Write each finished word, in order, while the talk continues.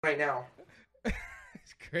right now.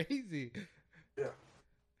 It's crazy. Yeah.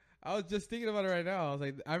 I was just thinking about it right now. I was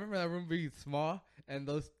like, I remember that room being small, and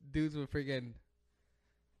those dudes were freaking.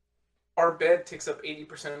 Our bed takes up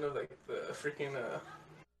 80% of like the freaking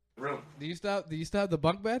room. Do you still have the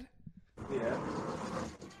bunk bed? Yeah.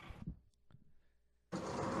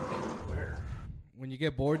 Where? When you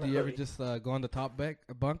get bored, do you ever just go on the top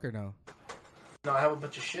bunk or no? No, I have a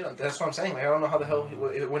bunch of shit on. That's what I'm saying. Like, I don't know how the hell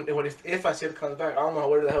if I say it comes back, I don't know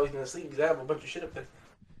where the hell he's gonna sleep because I have a bunch of shit up there.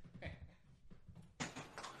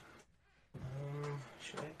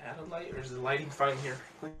 Should I add a light or is the lighting fine here?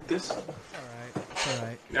 Like this? It's all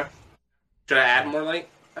right. Yeah. Should I add more light?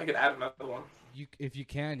 I could add another one. If you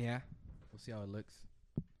can, yeah. We'll see how it looks.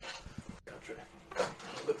 I'll try.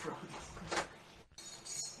 Look for.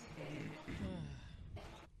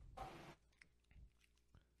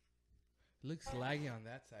 It looks laggy on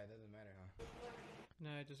that side. Doesn't matter, huh? No,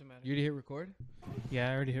 it doesn't matter. You already hit record? Yeah,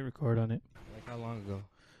 I already hit record on it. Like how long ago?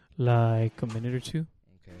 Like a minute or two.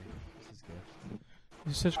 Okay, this is good.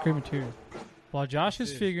 This is such great material. While Josh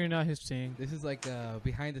is figuring out his thing. This is like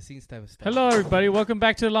behind the scenes type of stuff. Hello, everybody. Welcome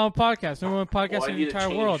back to the Llama Podcast. Number one podcast in the entire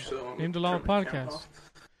world. So Named the Llama Podcast. What's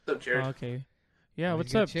up, Jared? Okay. Yeah, Oh,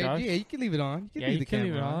 what's you up, can Josh? change- Yeah, you can leave it on. You Yeah, can you leave the can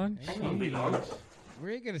leave it camera on. I'm gonna be honest.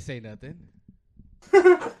 We ain't gonna say nothing.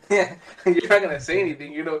 Yeah, you're not gonna say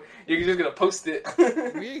anything. You know, you're just gonna post it.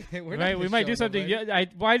 We're not Right, we might do something. Yeah,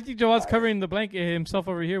 why do you think Jawad's covering the blanket himself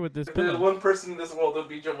over here with this There's pillow? one person in this world that'll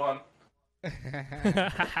be Javon.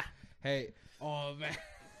 Hey, oh man.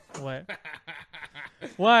 What?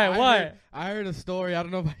 What? I heard a story. I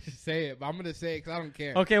don't know if I should say it, but I'm gonna say it because I don't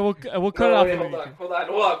care. Okay, we'll cut it No, off. wait, for hold you. on.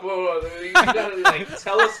 Whoa. You gotta like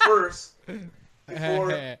tell us first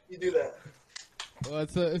before you do that. Well,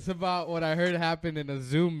 it's about what I heard happened in a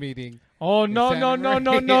Zoom meeting. Oh no!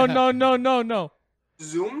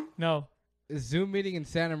 Zoom? No. A Zoom meeting in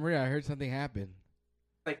Santa Maria. I heard something happen.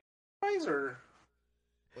 Guys or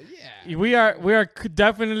Well, yeah. We are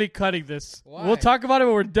definitely cutting this. Why? We'll talk about it,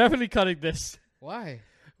 but we're definitely cutting this. Why?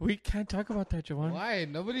 We can't talk about that, Jovan. Why?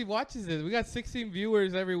 Nobody watches it. We got 16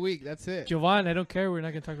 viewers every week. That's it. Jovan, I don't care. We're not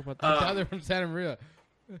gonna talk about that. Now they're from Santa Maria.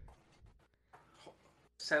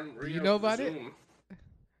 San Marino? Do you know about it? Zoom.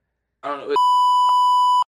 I don't know.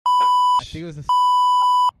 I think it was a.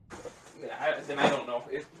 Then I don't know.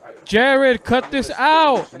 Jared, cut this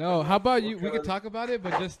out. No, how about you? We could talk about it,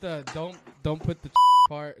 but just don't put the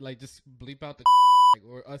part. Like, just bleep out the like,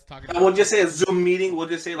 or us talking. We'll just say a Zoom meeting. We'll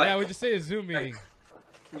just say like. Yeah, we just say a Zoom meeting.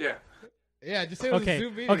 Yeah. Yeah, just say it was a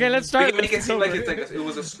Zoom meeting. Okay, let's start. Make it seem like it's like it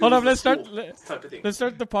was a. Hold on, type of thing. Let's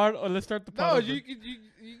start the part. Let's start the part. No,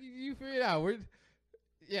 you figure it out.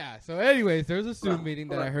 Yeah. So, anyways, there was a Zoom meeting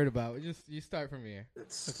that I heard about. You start from here.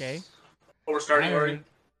 Okay. Oh, we're starting already.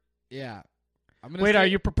 Yeah. I'm gonna Wait, say, are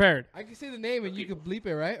you prepared? I can say the name and you can bleep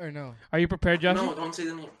it, right? Or no? Are you prepared, Josh? No, don't say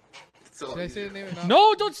the name. Should I say the name or not?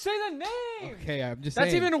 No, don't say the name. Okay, I'm just That's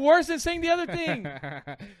saying. even worse than saying the other thing.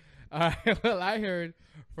 All right, well, I heard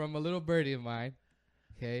from a little birdie of mine,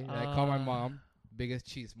 okay, that I call my mom, biggest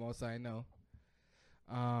cheese most I know,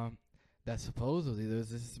 that supposedly there's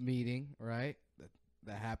this meeting, right,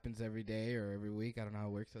 that happens every day or every week. I don't know how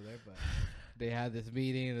it works over there, but they had this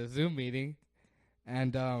meeting, the Zoom meeting,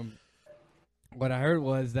 and what I heard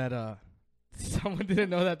was that someone didn't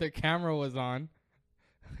know that their camera was on,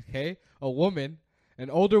 okay, an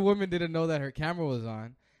older woman didn't know that her camera was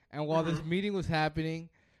on, and while this meeting was happening,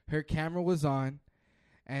 her camera was on,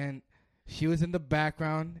 and she was in the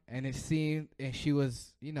background, and she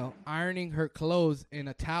was, ironing her clothes in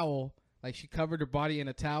a towel, like she covered her body in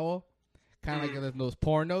a towel, kind of like in those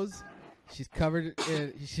pornos. She covered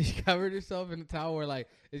herself in a towel where, like,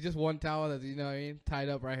 it's just one towel that's, you know what I mean, tied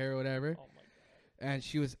up right here or whatever. Oh and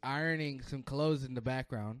she was ironing some clothes in the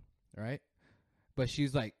background, right? But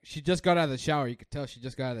she's like, she just got out of the shower. You could tell she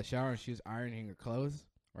just got out of the shower, and she was ironing her clothes,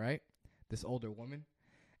 right? This older woman.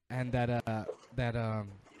 And that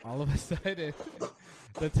all of a sudden,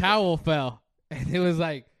 the towel fell. And it was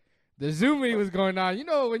like, the Zoom meeting was going on. You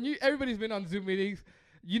know, when everybody's been on Zoom meetings,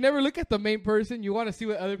 you never look at the main person. You want to see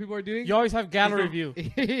what other people are doing. You always have gallery view.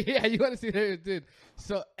 Yeah, you want to see what they're doing.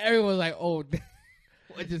 So everyone was like, oh,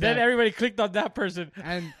 what just Then happened? everybody clicked on that person.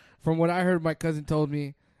 And from what I heard, my cousin told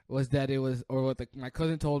me was that it was, or what my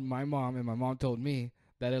cousin told my mom, and my mom told me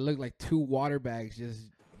that it looked like two water bags just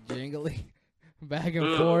jingling back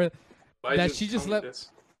and forth. That she just left.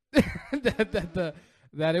 that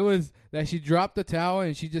she dropped the towel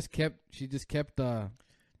and she just kept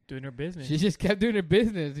Doing her business. She just kept doing her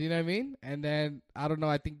business. You know what I mean? And then I don't know.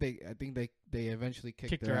 I think they eventually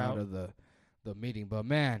kicked her out of the meeting. But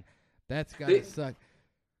man, that's gotta suck.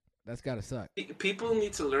 That's gotta suck. People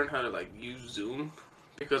need to learn how to like use Zoom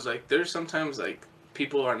because like there's sometimes like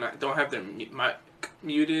people don't have their mic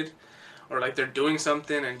muted, or like they're doing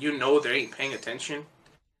something and they ain't paying attention,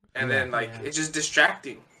 and then like it's just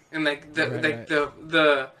distracting, and like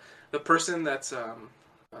the person that's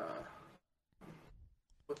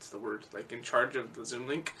what's the word, like in charge of the Zoom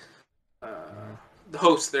link, the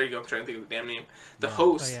host, there you go, I'm trying to think of the damn name. The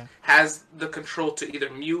host has the control to either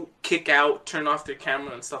mute, kick out, turn off their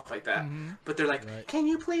camera and stuff like that. But they're like, can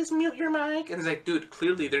you please mute your mic? And it's like, dude,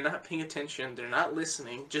 clearly they're not paying attention, they're not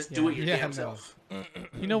listening, just do it your damn self.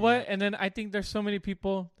 You know what? And then I think there's so many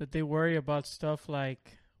people that they worry about stuff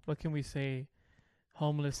like, what can we say,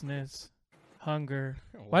 homelessness, hunger.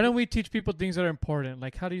 Why don't we teach people things that are important,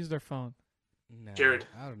 like how to use their phone? No, Jared.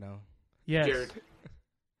 I don't know. Yes. Jared,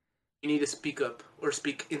 you need to speak up or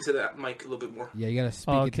speak into that mic a little bit more. Yeah, you gotta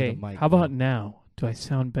speak into the mic. How about now? Do I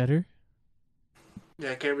sound better?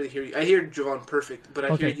 Yeah, I can't really hear you. I hear Javon perfect, but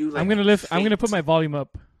I hear you like I'm gonna put my volume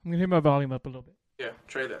up. I'm gonna hit my volume up a little bit. Yeah,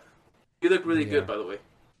 try that. You look really good, by the way.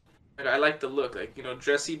 Like, I like the look, like,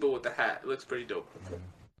 dressy but with the hat. It looks pretty dope.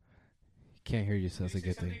 Can't hear you, so that's a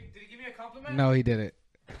good thing. Did he give me a compliment? No, he didn't.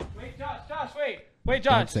 Wait, Josh, wait,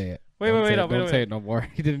 Josh. Don't say it. Wait, Don't say it no more.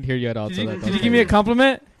 He didn't hear you at all. Did you give me a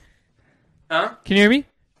compliment? Huh? Can you hear me?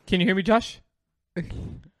 Can you hear me, Josh?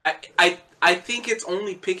 I think it's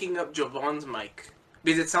only picking up Javon's mic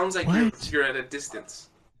because it sounds like you're at a distance.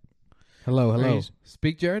 Hello.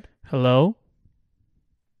 Speak, Jared. Hello.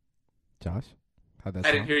 Josh. How'd that I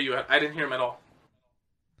sound? didn't hear you. I didn't hear him at all.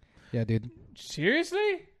 Yeah, dude.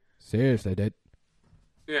 Seriously, dude.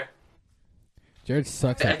 Yeah. Jared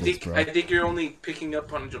sucks at this, bro. I think you're only picking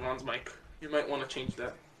up on Javon's mic. You might want to change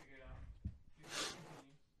that.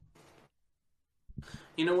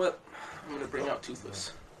 You know what? I'm gonna bring out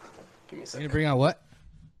Toothless. Give me a second. You gonna bring out what?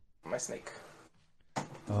 My snake.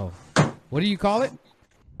 Oh. What do you call it?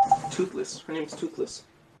 Toothless. Her name's Toothless.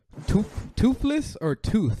 Toothless or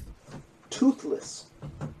tooth? Toothless.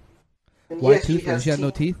 And Why yes, toothless? She had no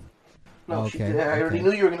teeth? No, okay. She did. I already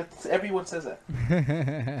knew you were gonna. Everyone says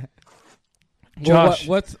that. Josh.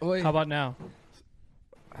 Wait. How about now?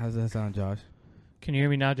 How does that sound, Josh? Can you hear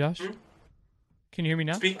me now, Josh? Can you hear me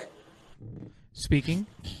now? Speaking.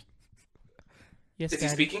 Yes, Is Daddy.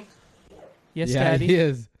 he speaking? Yes, yeah, Daddy. he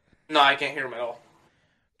is. No, I can't hear him at all.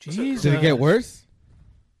 Jesus. Did it get worse?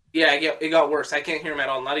 Yeah, it got worse. I can't hear him at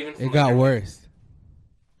all. Not even. It got worse.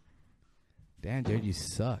 Damn, Jared, you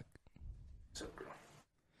suck. So, girl.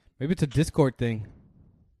 Maybe it's a Discord thing.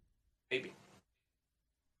 Maybe.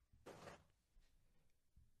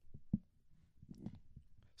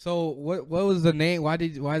 So what was the name? Why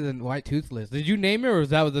Toothless? Did you name it, or was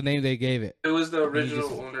that the name they gave it? It was the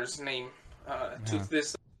original owner's name.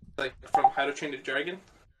 Toothless, like from How to Train Your Dragon.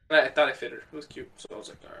 I thought it fit her. It was cute, so I was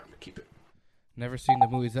like, alright, I'm gonna keep it. Never seen the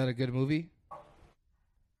movie. Is that a good movie?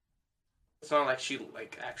 It's not like she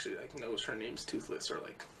actually knows her name's Toothless or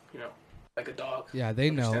like a dog. Yeah, they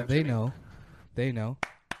know. They know.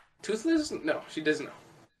 Toothless? No, she doesn't know.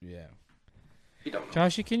 Yeah. You don't know.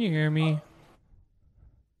 Joshy, can you hear me?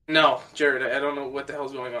 No, Jared, I don't know what the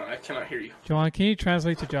hell's going on. I cannot hear you. Joanne, can you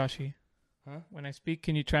translate to Joshy? Huh? When I speak,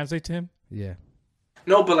 can you translate to him? Yeah.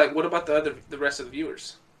 No, but what about the rest of the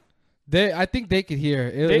viewers? I think they could hear.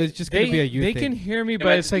 It's just gonna be a you They thing. can hear me,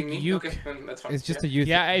 but it's like you. Okay, then that's fine. It's just a you.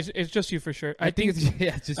 Yeah, it's just you for sure. I think it's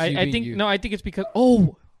it's just you. I being think you. no, I think it's because I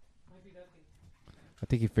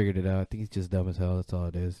think he figured it out. I think he's just dumb as hell. That's all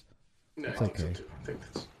it is. No, It's I think okay. so too. I think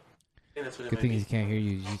that's what it Good might thing be. he can't hear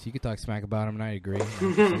you. You could talk smack about him, and I agree.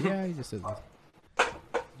 Yeah, he just said this.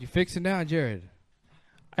 You fix it now, Jared.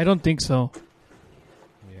 I don't think so.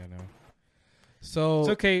 Yeah, no. So It's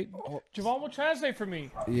okay. Javon will translate for me.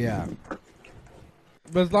 yeah,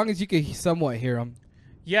 but as long as you can somewhat hear him.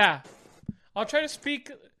 Yeah, I'll try to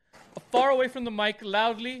speak far away from the mic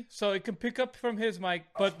loudly so it can pick up from his mic,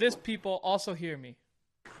 but this people also hear me.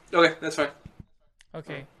 Okay, that's fine.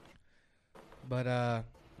 Okay. But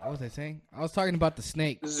what was I saying? I was talking about the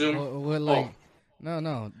snake. Zoom.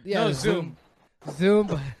 No. Yeah, No, Zoom. Zoom.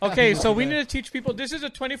 But Okay, so we need to teach people. This is the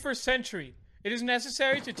 21st century. It is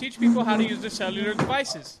necessary to teach people how to use the cellular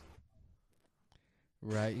devices.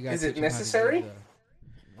 Right. You gotta Is it teach 'em how to necessary?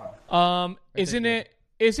 use the-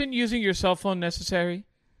 Isn't using your cell phone necessary?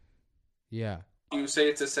 Yeah. You say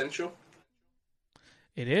it's essential?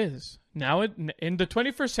 It is. Now in the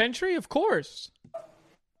 21st century, of course.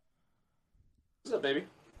 What's up, baby?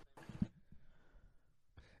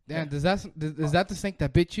 Damn. Is that the snake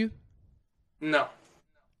that bit you? No.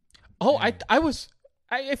 Oh, I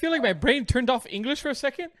feel like my brain turned off English for a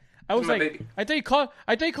second. I was My like, baby. I thought you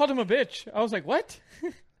called him a bitch. I was like, what?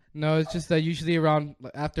 No, it's just that usually around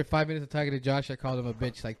after 5 minutes of talking to Josh, I called him a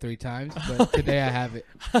bitch like 3 times. But today I have it.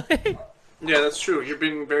 Yeah, that's true. You're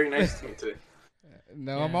being very nice to me today.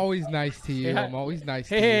 No, Yeah. I'm always nice to you. Hey, I'm always nice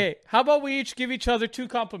to you. Hey, how about we each give each other 2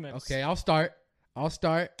 compliments? Okay, I'll start.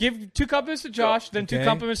 Give 2 compliments to Josh, then 2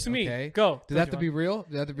 compliments to me. Okay. Go. Does that have to be real?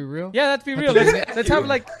 Does that have to be real? Yeah, that's be real. Let's have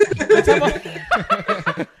like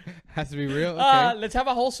Has to be real. Okay. let's have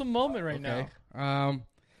a wholesome moment right now.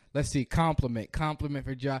 Let's see. Compliment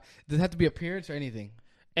for Josh. Does it have to be appearance or anything?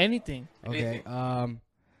 Anything. Okay.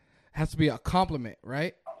 Has to be a compliment,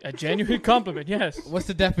 right? A genuine compliment, yes. What's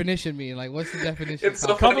the definition mean? Like, what's the definition? It's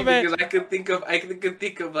so funny because I can think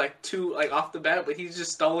of like 2 like off the bat, but he's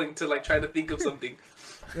just stalling to like try to think of something.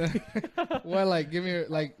 Well, like, give me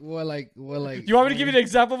like. You want me to give you an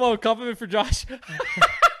example of a compliment for Josh?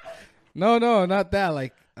 No, not that.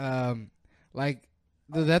 Like,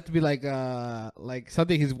 does that have to be like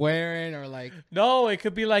something he's wearing or like? No, it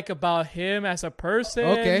could be like about him as a person.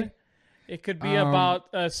 Okay. It could be about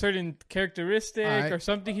a certain characteristic right. or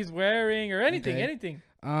something he's wearing or anything, Okay. anything.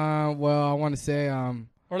 Well, I want to say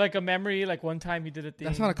Or like a memory, like one time he did a thing.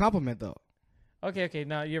 that's not a compliment though. Okay,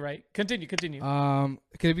 no, you're right. Continue. Could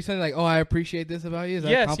it be something like, "Oh, I appreciate this about you"? Is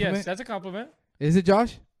that a compliment? Yes, that's a compliment. Is it,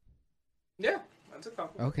 Josh? Yeah, that's a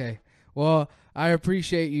compliment. Okay. Well, I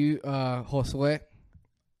appreciate you, Josue.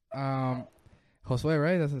 Josue,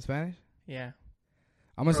 right? That's in Spanish. Yeah.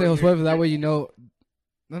 I'm gonna say Josue, but that way you know.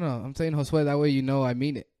 No, I'm saying Josue. That way you know I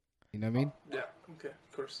mean it. You know what I mean? Yeah. Okay.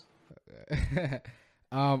 Of course.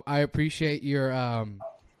 I appreciate your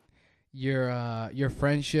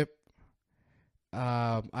friendship.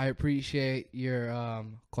 I appreciate your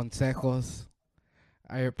consejos.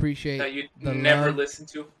 I appreciate That you the never love, listen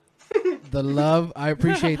to. the love. I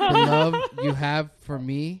appreciate the love you have for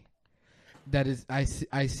me. That is, I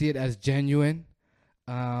see it as genuine.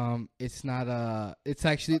 It's not it's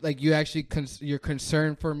actually like you actually you're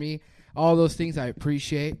concerned for me. All those things I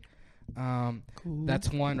appreciate. Cool.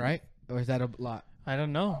 That's one, right? Or is that a lot? I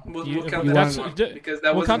don't know. We'll count that as one because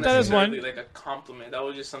that wasn't necessarily like a compliment. That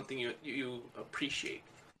was just something you appreciate.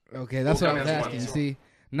 Okay, that's what I was asking. You see,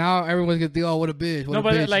 now everyone's gonna think, "Oh, what a bitch!" What a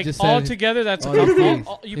bitch. Like just all said, together, that's a compliment.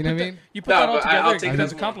 You know what I mean? You put that all together, I'll take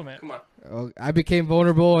that's a compliment. Come on. Oh, I became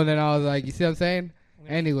vulnerable, and then I was like, "You see what I'm saying?"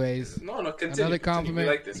 Anyways, no, continue. Another compliment.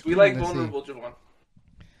 We like this. We like vulnerable, Javon.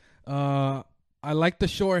 I like the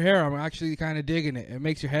short hair. I'm actually kind of digging it. It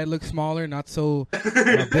makes your head look smaller, not so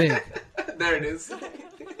big. There it is.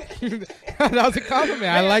 That was a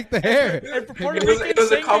compliment. I like the hair. It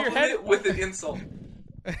was a compliment with an insult.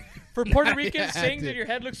 For Puerto Ricans, saying that your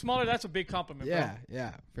head looks smaller, that's a big compliment.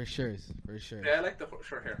 Yeah, for sure. Yeah, I like the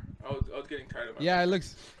short hair. I was getting tired of it. Yeah,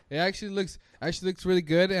 it actually looks really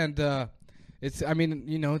good, and it's. I mean,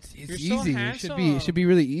 it's easy. So it should be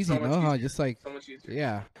really easy, no? Huh? Just like so much easier.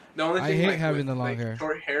 Yeah. The only thing I hate having the long hair.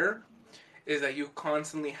 Short hair is that you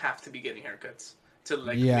constantly have to be getting haircuts to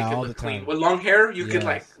make it all look the clean. time. With long hair, you could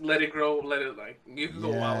like let it grow, you can go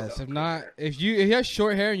wild. Yes, if you have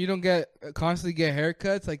short hair and you don't constantly get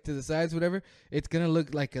haircuts like to the sides, whatever, it's gonna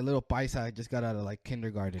look like a little paisa just got out of like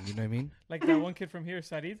kindergarten. You know what I mean? Like that one kid from here,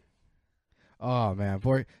 Sarid. Oh man,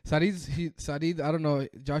 boy, Sarid. I don't know.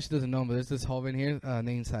 Josh doesn't know him, but there's this Hoven here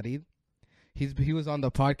named Sarid. He was on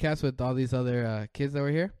the podcast with all these other kids that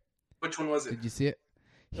were here. Which one was it? Did you see it?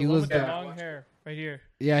 He was the long hair right here.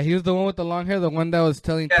 Yeah, he was the one with the long hair, the one that was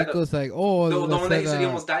telling Ticos like, "Oh, the one that said he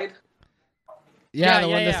almost died." Yeah, the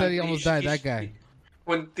one that said he almost died. That guy.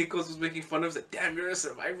 When Ticos was making fun of him, he was like, "Damn, you're a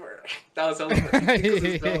survivor." That was hella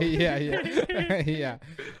yeah.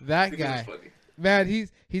 That guy. Man,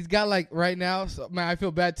 he's got like right now. So man, I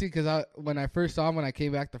feel bad too because when I first saw him when I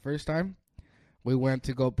came back the first time, we went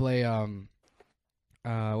to go play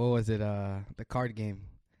what was it? The card game.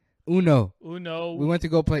 Uno. We went to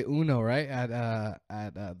go play Uno, right? At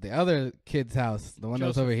the other kid's house, the one that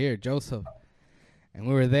was over here, Joseph. And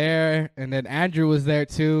we were there, and then Andrew was there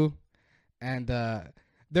too. And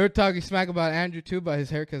they were talking smack about Andrew too, about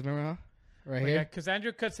his haircut. Remember, huh? Right here. Because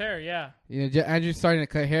Andrew cuts hair, yeah. Andrew's starting to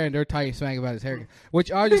cut hair, and they're talking smack about his haircut.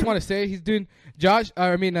 Which I just want to say,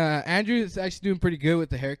 Andrew is actually doing pretty good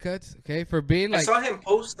with the haircuts. Okay, for being like. I saw him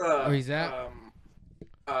post. Where he's at?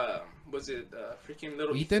 Was it freaking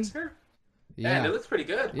little Ethan? Ethan's hair? Yeah, and it looks pretty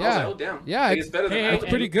good. Yeah, I was like, oh damn. Yeah, it's better than it's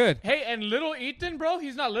pretty good. Hey, and little Ethan, bro,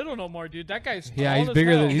 he's not little no more, dude. That guy's tall he's as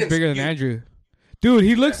bigger hell. he's bigger than Andrew. Dude,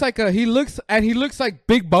 he looks like he looks like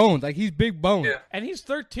big bones. Like he's big bones. Yeah. And he's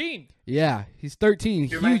 13. Yeah, he's 13.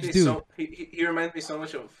 Huge dude. He reminds me so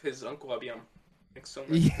much of his uncle Abiam. Like so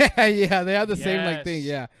much. Yeah, they have the same like thing.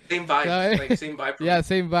 Yeah, same vibe. Same vibe. Yeah,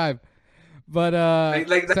 same vibe. But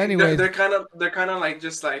like so anyways, they're kind of like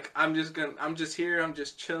just like I'm just here, I'm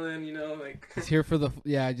just chilling, you know, like just here for the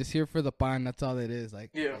just here for the pan. That's all it is. Like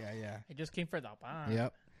yeah. I just came for the pan.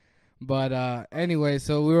 Yep. But anyway,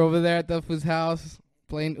 so we were over there at the fool's house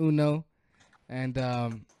playing Uno, and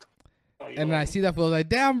and I see that fool, I was like,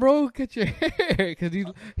 damn, bro, cut your hair, because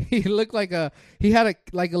he looked like he had a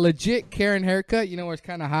legit Karen haircut, you know, where it's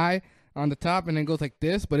kind of high on the top and then goes like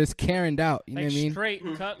this, but it's Karened out. You know what I mean? Straight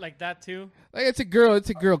cut like that too. Like it's a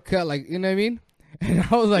girl cut, like, you know what I mean? And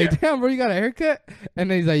I was like, damn, bro, you got a haircut?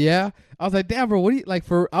 And then he's like, yeah. I was like, damn, bro, what do you like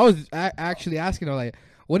for? I was actually asking him, like,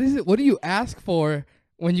 what is it? What do you ask for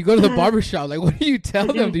when you go to the barbershop? Like, what do you tell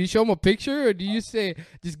them? Do you show them a picture, or do you say,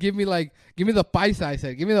 just give me the paisa? I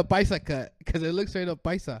said, give me the paisa cut, because it looks straight up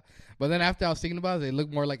paisa. But then after I was thinking about it, it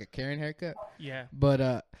looked more like a Karen haircut. Yeah.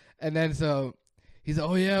 But and then so. He said,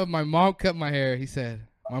 oh, yeah, my mom cut my hair. He said,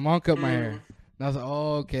 my mom cut my hair. And I was like,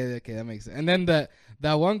 oh, okay, that makes sense. And then that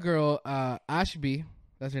one girl, Ashby,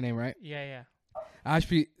 that's her name, right? Yeah.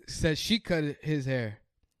 Ashby said she cut his hair.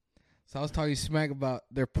 So I was talking smack about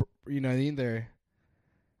their, you know,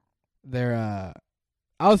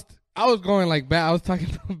 I was going like bad. I was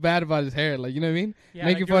talking bad about his hair, like, you know what I mean? Yeah,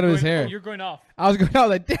 making fun of his hair. You're going off. I was going out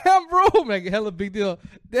like, damn, bro, like hella big deal.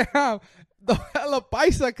 Damn. The hella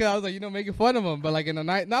paisa cut. I was like, you know, making fun of him, but like in the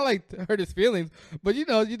night, not like to hurt his feelings, but you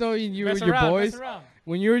know, you and your boys,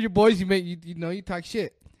 when you're with your boys, you talk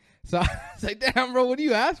shit. So I was like, damn, bro, what do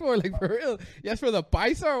you ask for? Like, for real? You ask for the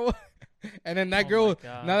paisa or what? And then that girl,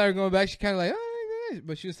 now that we're going back, she kind of like, oh,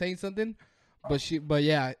 but she was saying something, but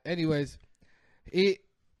yeah. Anyways,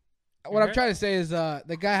 what I'm trying to say is,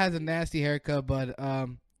 the guy has a nasty haircut, but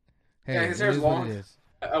hey, yeah, his hair's long.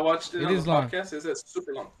 I watched it on the podcast. It's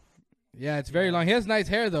super long. Yeah, it's very long. He has nice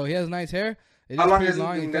hair, though. He has nice hair. How long has he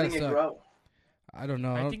been letting it grow? I don't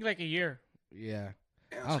know. I think like a year. Yeah.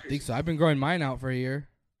 I don't think so. I've been growing mine out for a year.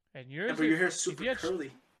 And yours? But your hair's super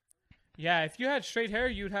curly. Yeah, if you had straight hair,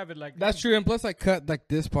 you'd have it like. That's true, and plus I cut like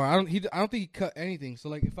this part. I don't think he cut anything. So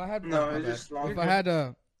like if I had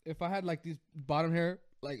if I had like these bottom hair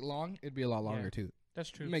like long, it'd be a lot longer too. That's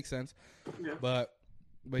true. It makes sense. Yeah. But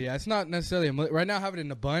yeah, it's not necessarily right now. I have it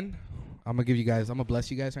in a bun. I'm gonna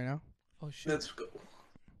bless you guys right now. Oh shit. Let's go.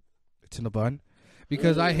 It's in a bun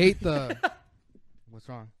because I hate the. What's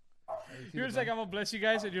wrong? You're just like, I'm gonna bless you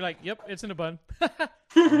guys, and you're like, yep, it's in a bun. I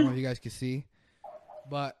don't know if you guys can see,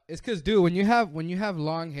 but it's because, dude, when you have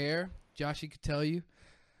long hair, Josh, he could tell you.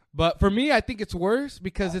 But for me, I think it's worse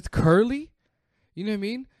because it's curly. You know what I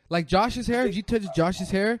mean? Like Josh's hair, if you touch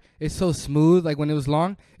Josh's hair, it's so smooth. Like when it was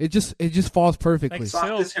long, it just falls perfectly. Like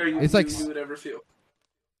softest hair you would ever feel.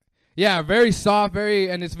 Yeah, very soft,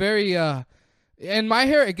 and it's very and my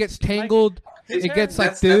hair, it gets tangled. It gets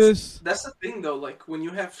like this. That's the thing though. Like when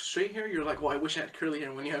you have straight hair, you're like, well, I wish I had curly hair.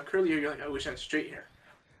 And when you have curly hair, you're like, I wish I had straight hair.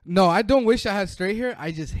 No, I don't wish I had straight hair.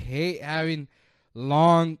 I just hate having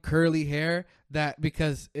long curly hair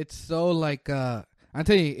because it's so like I'm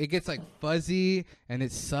telling you, it gets like fuzzy and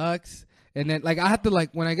it sucks. And then like I have to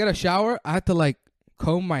like when I get a shower, I have to like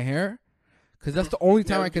comb my hair because that's the only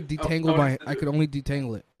time I could detangle I could only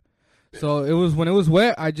detangle it. So it was when it was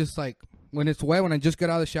wet. I just like when it's wet. When I just get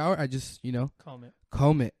out of the shower, I just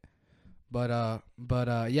comb it. But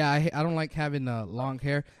yeah, I don't like having long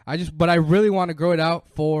hair. But I really want to grow it out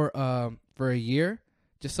for a year,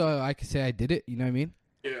 just so I can say I did it. You know what I mean?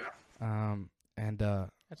 Yeah.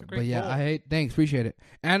 That's a great but yeah, goal. Thanks, appreciate it.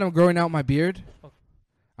 And I'm growing out my beard.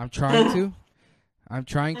 I'm trying to,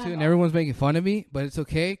 and everyone's making fun of me, but it's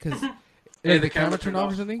okay because. Hey, the camera turned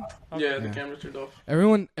off or something? Yeah, the camera turned off.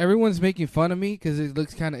 Everyone's making fun of me because it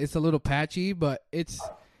looks it's a little patchy, but it's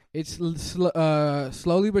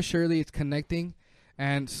slowly but surely it's connecting,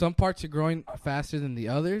 and some parts are growing faster than the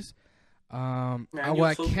others. I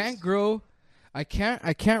can't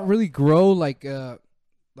really grow like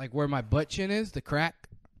where my butt chin is, the crack.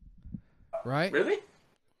 Right? Really?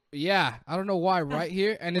 Yeah, I don't know why. Right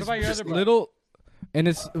here, and what it's about your just other butt? little. And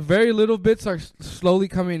it's very little bits are slowly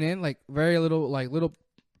coming in, like very little, like little,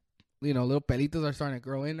 little pelitos are starting to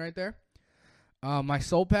grow in right there. My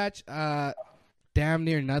soul patch, damn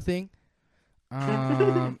near nothing.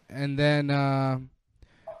 And then I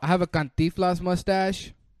have a Cantinflas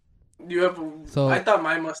mustache. You have. I thought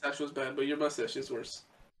my mustache was bad, but your mustache is worse.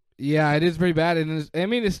 Yeah, it is pretty bad, and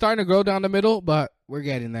it's starting to grow down the middle, but we're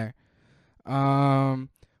getting there.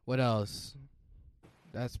 What else?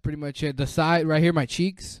 That's pretty much it. The side right here, my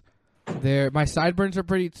cheeks, my sideburns are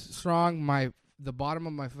pretty strong. The bottom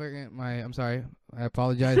of I'm sorry, I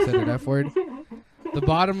apologize. I said an F word. The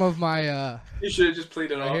bottom of my you should have just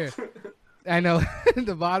played it right off. Here. I know.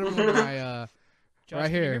 The bottom of my Josh, right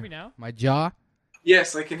can here, you hear me now? my jaw.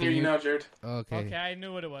 Yes, I can hear you now, Jared. Okay. Okay, I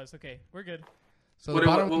knew what it was. Okay, we're good. So the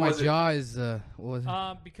bottom of my jaw is what was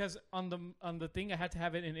it? Because on the thing I had to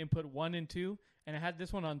have it in input 1 and 2, and I had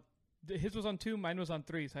this one on. His was on 2, mine was on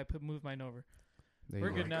 3, so I moved mine over. We're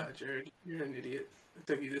good now. God, Jared, you're an idiot. It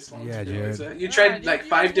took you this long. Yeah, to realize Jared. that. You tried like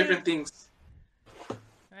 5 different things.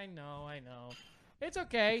 I know. It's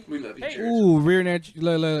okay. We love you, Hey. Jared. Ooh, rear edge.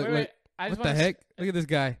 Look. Wait, What the heck? Look at this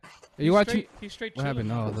guy. Are you watching? He's straight. What happened?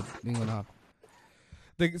 No, the thing went off.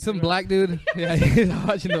 Some black dude. Yeah, he's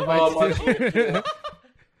watching the fights too.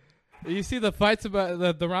 You see the fight's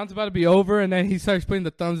about the round's about to be over, and then he starts putting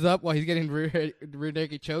the thumbs up while he's getting rear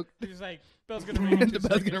naked choked. He's like, bell's gonna ring. The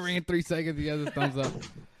bell's gonna ring in 3 seconds. He has his thumbs up.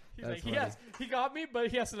 He's like, he got me,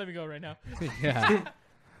 but he has to let me go right now. Yeah.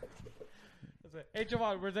 Hey,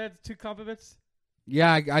 Javon, were there 2 compliments?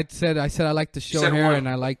 Yeah, I said I like the short hair, and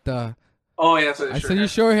I like the. Oh yeah, I said you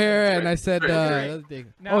short hair, and I said the other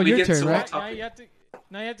thing. Now your turn, right?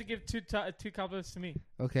 Now you have to give 2 compliments to me.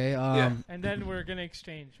 Okay. And then we're gonna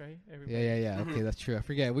exchange, right? Everybody. Yeah. Mm-hmm. Okay, that's true. I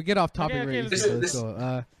forget. We get off topic okay, let's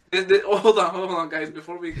go. Hold on, guys.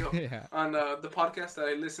 Before we go, Yeah. on the podcast that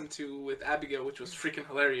I listened to with Abigail, which was freaking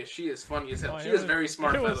hilarious. She is funny as hell. She is very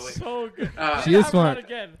smart, by the way. So good. She is smart.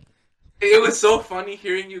 Again. It was so funny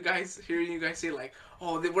hearing you guys say like,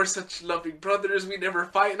 "Oh, they were such loving brothers. We never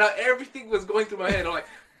fight." Now everything was going through my head. I'm like,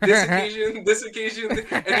 this occasion, and you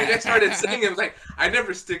guys started saying it. I was like, I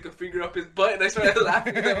never stick a finger up his butt, and I started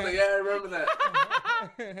laughing. And I was like, yeah, I remember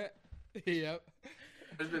that. Yep.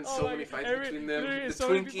 There's been so many fights between them. The so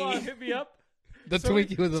many people hit me up. The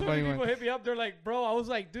Twinkie was a funny one. People hit me up. They're like, bro, I was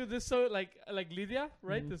like, dude, this so like Lydia,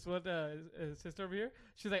 right? This one sister over here.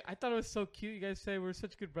 She's like, I thought it was so cute. You guys say we're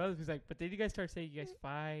such good brothers. He's like, but then you guys start saying you guys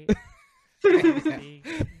fight.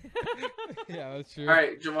 Yeah, that's true. All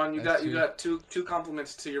right, Javon, you got two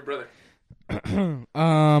compliments to your brother.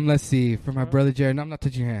 Let's see. For my brother Jared, no, I'm not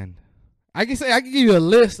touching your hand. I can give you a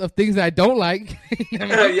list of things that I don't like.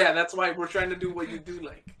 Yeah, that's why we're trying to do what you do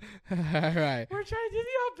like. All right. We're trying to do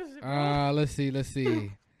the opposite, bro. Let's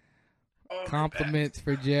see. Compliments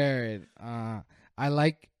for Jared. I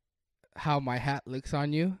like how my hat looks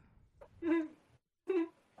on you.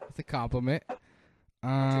 It's a compliment.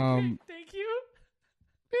 Thank you.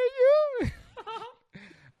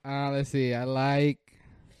 Let's see. I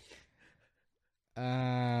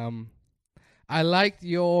liked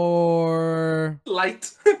your light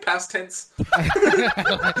past tense.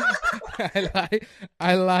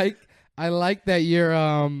 I like that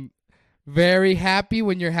you're very happy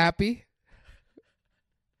when you're happy.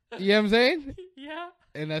 You know what I'm saying? Yeah.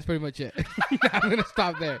 And that's pretty much it. I'm gonna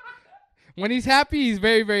stop there. When he's happy, he's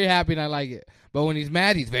very, very happy, and I like it. But when he's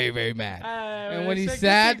mad, he's very, very mad. And when he's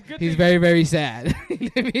sad, he's very, very sad. You know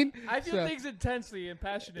what I mean? I feel things intensely and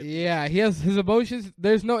passionately. Yeah, he has his emotions.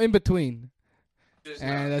 There's no in between.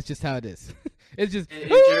 And that's just how it is. It's just. And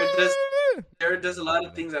Jared does a lot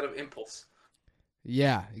of things out of impulse.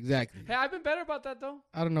 Yeah, exactly. Hey, I've been better about that though.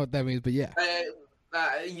 I don't know what that means, but yeah.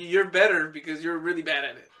 You're better because you're really bad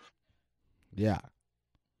at it. Yeah,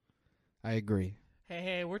 I agree.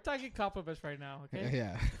 Hey, we're talking compliments right now, okay?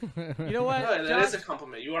 Yeah. You know what? No, that is a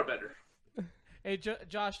compliment. You are better. Hey,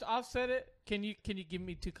 Josh, to offset it, can you give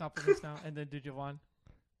me 2 compliments now and then do Javon?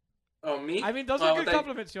 Oh, me? I mean, those are good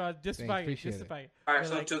compliments, John. Just by it. All right,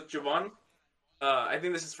 so to Javon, I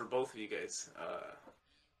think this is for both of you guys.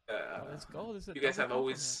 Let's go. This is you guys have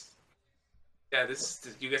always,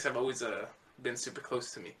 you guys have always been super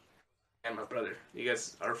close to me and my brother. You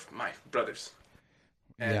guys are my brothers,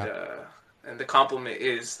 and and the compliment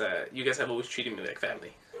is that you guys have always treated me like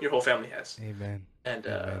family. Your whole family has. Amen. And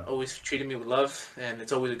always treated me with love, and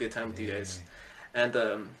it's always a good time with you guys. And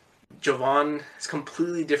Javon is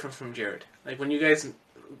completely different from Jared. Like when you guys,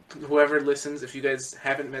 whoever listens, if you guys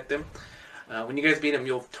haven't met them, when you guys meet them,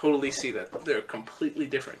 you'll totally see that they're completely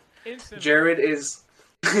different. Instantly. Jared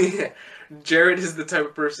is the type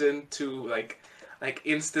of person to like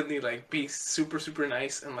instantly like be super super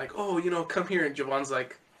nice and like, oh, come here. And Javon's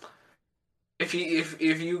like, if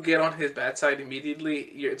you get on his bad side immediately,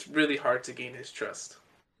 it's really hard to gain his trust.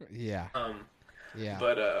 Yeah. Yeah.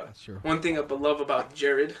 But one thing I love about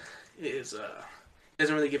Jared is he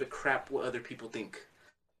doesn't really give a crap what other people think.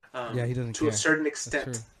 Yeah, he doesn't to care. A certain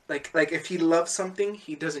extent. Like if he loves something,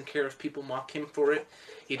 he doesn't care if people mock him for it.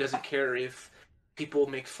 He doesn't care if people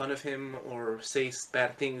make fun of him or say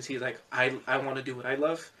bad things. He's like, I want to do what I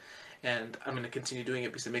love, and I'm going to continue doing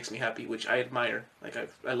it because it makes me happy, which I admire. Like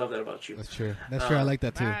I love that about you. That's true. That's true. I like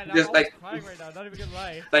that too. Man, just like crying right now. Not even gonna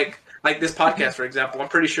lie. Like this podcast, for example. I'm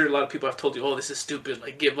pretty sure a lot of people have told you, "Oh, this is stupid.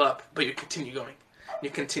 Like, give up," but you continue going. You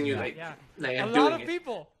continue a doing lot of it.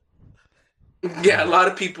 people. Yeah, a lot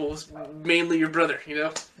of people, mainly your brother, you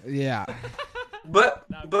know. Yeah. But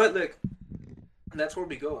look, that's where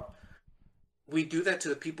we go. We do that to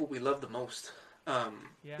the people we love the most.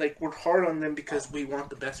 Like we're hard on them because we want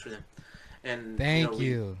the best for them. And thank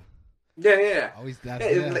you. Yeah. Always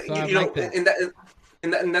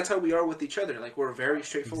and that's how we are with each other. Like we're very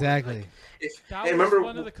straightforward. Exactly. Like, that was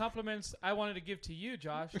one of the compliments I wanted to give to you,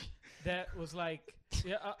 Josh. That was like,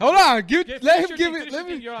 hold on, let him give it.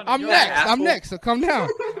 I'm next. So calm down.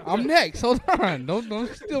 I'm next. Hold on. Don't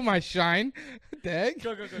steal my shine. Dag.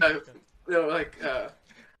 Go.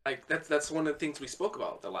 Like that's one of the things we spoke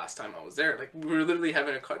about the last time I was there. Like we were literally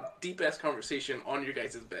having a deep ass conversation on your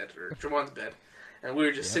guys' bed or Jawan's bed, and we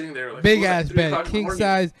were just sitting there like big ass bed,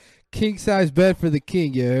 king size bed for the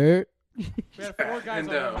king. You heard? We had 4 guys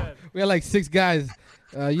on the bed. We had like 6 guys.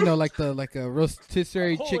 Like a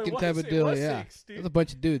rotisserie chicken type of deal. Yeah, there's a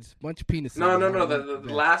bunch of dudes, bunch of penises. No.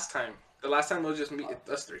 The last time it was just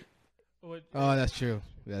us 3. Oh, that's true.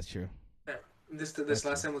 Yeah. This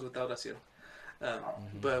last time was without us,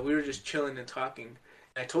 but we were just chilling and talking.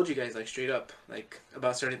 And I told you guys like straight up like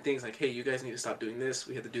about certain things, like, hey, you guys need to stop doing this.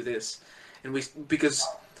 We have to do this, and because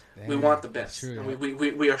we want the best, true, and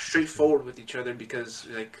we are straightforward with each other because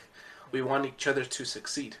like we want each other to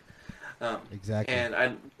succeed. Exactly.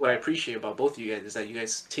 And what I appreciate about both of you guys is that you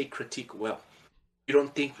guys take critique well. You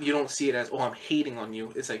don't see it as, oh, I'm hating on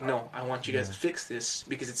you. It's like, no, I want you guys to fix this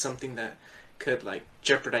because it's something that could like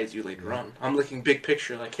jeopardize you later on. I'm looking big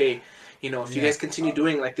picture, like, hey, if you guys continue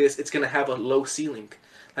doing like this, it's gonna have a low ceiling.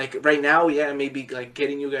 Like right now, maybe like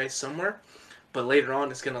getting you guys somewhere, but later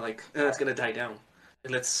on, it's gonna die down.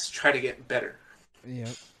 And let's try to get better. Yep.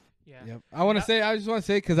 I just want to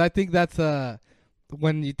say because I think that's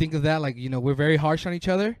when you think of that, like, we're very harsh on each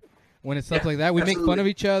other. When it's stuff like that, we make fun of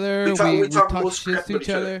each other. We talk shit to each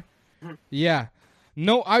other. Mm-hmm. Yeah.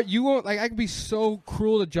 No, you won't. Like, I could be so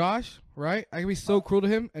cruel to Josh, right? I could be so cruel to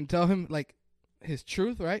him and tell him like his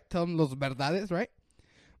truth, right? Tell him los verdades, right?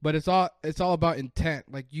 But it's all about intent.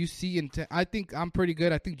 Like, you see intent. I think I'm pretty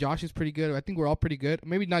good. I think Josh is pretty good. I think we're all pretty good.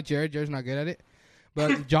 Maybe not Jared. Jared's not good at it.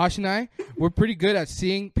 But Josh and I, we're pretty good at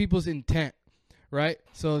seeing people's intent. Right?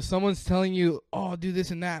 So if someone's telling you, oh, do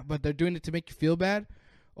this and that, but they're doing it to make you feel bad,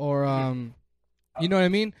 or you know what I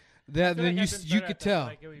mean? Then you could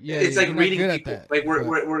tell. It's like reading people. Like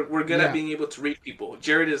we're good at being able to read people.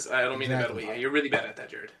 Jared is. I don't mean exactly. That way. Yeah, you're really bad at that,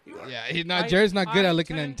 Jared. You are. Yeah, Jared's not good at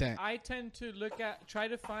looking at intent. I tend to look at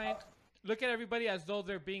everybody as though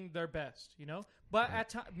they're being their best,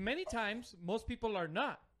 But many times, most people are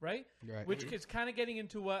not, right? Which is kind of getting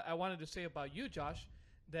into what I wanted to say about you, Josh.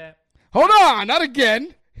 That. Hold on, not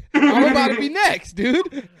again. I'm about to be next,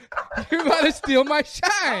 dude. You're about to steal my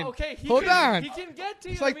shine. Okay, hold on. He can get to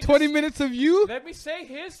you. It's like 20 minutes of you. Let me say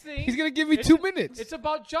his thing. He's gonna give me 2 minutes. It's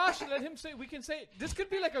about Josh. Let him say. We can say this could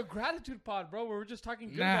be like a gratitude pod, bro, where we're just talking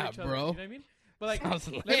good about each other. Bro. You know what I mean? But like, it's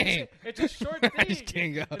a short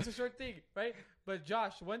thing. It's a short thing, right? But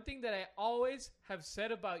Josh, one thing that I always have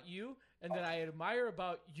said about you, and that I admire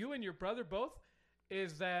about you and your brother both,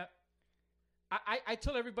 is that. I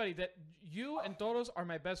tell everybody that you and Dodos are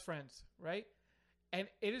my best friends, right? And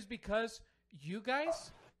it is because you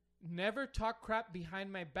guys never talk crap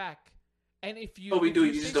behind my back. And if you... Oh, we do.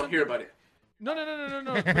 You just don't hear about it. No.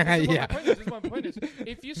 This is what my point is.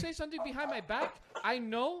 If you say something behind my back, I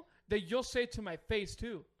know that you'll say it to my face,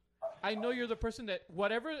 too. I know you're the person that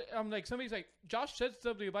whatever... I'm like, somebody's like, Josh said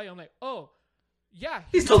something about you. I'm like, oh, yeah.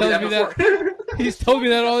 He's told me that before. He's told me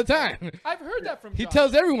that all the time. I've heard that from Josh. He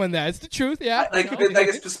tells everyone that. It's the truth, yeah. Like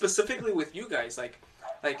specifically with you guys, like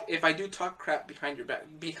if I do talk crap behind your back,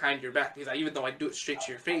 because even though I do it straight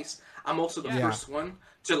to your face, I'm also the first one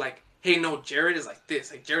to like, hey, no, Jared is like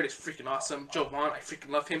this. Like, Jared is freaking awesome. Jovan, I freaking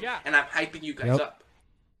love him. Yeah. And I'm hyping you guys up.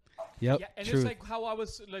 Yep. Yeah, and it's like how I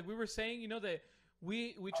was, like we were saying, that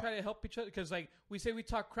we try to help each other because like we say we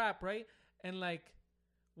talk crap, right? And like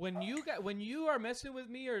when you are messing with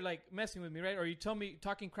me, right? Or you tell me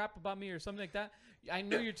talking crap about me or something like that, I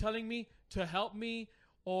know you're telling me to help me,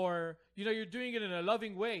 or you're doing it in a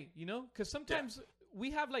loving way, because sometimes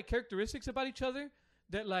we have like characteristics about each other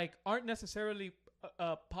that like aren't necessarily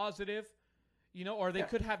positive, or they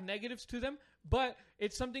could have negatives to them, but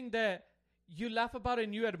it's something that you laugh about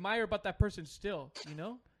and you admire about that person still,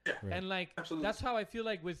 Yeah. Right. And like that's how I feel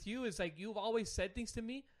like with you is like you've always said things to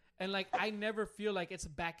me. And, like, I never feel like it's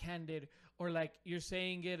backhanded or, like, you're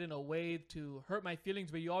saying it in a way to hurt my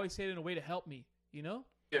feelings, but you always say it in a way to help me,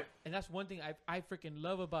 Yeah. And that's one thing I freaking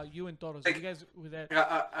love about you and Dodos. Like, you guys, with that,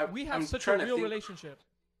 we have such a real relationship.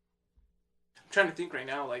 I'm trying to think right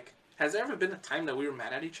now, like, has there ever been a time that we were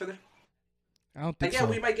mad at each other? I don't think so.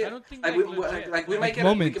 Yeah, we might get, I don't think we might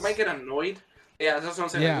get annoyed, Yeah, that's what I'm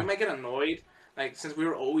saying. Yeah. Like, we might get annoyed, like since we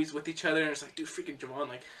were always with each other, and it's like, dude, freaking Javon.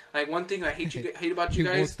 Like one thing I hate about you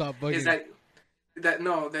guys is that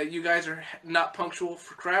you guys are not punctual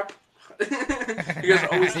for crap. You guys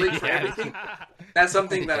are always late for everything. That's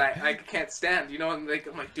something that I can't stand, you know. And like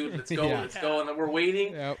I'm like, dude, let's go, and then we're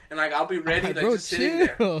waiting, and like I'll be ready, like bro, just sitting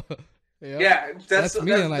there. Yeah, that's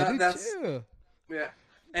me. Chill. Yeah,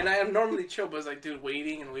 and I am normally chill, but it's like, dude,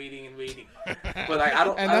 waiting. But like I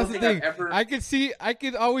don't. And I that's don't the think thing. I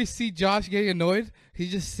could always see Josh getting annoyed. He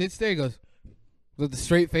just sits there, and goes with the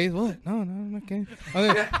straight face. What? No, I'm not kidding.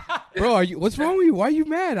 Bro, what's wrong with you? Why are you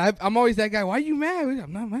mad? I'm always that guy. Why are you mad?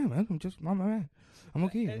 I'm not mad, man. I'm mad. I'm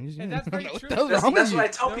okay. And that's very true. That's what I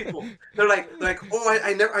tell people. They're like, oh,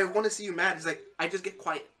 I want to see you mad. He's like, I just get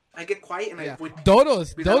quiet. I get quiet and I avoid.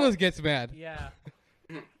 Dodos gets mad. Yeah.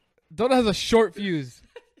 Dodo has a short fuse.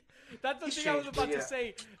 That's the thing I was about to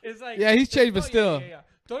say. Is like, he's changed, but still. Yeah.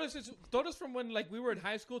 Dodos from when like we were in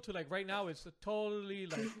high school to like right now is totally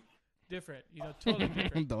like different. You know, totally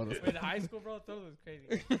different. Dodos. In high school, bro, Dodos was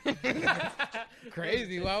crazy.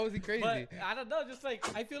 Crazy? Why was he crazy? But I don't know. Just like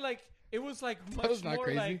I feel like it was like much more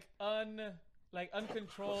crazy. like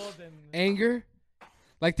uncontrolled and anger.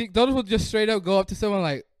 Like Dodos would just straight up go up to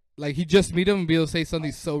someone like he just meet them and be able to say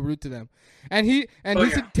something so rude to them, and his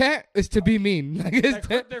intent is to be mean. Like his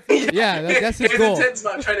intent, that's his goal. His intent's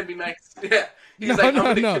not trying to be nice. Yeah, he's like, I'm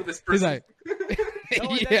gonna kill this person. He's like, He'll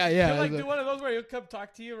like do one of those where he'll come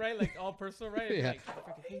talk to you, right? Like all personal, right? Yeah. Like, I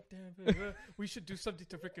freaking hate them. We should do something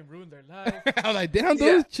to freaking ruin their life. I'm like, damn,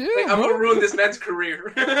 Dodos, chill. Like, I'm gonna ruin this man's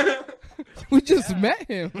career. We just met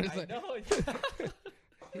him. It's I know.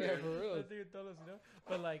 Yeah, for real.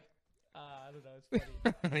 But like, I don't know.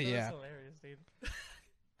 It's funny. Yeah. It's hilarious, dude.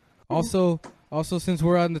 Also, since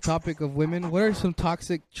we're on the topic of women, what are some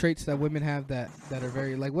toxic traits that women have that are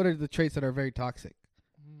very like? What are the traits that are very toxic?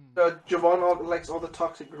 Javon likes all the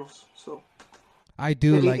toxic girls, so I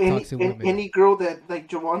do like toxic women. Any girl that like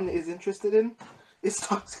Javon is interested in is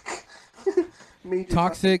toxic.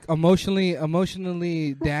 Toxic,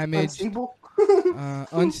 emotionally damaged,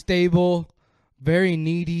 unstable, very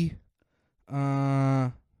needy.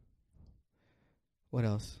 What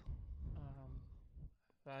else?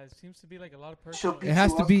 It seems to be like a lot of personal. It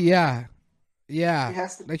has to be, yeah.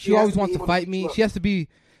 Like she always wants to fight me. She has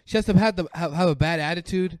to have a bad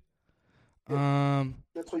attitude.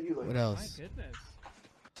 That's what you like. What else? My goodness.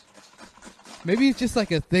 Maybe it's just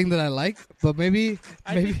like a thing that I like, but maybe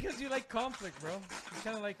think because you like conflict, bro. You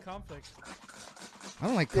kind of like conflict. I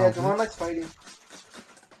don't like conflict. Yeah, Javon likes fighting.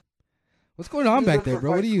 What's going on back there,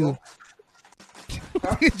 bro? What are you?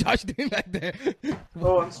 What is Josh doing back there?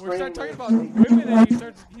 Oh, we start talking about women, and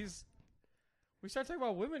we start talking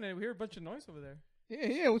about women, and we hear a bunch of noise over there.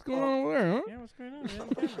 Yeah. What's going on over there, huh? Yeah, what's going on?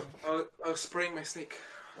 I was spraying my snake.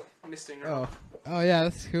 Misting her. Oh yeah,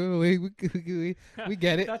 that's cool. We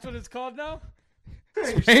get it. That's what it's called now.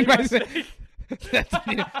 Spraying my snake.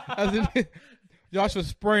 Josh was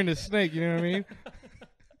spraying the snake. You know what I mean?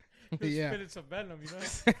 Spitting some venom, you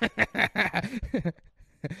know.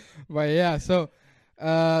 But yeah, so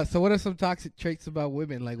what are some toxic traits about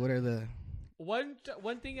women? Like, what are the one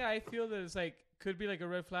thing I feel that is like could be like a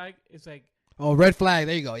red flag is like red flag.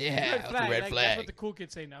 There you go. Yeah, red flag. Red flag. That's what the cool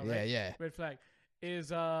kids say now, right? Yeah. Red flag is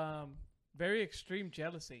very extreme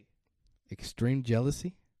jealousy. Extreme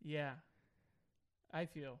jealousy? Yeah, I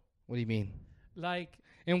feel. What do you mean? Like,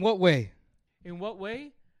 in what way? In what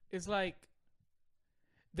way? It's like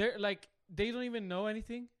they're like they don't even know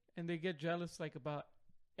anything, and they get jealous like about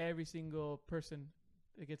every single person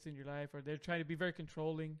that gets in your life, or they're trying to be very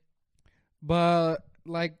controlling. But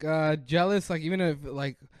like jealous, like even if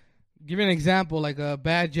like give me an example, like a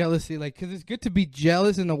bad jealousy, like because it's good to be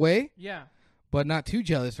jealous in a way. Yeah. But not too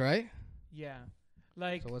jealous, right? Yeah.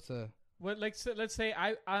 Like. So let's say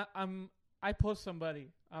I post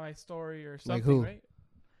somebody on my story or something, like who? Right?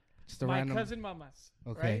 Just a my random cousin mamas.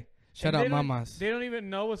 Okay. Right? Shout out mamas. They don't even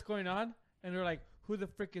know what's going on, and they're like, "Who the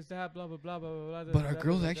frick is that?" Blah blah blah blah blah. But are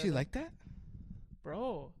girls actually like that?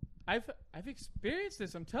 Bro, I've experienced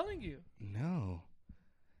this. I'm telling you. No.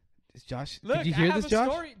 Is Josh? Look, did you hear this, Josh?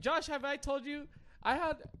 Story. Josh, have I told you? I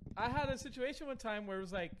had a situation one time where it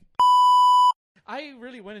was like. I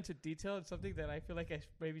really went into detail in something that I feel like I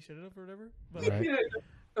maybe shouldn't have or whatever. But right. Yeah,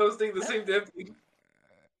 I was thinking the same damn thing.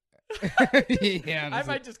 Yeah, I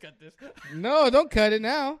might just cut this. No, don't cut it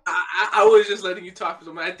now. I was just letting you talk.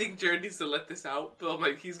 I think Jared needs to let this out. But I'm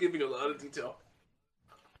like, he's giving a lot of detail.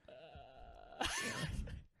 I'm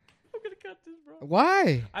gonna cut this, bro.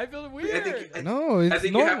 Why? I feel weird. It's I think normal.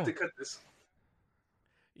 you have to cut this.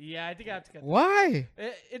 Yeah, I think I have to cut this. Why?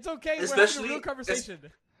 It's okay. Especially, we're having a real conversation.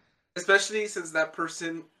 Especially since that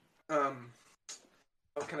person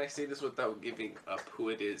How can I say this without giving up who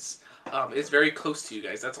it is? It's very close to you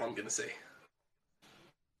guys. That's all I'm gonna say.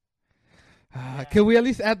 Can we at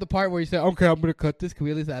least add the part where you said, "Okay, I'm gonna cut this"? Can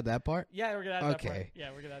we at least add that part? Yeah, we're gonna add that part.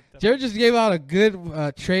 Yeah, we're gonna add that. Jared just gave out a good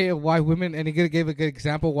trait of why women, and he gave a good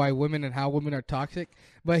example why women and how women are toxic.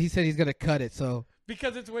 But he said he's gonna cut it, so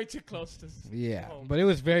because it's way too close to. Yeah, but it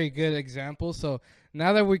was very good example. So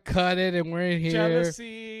now that we cut it and we're in here,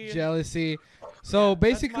 jealousy. So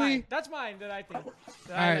basically, that's mine that I think.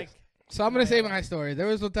 That all right. like. So I'm gonna say my story. There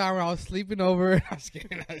was one time where I was sleeping over. I was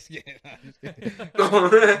kidding. But yeah.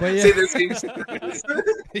 Say this.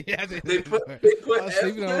 Yeah, they put I was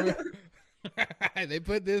sleeping over. They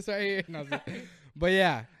put this right here. And I was like, but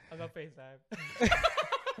yeah. I'm not FaceTime.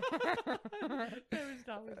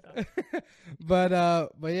 But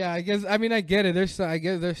yeah, I get it. I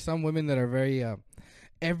guess there's some women that are very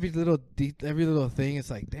every little thing.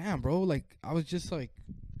 It's like, damn, bro. Like I was just like.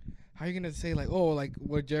 How are you gonna say like, oh, like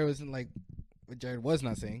what Jared wasn't like, what Jared was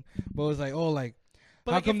not saying, but it was like, oh, like,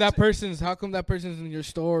 how come that person's in your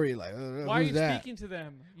story? Like, why are you that? speaking to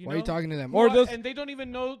them? Why are you talking to them? Or those, and they don't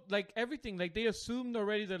even know like everything. Like they assumed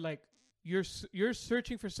already that like you're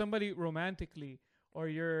searching for somebody romantically, or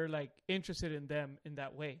you're like interested in them in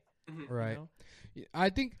that way. Right. You know? I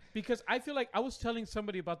think because I feel like I was telling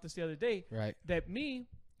somebody about this the other day. Right. That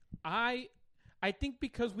I think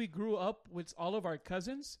because we grew up with all of our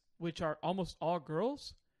cousins, which are almost all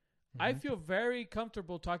girls, I feel very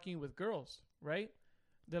comfortable talking with girls, right?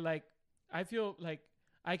 They're like, I feel like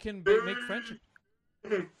I can make friendship.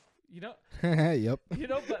 You know? Yep. You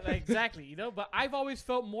know, but like, exactly, you know? But I've always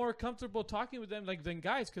felt more comfortable talking with them like than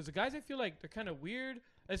guys, because the guys I feel like they're kind of weird,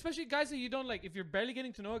 especially guys that you don't like. If you're barely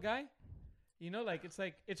getting to know a guy, you know, like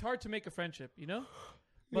it's hard to make a friendship, you know?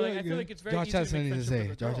 But like, I feel like it's very easy to make friendship with a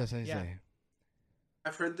girl. George has something to say.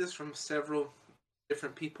 I've heard this from several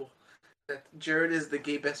different people that Jared is the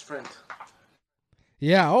gay best friend.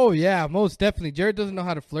 Yeah, oh yeah, most definitely. Jared doesn't know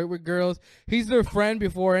how to flirt with girls. He's their friend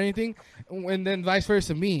before anything, and then vice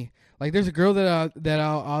versa me. Like there's a girl that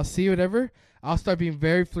I'll see whatever. I'll start being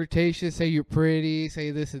very flirtatious, say you're pretty, say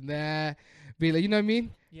this and that. Be like, you know what I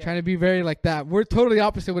mean? Yeah. Trying to be very like that. We're totally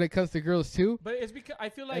opposite when it comes to girls too. But it's because I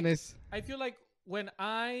feel like when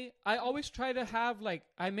I always try to have like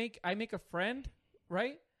I make a friend,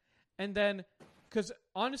 right? And then because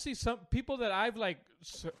honestly, some people that I've like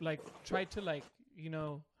tried to like, you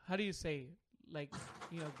know, how do you say, like,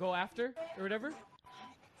 you know, go after or whatever,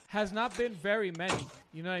 has not been very many.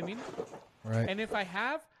 You know what I mean? Right. And if I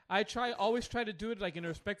have, always try to do it like in a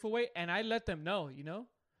respectful way, and I let them know, you know,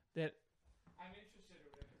 that I'm interested or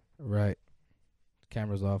whatever. Right.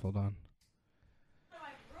 Camera's off. Hold on.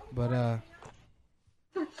 But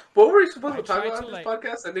what were we supposed to talk about on this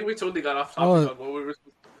podcast? I think we totally got off topic on what we were supposed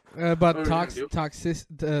to. About toxic.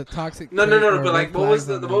 No. But like, what was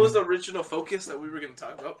the original focus that we were going to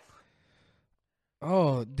talk about?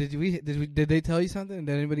 Oh, did they tell you something?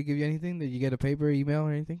 Did anybody give you anything? Did you get a paper, email,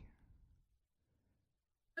 or anything?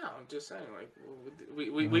 No, I'm just saying. Like,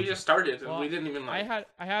 we just started and we didn't even like.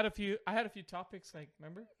 I had a few topics. Like,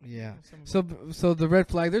 remember? Yeah. So the red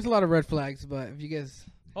flag. There's a lot of red flags, but if you guys,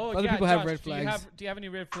 other people have red flags. Do you have any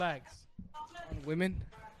red flags? On women.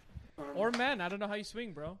 Or men, I don't know how you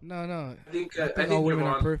swing, bro. No. I think all women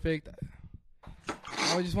are perfect.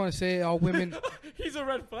 I just want to say all women. He's a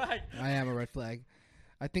red flag. I am a red flag.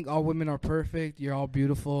 I think all women are perfect. You're all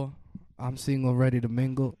beautiful. I'm single, ready to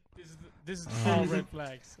mingle. This is all red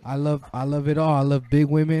flags. I love it all. I love big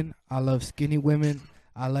women. I love skinny women.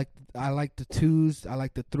 I like the twos. I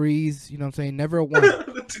like the threes. You know what I'm saying? Never a one.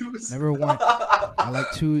 The twos. Never a one. I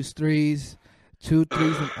like twos, threes, 2,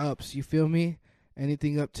 3s and ups. You feel me?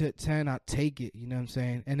 Anything up to 10, I'll take it. You know what I'm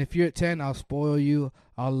saying? And if you're at 10, I'll spoil you.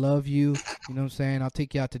 I'll love you. You know what I'm saying? I'll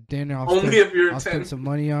take you out to dinner. I'll spend some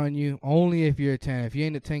money on you. Only if you're a 10. If you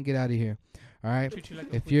ain't a 10, get out of here. All right?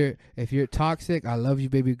 If you're toxic, I love you,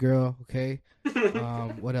 baby girl. Okay?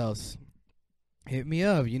 What else? Hit me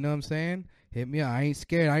up. You know what I'm saying? Hit me up. I ain't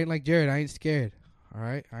scared. I ain't like Jared. I ain't scared. All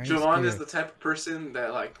right? Javon is the type of person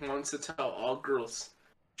that like wants to tell all girls,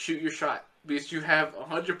 shoot your shot. Because you have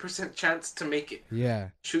 100% chance to make it. Yeah.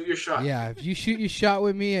 Shoot your shot. Yeah, if you shoot your shot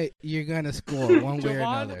with me, you're going to score one way or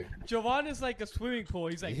another. Javon is like a swimming pool.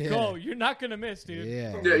 He's like, go. You're not going to miss, dude.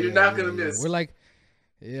 Yeah, you're not going to miss. We're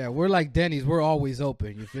like Denny's. We're always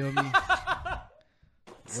open. You feel me?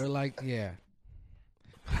 We're like, yeah.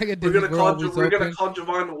 We're going to call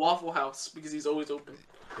Javon the Waffle House because he's always open.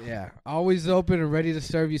 Yeah, always open and ready to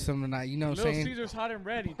serve you something tonight. You know what I'm saying? Little Caesar's hot and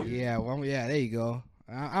ready, dude. Yeah, yeah, there you go.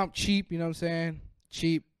 I'm cheap, you know what I'm saying?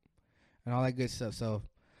 Cheap and all that good stuff. So,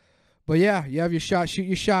 but yeah, you have your shot, shoot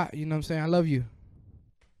your shot. You know what I'm saying? I love you.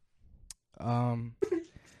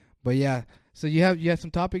 But yeah. So you have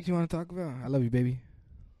some topics you want to talk about? I love you, baby.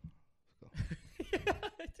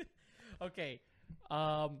 Okay.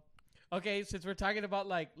 Okay, since we're talking about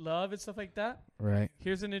like love and stuff like that, right?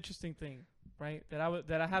 Here's an interesting thing, right? I've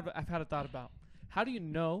had a thought about. How do you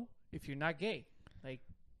know if you're not gay? Like,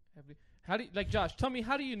 Josh? Tell me,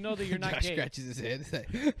 how do you know that you're not Josh gay? Scratches his head.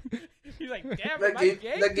 He's like, damn, am I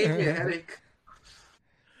gay? That gave me a headache.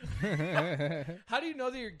 How do you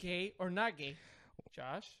know that you're gay or not gay,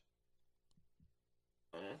 Josh?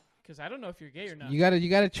 Because I don't know if you're gay or not. You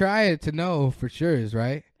gotta try it to know for sure, is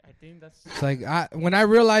right. I think that's. It's like when I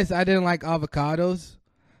realized I didn't like avocados,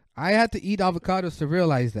 I had to eat avocados to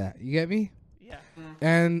realize that. You get me? Yeah.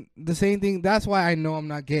 And the same thing. That's why I know I'm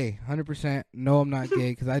not gay. 100% know I'm not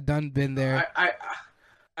gay because I done been there.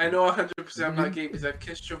 I know 100% I'm not gay because I've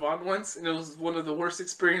kissed Javon once and it was one of the worst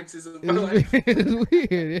experiences of my life. It's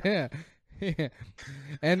weird, yeah.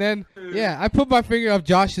 And then I put my finger up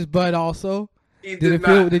Josh's butt also.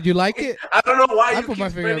 Did you like it? I don't know why you put keep my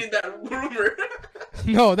finger spreading that rumor.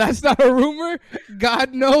 No, that's not a rumor.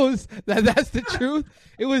 God knows that's the truth.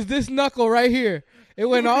 It was this knuckle right here. It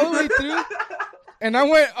went all the way through, and I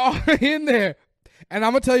went all in there. And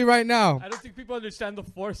I'm gonna tell you right now. I don't think people understand the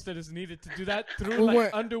force that is needed to do that through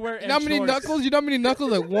underwear and You know how many shorts. knuckles? You know how many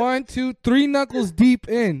knuckles? Like 1, 2, 3 knuckles deep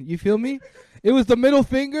in. You feel me? It was the middle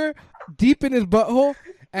finger deep in his butthole,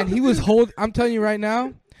 and he was I'm telling you right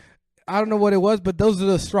now. I don't know what it was, but those are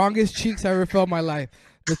the strongest cheeks I ever felt in my life.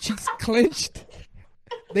 The cheeks clenched.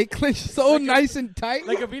 They clenched so nice and tight,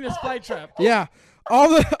 like a Venus flytrap. Yeah, all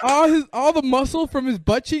the muscle from his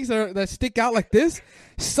butt cheeks that stick out like this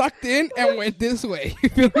sucked in and went this way. You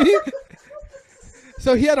feel me?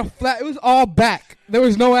 So he had a flat. It was all back. There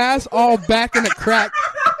was no ass. All back and a crack,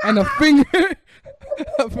 and a finger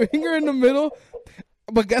in the middle.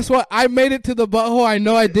 But guess what? I made it to the butthole. I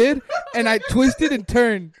know I did, and I twisted and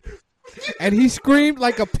turned, and he screamed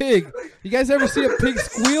like a pig. You guys ever see a pig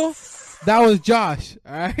squeal? That was Josh,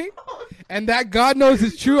 all right? And that God knows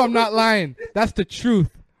is true. I'm not lying. That's the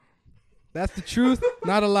truth. That's the truth,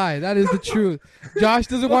 not a lie. That is the truth. Josh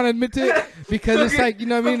doesn't want to admit to it because it's like, you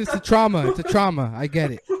know what I mean? It's a trauma. It's a trauma. I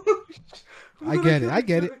get it. I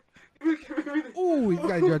get it. Ooh, you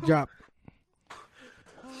guys got dropped.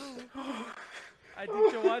 I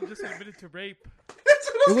think Joanne just admitted to rape.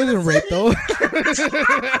 It wasn't rape, though.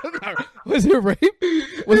 Was it rape?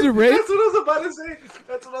 Was it rape? That's what I was about to say.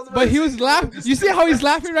 But he was laughing. You see how he's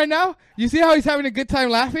laughing right now? You see how he's having a good time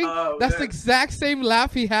laughing? That's man. the exact same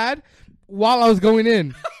laugh he had while I was going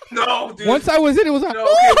in. No, dude. Once I was in, it was like, no,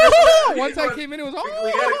 okay, once I came in, it was we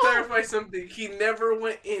gotta clarify something. He never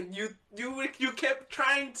went in. You kept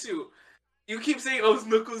trying to. You keep saying, "Oh, it's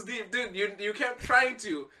knuckles deep," dude. You kept trying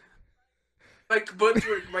to. My butt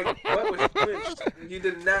was clinched. You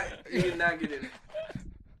did not get in.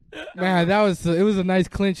 Man, it was a nice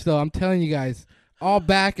clinch though. I'm telling you guys, all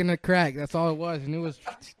back and a crack. That's all it was, and it was.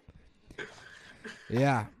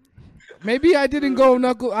 Yeah, maybe I didn't go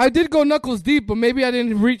knuckles. I did go knuckles deep, but maybe I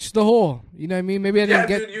didn't reach the hole. You know what I mean? Maybe I didn't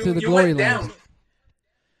get to the glory line.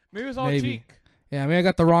 Maybe it was all cheek. Yeah, maybe I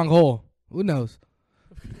got the wrong hole. Who knows?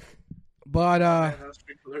 But that was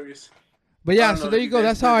pretty hilarious. But yeah, so there you go.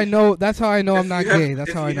 That's how I know. That's how I know I'm not gay.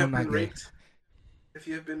 That's how I know I'm not gay. If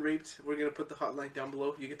you have been raped, we're gonna put the hotline down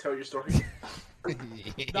below. You can tell your story.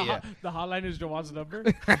 The hotline is Jawan's number.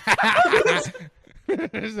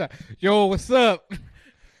 Yo, what's up?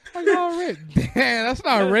 I got raped. Damn, that's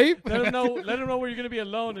not rape. Let him know where you're gonna be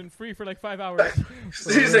alone and free for like 5 hours.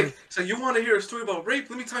 So he's like, so you want to hear a story about rape?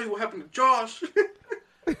 Let me tell you what happened to Josh.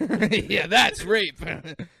 Yeah, that's rape.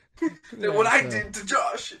 What I did to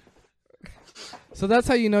Josh. So that's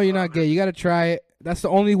how you know you're not gay. You got to try it. That's the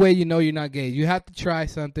only way you know you're not gay. You have to try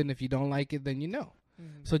something. If you don't like it, then you know.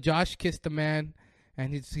 Mm-hmm. So Josh kissed a man,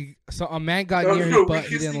 and so a man got near his butt.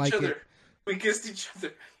 He didn't like it. We kissed each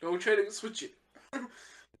other. Don't try to switch it.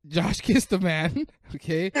 Josh kissed a man.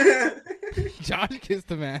 Okay. Josh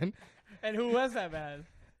kissed a man. And who was that man?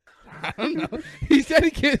 I don't know. He said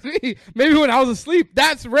he kissed me. Maybe when I was asleep.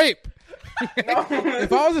 That's rape. No.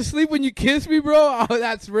 If I was asleep when you kissed me, bro,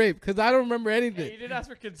 that's rape because I don't remember anything. Hey, you didn't ask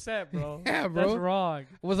for consent, bro. Yeah, bro. That's wrong.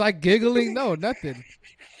 Was I giggling? No, nothing.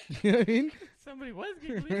 You know what I mean? Somebody was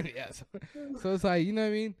giggling. Yeah. So it's like, you know what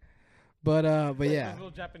I mean? But yeah. Little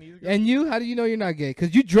Japanese girl. And you, how do you know you're not gay?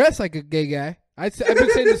 Because you dress like a gay guy. I've been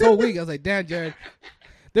saying this whole week. I was like, damn, Jared.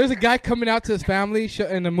 There's a guy coming out to his family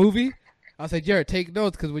in a movie. I was like, Jared, take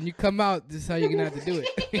notes because when you come out, this is how you're going to have to do it.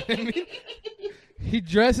 You know what I mean? He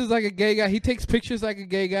dresses like a gay guy. He takes pictures like a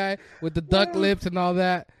gay guy with the duck lips and all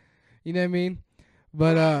that. You know what I mean?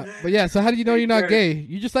 But yeah. So how do you know you're not gay?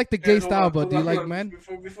 You just like the gay style, but do you like men?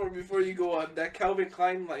 Before you go on, that Calvin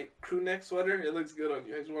Klein like crew neck sweater, it looks good on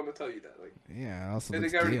you. I just want to tell you that. Like, yeah, also I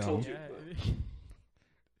think I already told you.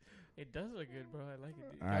 It does look good, bro. I like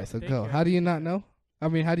it. All right, so go. How do you not know? I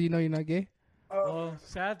mean, how do you know you're not gay? Well,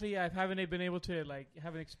 sadly, I haven't been able to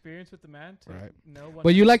have an experience with the man to know. 100%.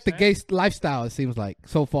 But you like the gay lifestyle, it seems like,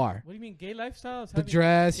 so far. What do you mean, gay lifestyle? The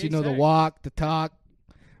dress, the walk, the talk,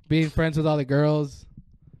 being friends with all the girls,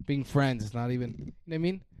 being friends. It's not even. You know what I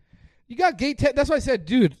mean? You got gay. That's why I said,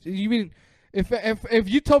 dude. You mean if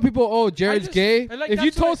you told people, oh, Jared's gay. If you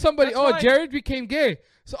told somebody, oh, Jared became gay,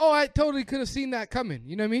 so I totally could have seen that coming.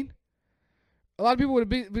 You know what I mean? A lot of people would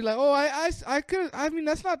be like, oh, I could. I mean,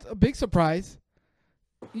 that's not a big surprise.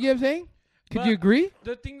 You know what I'm saying? Could you agree?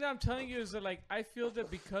 The thing that I'm telling you is that, like, I feel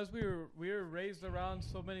that because we were raised around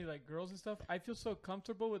so many like girls and stuff, I feel so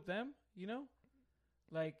comfortable with them. You know,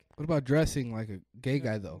 like. What about dressing like a gay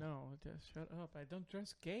guy though? No, just shut up. I don't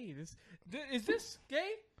dress gay. Is this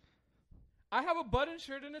gay? I have a button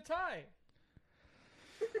shirt and a tie.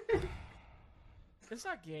 It's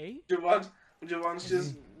not gay. Javon's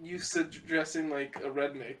just used to dressing like a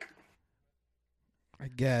redneck. I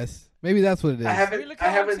guess maybe that's what it is. I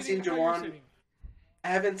haven't seen Javon. I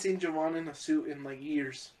haven't seen Javon in a suit in like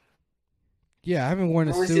years. Yeah, I haven't worn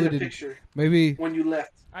a suit in maybe when you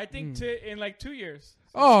left. I think in like 2 years.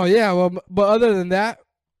 Oh yeah, well, but other than that,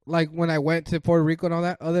 like when I went to Puerto Rico and all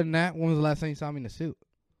that. Other than that, when was the last time you saw me in a suit?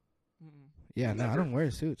 Yeah, no, I don't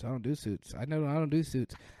wear suits. I don't do suits. I don't do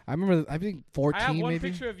suits. I remember, I think 14 maybe. I have one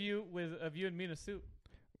picture of you and me in a suit.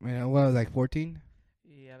 Man, what was like 14?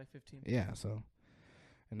 Yeah, like 15. Yeah, so,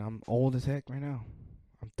 and I'm old as heck right now.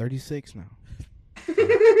 I'm 36 now.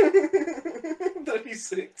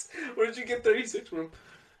 36. Where did you get 36 from?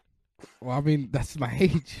 Well, I mean, that's my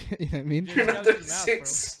age. You know what I mean? You're not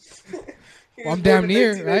 36. Well, I'm damn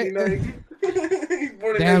near, right?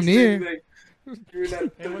 Damn near. You're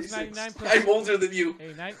not 36. Hey, what's 99 plus I'm older than you.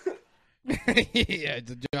 Hey, yeah,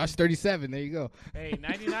 Josh 37. There you go. Hey,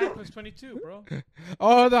 99 plus 22, bro.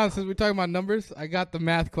 Oh, hold on. Since we're talking about numbers, I got the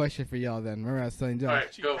math question for y'all then. Remember I was telling Josh? All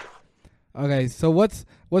right, go. Okay, so what's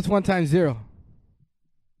 1 times 0?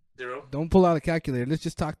 0. Don't pull out a calculator. Let's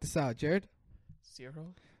just talk this out, Jared.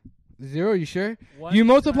 0. 0, you sure? You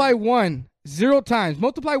multiply 1 0 times.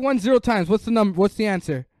 Multiply 1 0 times. What's the number? What's the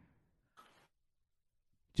answer?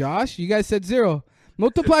 Josh, you guys said 0.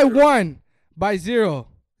 Multiply 1 by 0.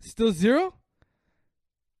 Still 0?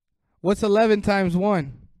 What's 11 times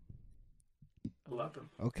 1? 11.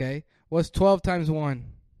 Okay. What's 12 times 1?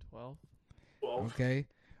 12. Okay.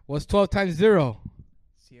 What's 12 times 0?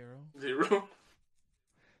 0.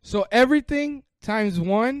 So everything times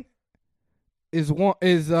 1 is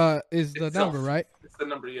the Itself. number, right? It's the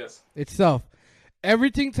number, yes. Itself.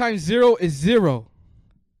 Everything times 0 is 0.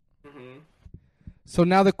 Mm-hmm. So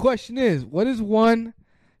now the question is, what is 1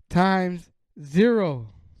 times 0?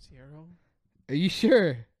 0. Are you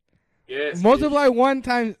sure? Yes. Multiply 1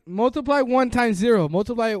 times 0. Multiply 1 times 0.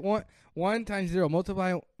 Multiply 1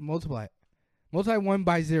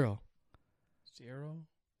 by 0. 0.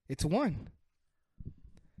 It's 1.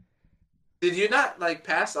 Did you not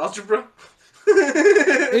pass algebra?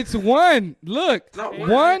 It's 1. Look. It's not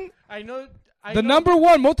 1. I know. The number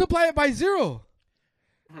 1, multiply it by 0.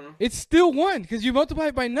 Mm-hmm. It's still 1 because you multiply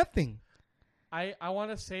it by nothing. I want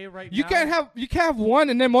to say right You now. You can't have 1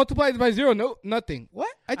 and then multiply it by 0. No, nothing. What?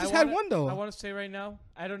 I had 1 though. I want to say right now.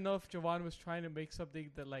 I don't know if Javon was trying to make something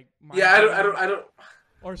that Yeah, I don't.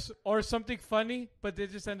 Or something funny, but they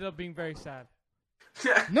just ended up being very sad.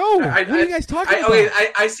 No, what are you guys talking about? Okay,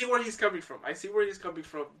 I see where he's coming from.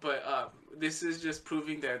 But this is just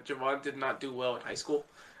proving that Javon did not do well in high school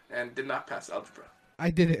and did not pass algebra.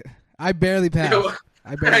 I did it. I barely passed.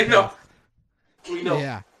 I know. We know.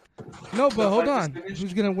 Yeah. No, but hold on.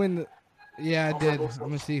 Who's gonna win? Yeah, I did. I'm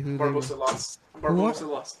gonna see who. Barbosa lost. Barbosa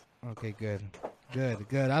lost. Okay, good.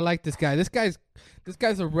 I like this guy. This guy's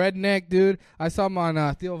a redneck dude. I saw him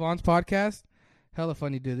on Theo Vaughn's podcast. Hella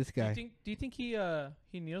funny dude. This guy. Do you think he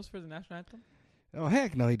kneels for the national anthem? Oh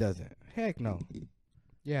heck no, he doesn't. Heck no.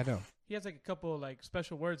 Yeah, no. He has a couple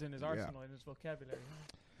special words in his arsenal, in his vocabulary.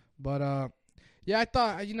 But yeah, I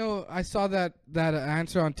thought I saw that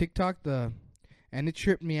answer on TikTok and it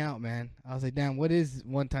tripped me out, man. I was like, damn, what is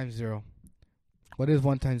 1 times 0? What is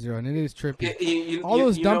 1 times 0? And it is trippy. All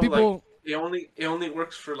those dumb people. It only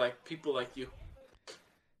works for people like you.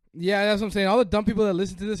 Yeah, that's what I'm saying. All the dumb people that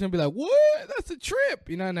listen to this are gonna be like, "What? That's a trip,"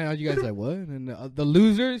 and now you guys are like, "What?" And the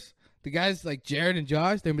losers, the guys like Jared and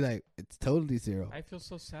Josh, they'll be like, "It's totally 0." I feel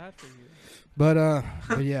so sad for you. But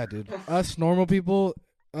yeah, dude, us normal people,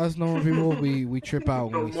 Us normal people, we trip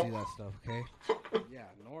out when we see that stuff. Okay. Yeah,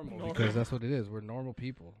 normal because that's what it is. We're normal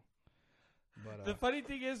people. But the funny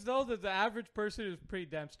thing is though that the average person is pretty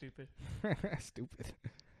damn stupid. Stupid.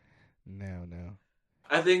 No.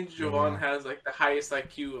 I think Javon has like the highest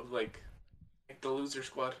IQ of like the loser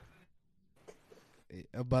squad.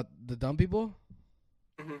 About the dumb people?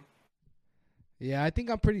 Mm-hmm. Yeah, I think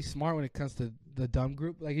I'm pretty smart when it comes to the dumb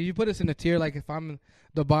group. Like, if you put us in a tier, like if I'm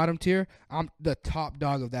the bottom tier, I'm the top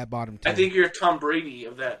dog of that bottom tier. I think you're Tom Brady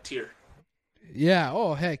of that tier. Yeah.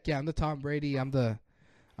 Oh heck yeah, I'm the Tom Brady. I'm the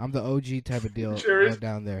OG type of deal Sure.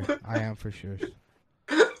 down there. I am for sure.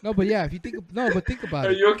 No, but yeah, if you think about it.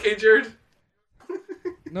 Are you okay, Jared?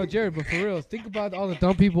 No, Jared, but for real, think about all the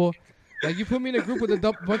dumb people. Like, you put me in a group with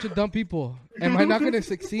a bunch of dumb people. Am I not going to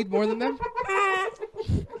succeed more than them?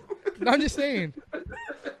 No, I'm just saying.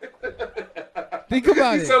 Think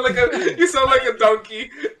about it. You sound like a donkey.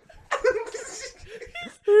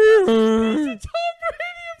 He's the Tom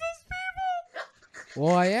Brady of those people.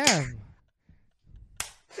 Well, I am.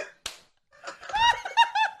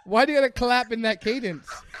 Why do you gotta clap in that cadence?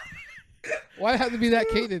 Why have to be that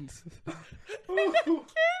cadence?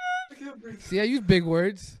 See, I use big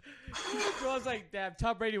words. I was like, damn,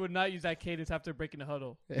 Tom Brady would not use that cadence after breaking the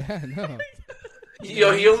huddle. Yeah, no.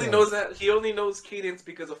 Yo, he only knows that. He only knows cadence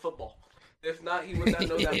because of football. If not, he would not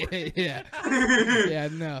know that word. Yeah. Yeah,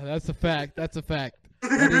 no, that's a fact. That is a fact.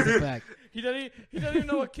 He doesn't even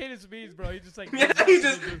know what cadence means, bro. He's just like, yeah, he's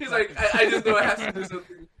like, I just know I have to do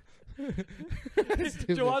something.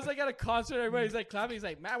 Jawan's like at a concert, everybody's like clapping. He's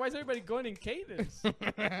like, man, why is everybody going in cadence? Well,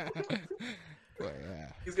 yeah.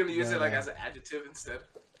 He's gonna use it like as an adjective instead.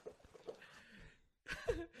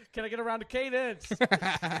 Can I get around to cadence?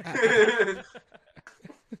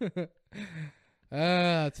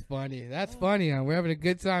 That's funny. That's funny. Huh? We're having a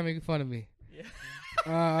good time making fun of me.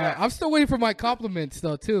 Yeah. I'm still waiting for my compliments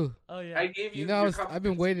though too. Oh yeah. I gave you. I've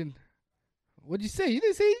been waiting. What'd you say? You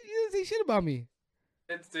didn't say shit about me.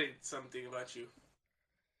 I did say something about you.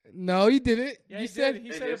 No, you didn't. Yeah, you he said did.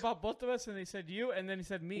 He said about both of us, and they said you, and then he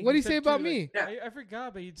said me. What did he said say about too, me? Like, I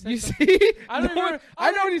forgot, but he said. You something. see? I don't remember.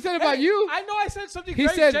 I know what he said about you. I know I said something He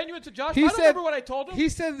very said- genuine to Josh. he I don't said- remember what I told him. He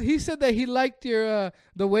said that he liked your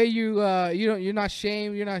the way you're not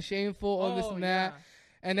shamed, you're not shameful, all this and that. Yeah.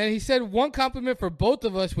 And then he said one compliment for both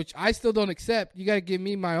of us, which I still don't accept. You got to give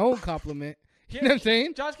me my own compliment. You know what I'm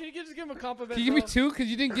saying? Josh, can you just give him a compliment? Can you give me two? Because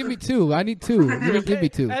you didn't give me two. I need two. You didn't give me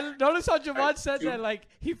two. And notice how Javon said that, like,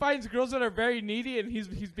 he finds girls that are very needy, and he's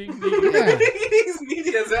being needy. Yeah. He's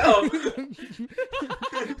needy as hell. He's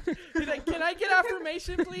like, can I get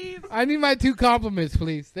affirmation, please? I need my two compliments,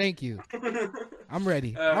 please. Thank you. I'm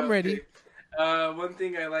ready. I'm ready. Okay. One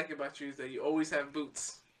thing I like about you is that you always have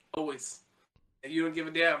boots. Always. And you don't give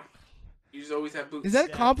a damn. You just always have boots. Is that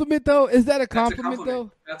a compliment, though? Is that a compliment,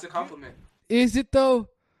 though? That's a compliment. Is it, though?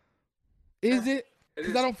 Is it?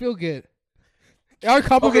 Because I don't feel good. Are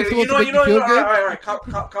compliments supposed to make you feel good? All right.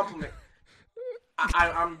 Compliment.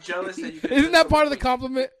 I'm jealous that you. Isn't that part of the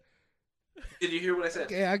compliment? Did you hear what I said?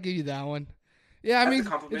 Okay, I'll give you that one. Yeah, I That's mean, a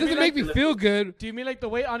compliment. it doesn't make me feel good. Do you mean like the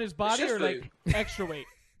weight on his body just or for like you. extra weight?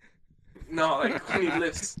 No, like when he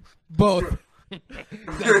lifts. Both.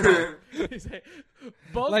 He's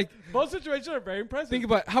like, both situations are very impressive. Think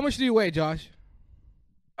about how much do you weigh, Josh?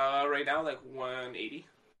 Right now, like 180.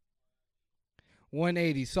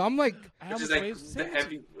 180. So I'm like, Which is like the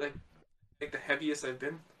heavy, like the heaviest I've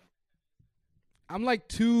been. I'm like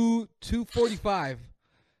 245.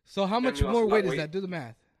 So how much more weight is that? Do the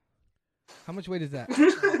math. How much weight is that?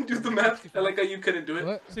 Do the math. I like how you couldn't do it.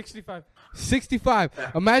 What? 65. 65.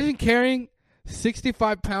 Yeah. Imagine carrying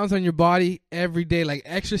 65 pounds on your body every day, like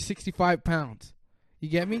extra 65 pounds. You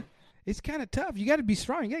get me? It's kind of tough. You got to be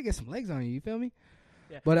strong. You got to get some legs on you. You feel me?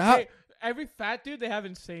 Yeah. But Hey, every fat dude, they have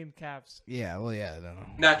insane calves. yeah, well, yeah. No.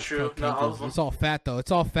 Not true. Not all of them. It's all fat, though.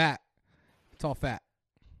 It's all fat. It's all fat.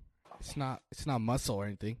 It's not muscle or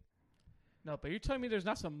anything. No, but you're telling me there's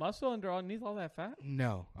not some muscle underneath all that fat?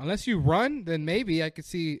 No. Unless you run, then maybe I could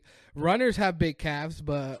see runners have big calves,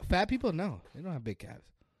 but fat people, no. They don't have big calves.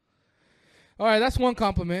 All right, that's one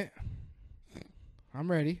compliment. I'm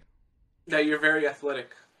ready. That you're very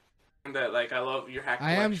athletic. And that, like, I love your hack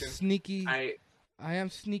collection. I am sneaky. I am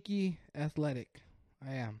sneaky athletic.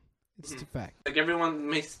 I am. It's a fact. Like, everyone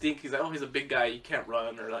may think he's like, oh, he's a big guy, he can't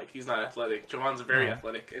run, or like he's not athletic. Javon's very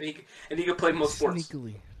athletic, and he can play most sports.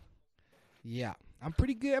 Sneakily. Yeah, I'm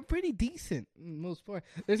pretty good. I'm pretty decent in most sports.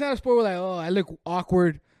 There's not a sport where like, oh, I look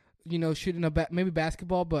awkward, shooting maybe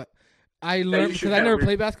basketball, but I learned because I never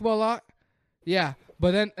played basketball a lot. Yeah,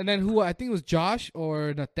 but then who I think it was Josh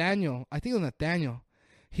or Nathaniel. I think it was Nathaniel.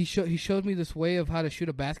 He showed me this way of how to shoot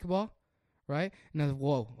a basketball, right? And I was,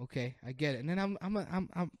 whoa, okay, I get it. And then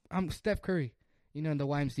I'm Steph Curry, in the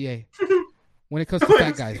YMCA. When it comes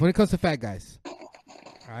to fat guys, all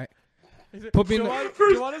right. Put me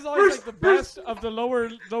Joanne is always like the best of the lower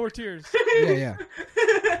tiers. Yeah.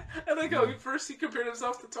 I like how first he compared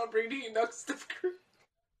himself to Tom Brady and now to Steph Curry.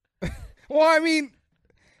 Well, I mean,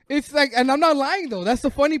 it's like, and I'm not lying though. That's the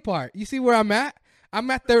funny part. You see where I'm at? I'm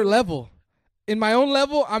at their level. In my own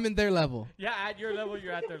level, I'm in their level. Yeah, at your level,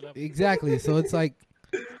 you're at their level. Exactly. So it's like,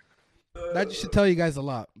 that should tell you guys a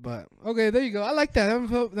lot. But okay, there you go. I like that.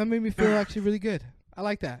 That made me feel actually really good. I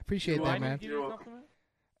like that. Appreciate that, man.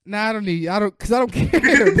 Nah, I don't, cause I don't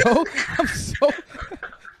care, bro.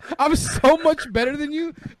 I'm so much better than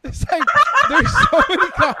you. It's like there's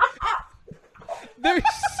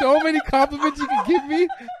so many compliments you can give me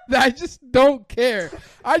that I just don't care.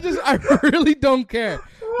 I really don't care.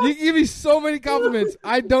 You give me so many compliments,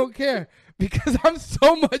 I don't care because I'm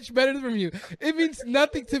so much better than you. It means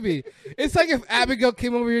nothing to me. It's like if Abigail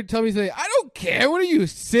came over here and told me, say, I don't care. What are you,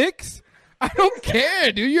 6? I don't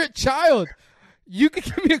care, dude. You're a child. You can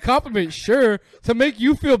give me a compliment, sure, to make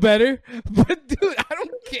you feel better. But, dude, I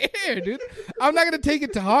don't care, dude. I'm not going to take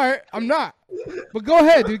it to heart. I'm not. But go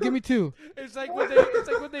ahead, dude. Give me 2. It's like when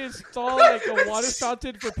they install like a water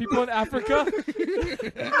fountain for people in Africa.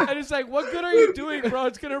 And it's like, what good are you doing, bro?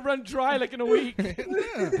 It's going to run dry like in a week. Dude,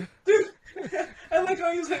 I like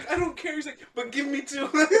how he's like, I don't care. He's like, but give me 2.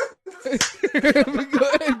 Go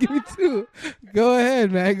ahead, give me 2. Go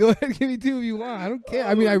ahead, man. Go ahead, give me 2 if you want. I don't care.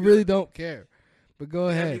 I mean, I really don't care. But go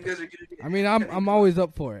ahead. I mean, I'm always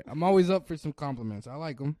up for it. I'm always up for some compliments. I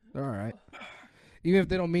like them. They're all right. Even if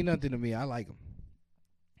they don't mean nothing to me, I like them.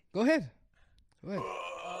 Go ahead.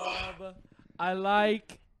 I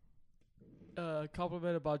like a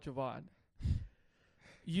compliment about Javon.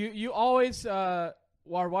 You always are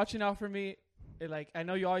watching out for me. I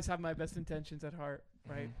know you always have my best intentions at heart,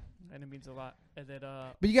 right? Mm-hmm. And it means a lot. And then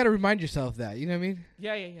but you got to remind yourself that. You know what I mean?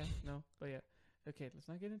 Yeah. No, but yeah. Okay, let's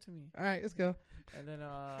not get into me. All right, let's go. And then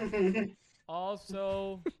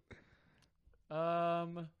also, a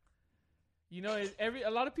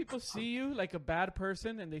lot of people see you like a bad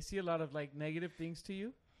person, and they see a lot of like negative things to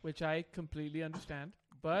you, which I completely understand.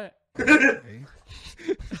 But okay,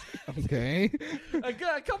 a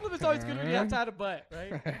compliment's always good when you have to add a but,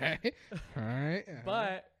 right? All right.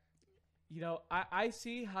 But I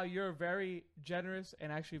see how you're a very generous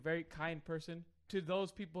and actually very kind person to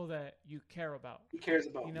those people that you care about. He cares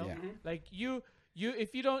about. Yeah. Like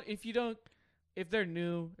if they're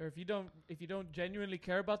new or if you don't genuinely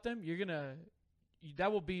care about them,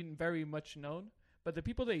 that will be very much known. But the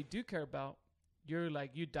people that you do care about, you're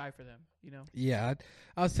like, you die for them, Yeah,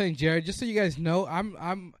 I was saying, Jared, just so you guys know,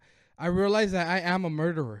 I realize that I am a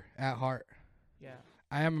murderer at heart. Yeah,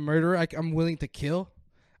 I am a murderer. I'm willing to kill.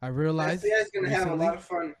 I realize. This guy's gonna have a lot of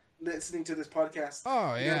fun listening to this podcast.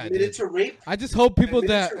 Oh yeah, you admitted to rape. I just hope people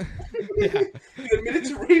that you admitted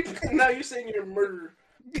to rape, and now you're saying you're a murderer.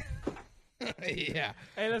 Yeah.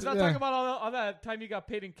 Hey, let's not talk about all that time you got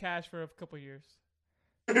paid in cash for a couple years.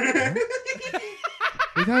 What are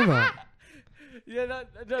you talking about? Yeah,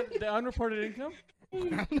 the unreported income. I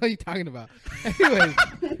don't know what you're talking about. Anyway,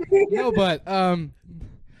 no, but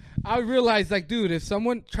I realized, like, dude, if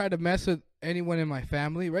someone tried to mess with anyone in my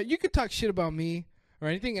family, right, you could talk shit about me or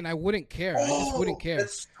anything, and I wouldn't care. I just wouldn't care.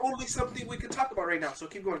 That's totally something we could talk about right now. So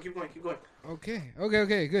keep going.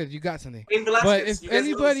 Okay, good. You got something. Cain Velasquez. But if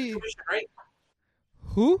anybody, right?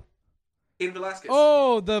 Who? Cain Velasquez.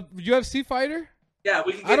 Oh, the UFC fighter. Yeah,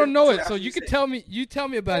 we can. I don't know it, so you could tell me. You tell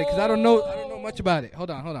me about it because I don't know much about it.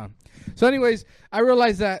 Hold on. So, anyways, I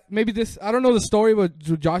realized that maybe I don't know the story what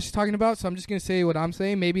Josh is talking about, so I'm just gonna say what I'm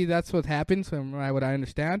saying. Maybe that's what happened, from what I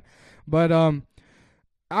understand. But I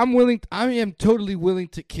am totally willing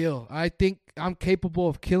to kill. I think I'm capable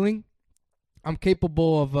of killing. I'm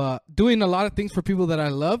capable of doing a lot of things for people that I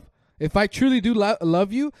love. If I truly do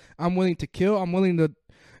love you, I'm willing to kill. I'm willing to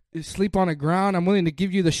sleep on the ground. I'm willing to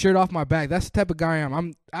give you the shirt off my back. That's the type of guy I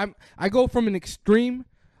am. I go from an extreme,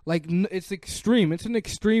 like it's extreme. It's an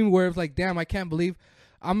extreme where it's like, damn, I can't believe.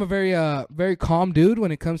 I'm a very calm dude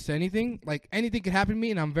when it comes to anything. Like, anything could happen to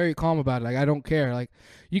me, and I'm very calm about it. Like, I don't care. Like,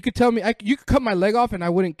 you could tell me, you could cut my leg off, and I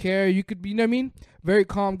wouldn't care. You could, you know what I mean? Very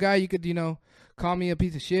calm guy. You could, call me a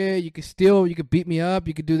piece of shit. You could steal. You could beat me up.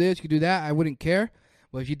 You could do this. You could do that. I wouldn't care.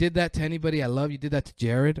 But if you did that to anybody I love, you did that to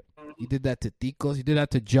Jared. You did that to Ticos. You did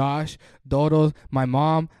that to Josh, Dodos, my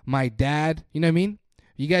mom, my dad. You know what I mean?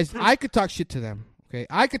 You guys, I could talk shit to them. Okay,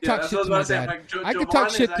 I could talk shit to my dad. I could talk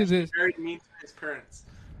shit to this. Very mean to his parents,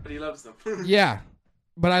 but he loves them. Yeah,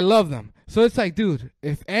 but I love them. So it's like, dude,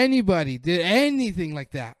 if anybody did anything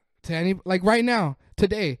like that to right now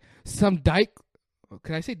today. Some dyke.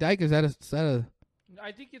 Can I say dyke? Is that a?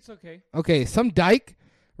 I think it's okay. Okay, some dyke,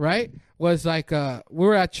 right? Was like we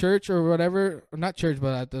were at church or whatever, not church,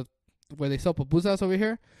 but at the where they sell pupusas over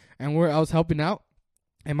here, and I was helping out,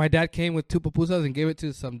 and my dad came with 2 pupusas and gave it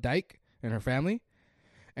to some dyke and her family,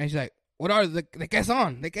 and she's like, "What are the qué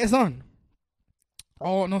son? ¿De qué son?"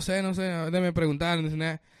 Oh, no sé. They me preguntaron this and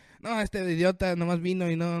that. No, este idiota nomás vino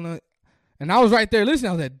y no. And I was right there listening.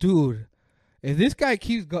 I was like, dude, if this guy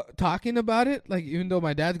keeps talking about it, like even though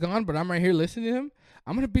my dad's gone, but I'm right here listening to him,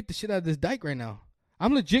 I'm gonna beat the shit out of this dyke right now.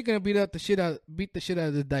 I'm legit gonna beat the shit out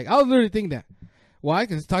of this dyke. I was literally thinking that. Why?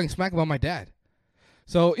 Because it's talking smack about my dad.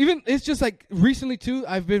 So even it's just like recently too.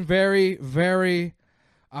 I've been very when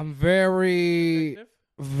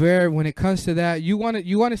it comes to that. You want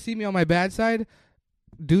to see me on my bad side?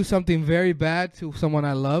 Do something very bad to someone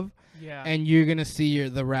I love, and you're gonna see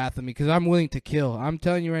the wrath of me because I'm willing to kill. I'm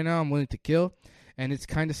telling you right now, I'm willing to kill, and it's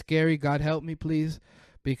kind of scary. God help me, please,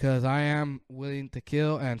 because I am willing to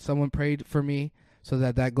kill, and someone prayed for me so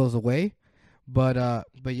that goes away. But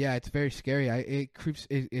yeah, it's very scary.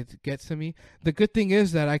 It gets to me. The good thing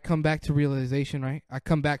is that I come back to realization, right? I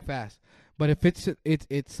come back fast. But if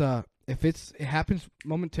it happens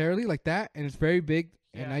momentarily like that, and it's very big.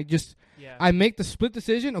 Yeah. And I make the split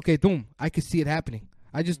decision. Okay, boom. I can see it happening.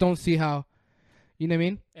 I just don't see how, you know what I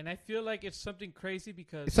mean? And I feel like it's something crazy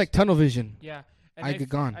because it's like tunnel vision. Yeah. And I get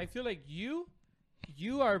gone. I feel like you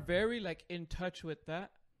are very like in touch with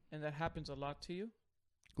that, and that happens a lot to you.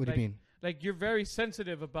 What do you mean? Like you're very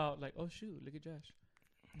sensitive about like, oh shoot, look at Josh.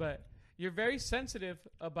 But you're very sensitive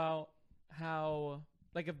about how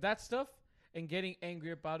like if that stuff and getting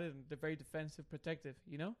angry about it and they're very defensive, protective,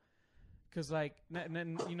 you know? Because, like, not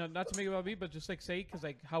to make it about me, but just, like, say, because,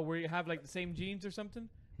 like, how we have, like, the same genes or something.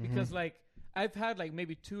 Mm-hmm. Because, like, I've had, like,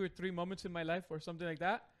 maybe 2 or 3 moments in my life or something like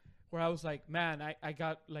that where I was like, man, I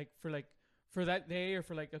got, like, for that day or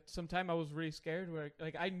for, like, some time I was really scared. Where,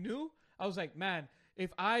 like, I knew, I was like, man,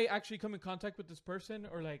 if I actually come in contact with this person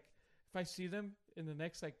or, like, if I see them in the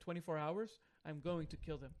next, like, 24 hours, I'm going to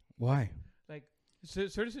kill them. Why? Like,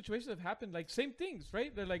 certain situations have happened, like, same things,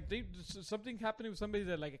 right? They're, like, something happening with somebody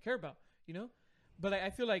that, like, I care about. You know, but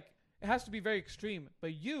I feel like it has to be very extreme.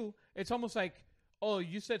 But it's almost like, oh,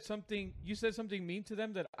 you said something mean to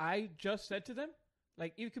them that I just said to them.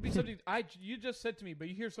 Like it could be something you just said to me, but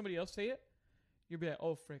you hear somebody else say it, you'll be like,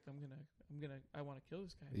 oh frick, I want to kill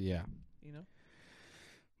this guy. Yeah, you know.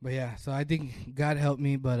 But yeah, so I think God help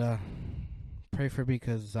me, but pray for me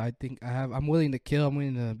because I think I'm willing to kill. I'm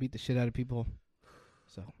willing to beat the shit out of people.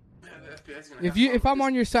 So if I'm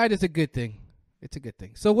on your side, it's a good thing. It's a good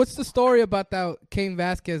thing. So what's the story about that Cain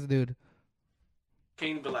Velasquez dude?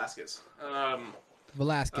 Cain Velasquez.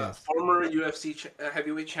 Velasquez. Former UFC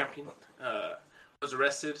heavyweight champion. Was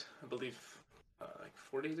arrested, I believe, like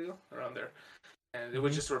 4 days ago, around there. And it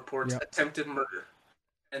was just reports attempted murder.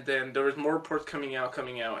 And then there was more reports coming out,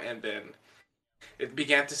 and then it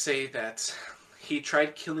began to say that he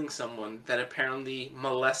tried killing someone that apparently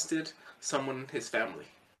molested someone in his family.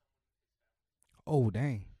 Oh,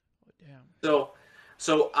 dang.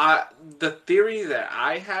 So the theory that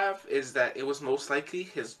I have is that it was most likely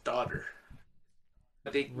his daughter.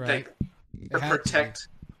 They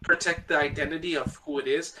protect the identity of who it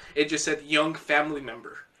is. It just said young family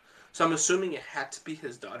member, so I'm assuming it had to be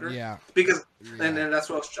his daughter. Yeah. Because and then that's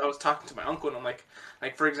what I was talking to my uncle, and I'm like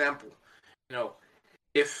for example, you know,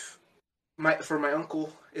 for my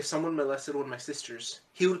uncle, if someone molested one of my sisters,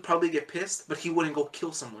 he would probably get pissed, but he wouldn't go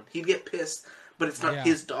kill someone. He'd get pissed. But it's not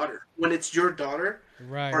his daughter. When it's your daughter,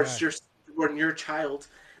 or it's your child,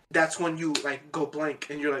 that's when you like go blank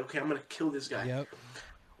and you're like, okay, I'm gonna kill this guy. Yep.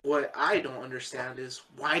 What I don't understand is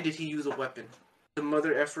why did he use a weapon? The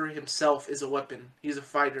mother effer himself is a weapon. He's a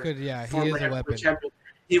fighter. He is a weapon. Champion.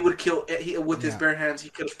 He would kill with his bare hands. He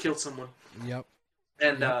could have killed someone. Yep.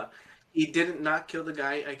 And he didn't not kill the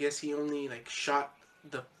guy. I guess he only like shot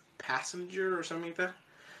the passenger or something like that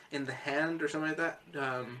in the hand or something like that.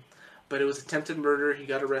 But it was attempted murder. He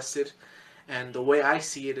got arrested, and the way I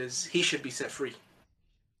see it is he should be set free.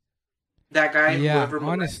 That guy, whoever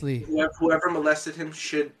molested him,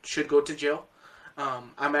 should go to jail.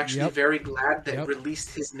 I'm actually very glad that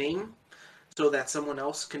released his name, so that someone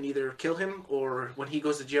else can either kill him or when he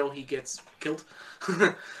goes to jail, he gets killed.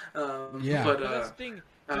 But that's the thing.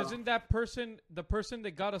 Isn't that person the person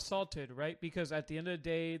that got assaulted, right? Because at the end of the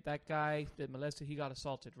day, that guy that molested, he got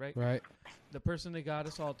assaulted, right? Right. The person that got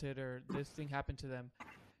assaulted or this thing happened to them,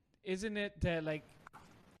 isn't it that, like,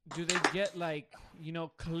 do they get, like, you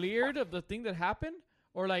know, cleared of the thing that happened?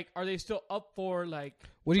 Or, like, are they still up for, like...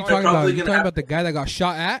 What are you talking about? Are you talking about the guy that got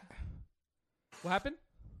shot at? What happened?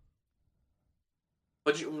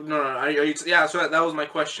 But no. Are you? Yeah, so that was my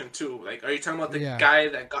question too. Like, are you talking about the guy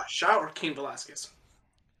that got shot or Cain Velasquez?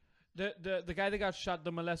 The guy that got shot,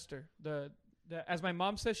 the molester. The as my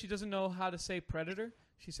mom says, she doesn't know how to say predator.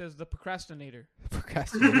 She says the procrastinator.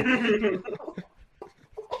 Procrastinator.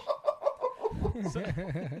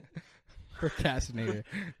 Procrastinator.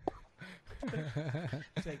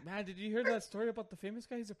 It's like, man, did you hear that story about the famous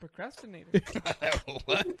guy? He's a procrastinator.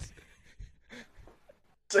 What?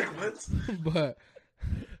 It's like, what? But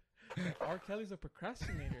R. Kelly's a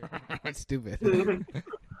procrastinator. That's stupid.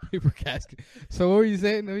 So what were you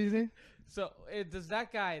saying? So does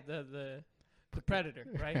that guy, the predator,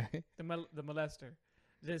 right? The molester,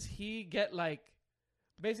 does he get like,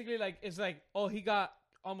 basically like, it's like, oh, he got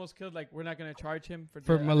almost killed, like we're not going to charge him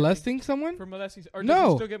for molesting someone? For molesting, or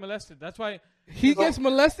does he still get molested? That's why he gets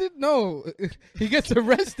molested? No, he gets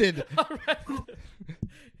arrested.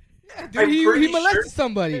 Yeah, dude, he molested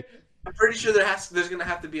somebody. I'm pretty sure there's going to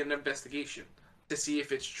have to be an investigation to see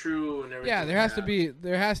if it's true and everything. Yeah, there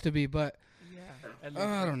has to be, but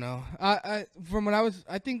I don't know. From what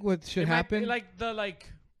I think what should happen,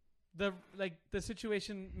 the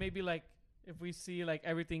situation, maybe like if we see like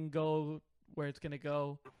everything go where it's gonna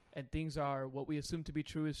go and things are what we assume to be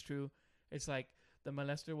true is true, it's like the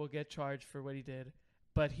molester will get charged for what he did,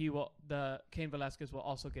 but Cain Velasquez will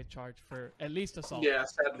also get charged for at least assault. Yeah,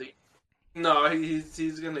 sadly. No,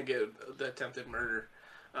 he's gonna get the attempted murder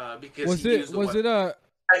because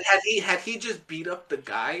had he just beat up the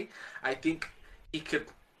guy, I think he could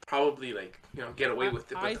probably get away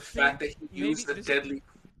with it. But the fact that he used the deadly.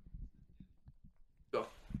 Go.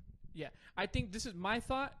 Yeah, I think this is my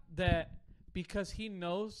thought, that because he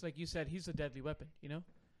knows, like you said, he's a deadly weapon.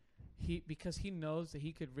 Because he knows that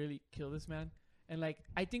he could really kill this man, and like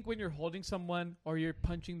I think when you're holding someone or you're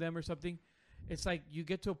punching them or something, it's like you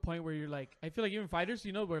get to a point where you're like, I feel like even fighters,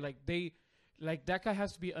 where like they. Like, that guy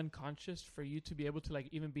has to be unconscious for you to be able to, like,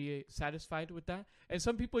 even be satisfied with that. And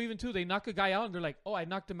some people even, too, they knock a guy out and they're like, oh, I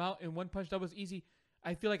knocked him out in one punch. That was easy.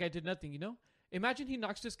 I feel like I did nothing, Imagine he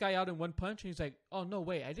knocks this guy out in one punch and he's like, oh, no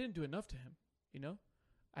way. I didn't do enough to him,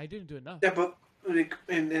 I didn't do enough. Yeah, but,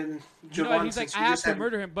 and Javon, he's like, I have to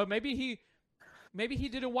murder him. But maybe he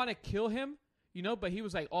didn't want to kill him, but he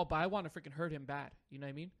was like, oh, but I want to freaking hurt him bad. You know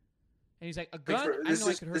what I mean? And he's like, a gun? I know I could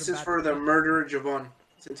hurt him bad. This is for the murderer, Javon.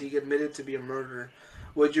 Since he admitted to be a murderer,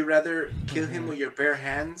 would you rather kill him with your bare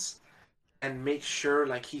hands and make sure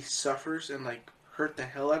like he suffers and like hurt the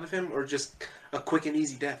hell out of him, or just a quick and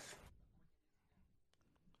easy death?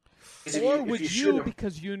 Or would you,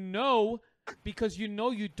 because you know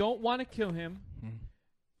you don't want to kill him,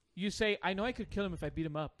 you say, I know I could kill him if I beat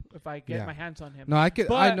him up, if I get my hands on him. No, I could.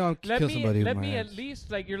 But I know I could kill somebody. Let me at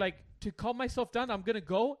least, like, you're like, to calm myself down, I'm gonna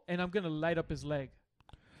go and I'm gonna light up his leg.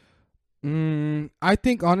 I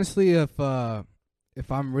think honestly, if I'm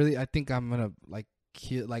really, I think I'm gonna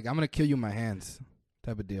kill you in my hands,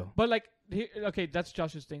 type of deal. But like, okay, that's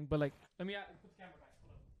Josh's thing. But like, let me put the camera back.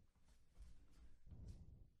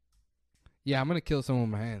 Yeah, I'm gonna kill someone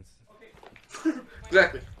with my hands. Okay.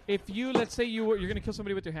 Exactly. If let's say you're gonna kill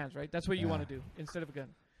somebody with your hands, right? That's what you want to do instead of a gun.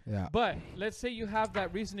 Yeah. But let's say you have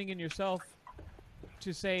that reasoning in yourself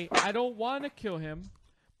to say, I don't want to kill him,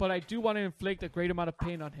 but I do want to inflict a great amount of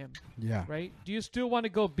pain on him. Yeah. Right? Do you still want to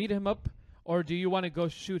go beat him up, or do you want to go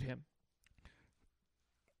shoot him?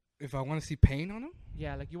 If I want to see pain on him?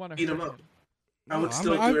 Yeah, like you want to beat him up. I would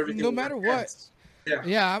still do everything. No matter what.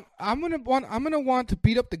 Yeah. I'm gonna want to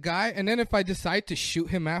beat up the guy, and then if I decide to shoot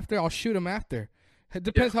him after, I'll shoot him after. It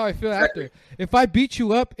depends how I feel after. If I beat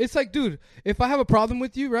you up, it's like, dude, if I have a problem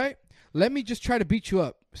with you, right? Let me just try to beat you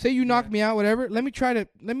up. Say you knock me out, whatever. Let me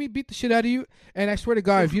beat the shit out of you. And I swear to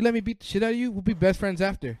God, if you let me beat the shit out of you, we'll be best friends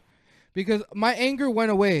after. Because my anger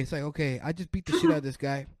went away. It's like, okay, I just beat the shit out of this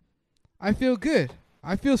guy. I feel good.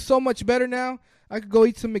 I feel so much better now. I could go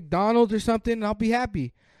eat some McDonald's or something and I'll be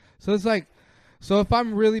happy. So it's like, so if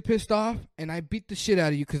I'm really pissed off and I beat the shit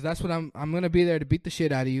out of you, because that's what I'm going to be there to beat the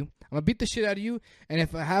shit out of you. I'm going to beat the shit out of you, and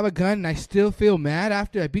if I have a gun and I still feel mad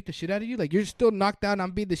after I beat the shit out of you, like you're still knocked out and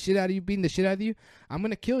I'm beating the shit out of you, I'm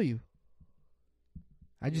going to kill you.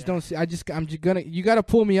 Don't see, you got to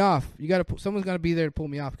pull me off. Someone's going to be there to pull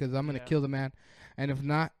me off because I'm going to kill the man. And if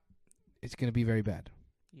not, it's going to be very bad.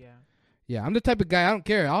 Yeah. Yeah, I'm the type of guy, I don't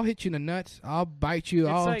care. I'll hit you in the nuts. I'll bite you.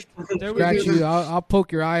 I'll scratch you. I'll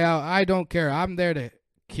poke your eye out. I don't care. I'm there to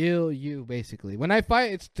kill you, basically. When I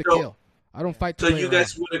fight, it's to kill. I don't fight to So you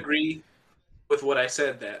guys would agree with what I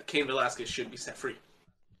said, that Cain Velasquez should be set free?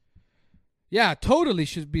 Yeah, totally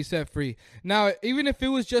should be set free. Now, even if it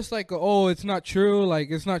was just like, oh, it's not true,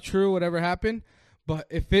 whatever happened. But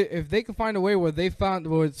if they could find a way where they found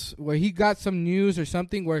where he got some news or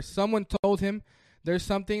something where someone told him there's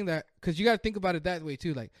something that, because you got to think about it that way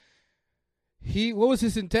too. Like, what was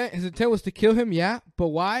his intent? His intent was to kill him, yeah. But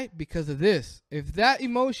why? Because of this. If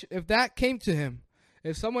that came to him,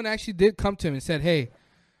 if someone actually did come to him and said, hey,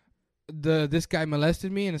 this guy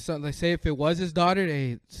molested me, and it's something, like, say if it was his daughter,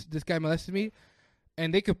 hey, this guy molested me,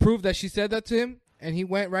 and they could prove that she said that to him, and he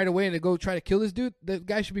went right away and they go try to kill this dude, the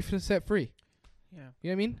guy should be set free. Yeah. You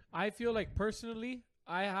know what I mean? I feel like personally,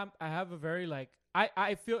 I have a very, like,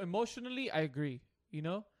 I feel emotionally, I agree, you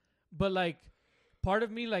know? But, like, part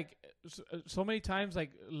of me, like, so many times,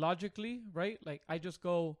 like, logically, right? Like, I just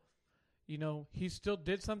go, you know, he still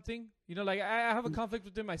did something. You know, like, I have a conflict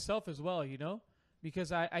within myself as well, you know?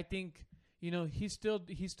 Because I think, you know, he still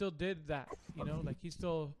did that, you know? Like, he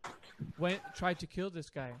still tried to kill this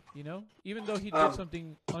guy, you know? Even though he did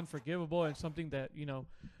something unforgivable and something that, you know,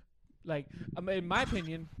 like, in my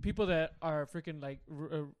opinion, people that are freaking, like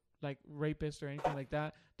rapists or anything like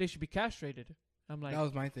that, they should be castrated. I'm like, that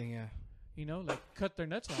was my thing, yeah. You know, like, cut their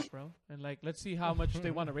nuts off, bro, and, like, let's see how much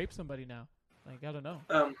they want to rape somebody now. Like, I don't know.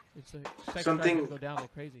 It's a sex something go down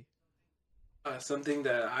like crazy. Something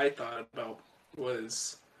that I thought about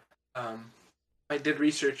was, I did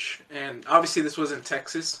research, and obviously this was in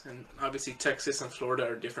Texas, and obviously Texas and Florida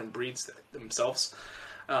are different breeds themselves.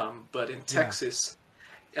 But in Texas,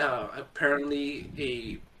 apparently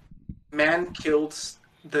a man killed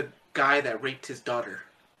the guy that raped his daughter,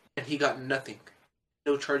 and he got nothing.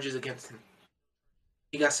 No charges against him.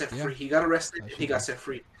 He got set free. He got arrested, and he got set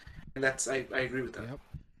free. And that's, I agree with that. Yep.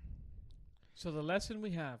 So the lesson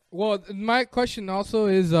we have. Well, my question also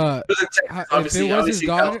is, if it was his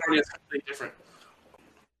daughter, California is completely different.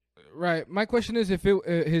 Right. My question is, if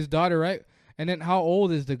it his daughter, right? And then how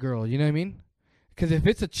old is the girl? You know what I mean? Because if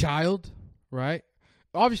it's a child, right?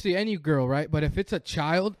 Obviously, any girl, right? But if it's a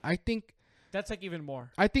child, I think that's like even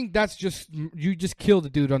more. I think that's just, you just kill the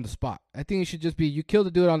dude on the spot. I think it should just be you kill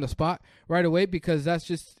the dude on the spot right away, because it's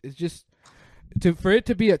just for it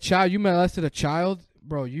to be a child. You molested a child,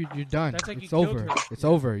 bro. You're done. That's like it's over. It's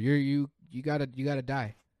over. You gotta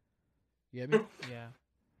die. You get me? Yeah.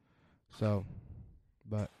 So,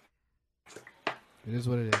 but it is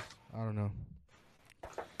what it is. I don't know.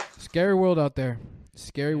 Scary world out there.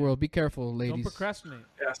 Scary world. Be careful, ladies. Don't procrastinate.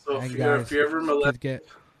 Yeah. So if you ever molested,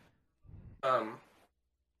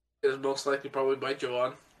 it's most likely probably by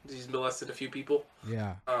Joan. He's molested a few people.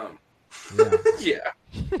 Yeah. Yeah.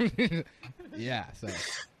 Yeah. So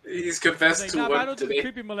he's confessed to one today. I don't do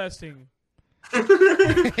creepy molesting.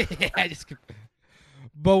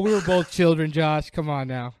 But we were both children, Josh. Come on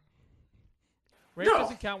now. Rape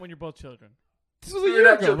doesn't count when you're both children. This was a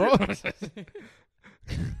year ago, bro.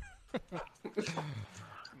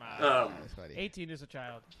 18 is a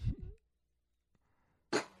child.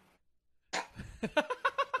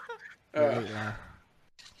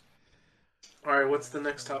 Alright, what's the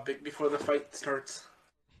next topic before the fight starts?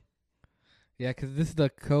 Yeah, because this is the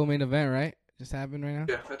co-main event, right? Just happened right now.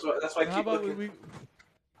 Yeah, that's why I keep looking.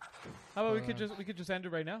 How about we could just end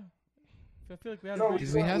it right now? I feel like we had.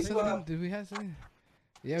 Did we have something?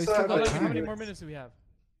 Yeah, we still got time. time. How many more minutes do we have?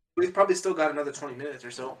 We've probably still got another 20 minutes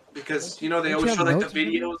or so, because you know they always show like the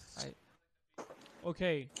videos.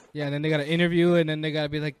 Okay. Yeah, and then they got to interview, and then they got to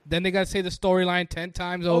be like, then they got to say the storyline 10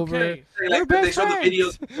 times over. Okay. Like, they show the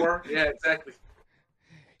videos before. Yeah, exactly.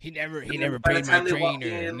 He never paid my trainer,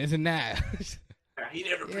 and isn't that? Yeah, he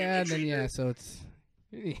never paid my trainer. Yeah, so it's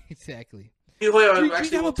exactly.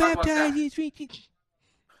 Actually, we'll talk about that.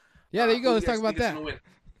 Yeah, there you go. Let's talk about that. Who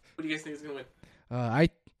do you guys think is gonna win?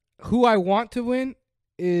 Who I want to win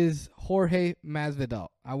is Jorge Masvidal.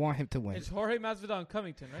 I want him to win. It's Jorge Masvidal in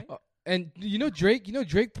Covington, right? And you know Drake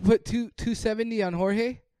put 270 on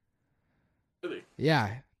Jorge. Really?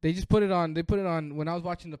 Yeah, they just put it on. They put it on when I was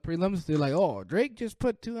watching the prelims. They're like, "Oh, Drake just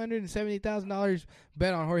put $270,000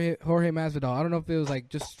 bet on Jorge Masvidal." I don't know if it was like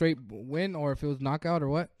just straight win or if it was knockout or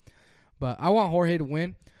what. But I want Jorge to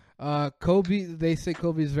win. Kobe, they say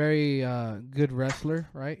Kobe's very good wrestler,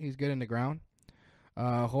 right? He's good in the ground.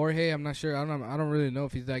 Jorge, I'm not sure. I don't really know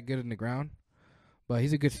if he's that good in the ground. But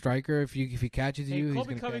he's a good striker. If he catches you, he's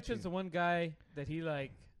gonna Covington's catch the one guy that he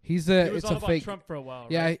like. He was all a about fake. Trump for a while.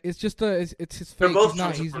 Yeah, right? it's just it's his fake.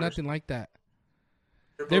 He's nothing like that.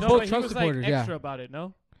 They're both Trump supporters. Like extra about it,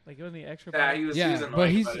 no? Like he wasn't extra. About he was.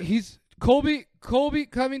 But he's Colby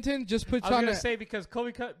Covington just puts on. I was gonna say because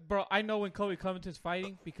bro, I know when Colby Covington's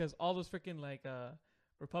fighting because all those freaking like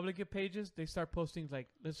Republican pages, they start posting like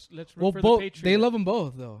let's root for the Patriots. They love them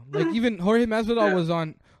both though. Like even Jorge Masvidal was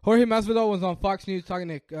on Fox News talking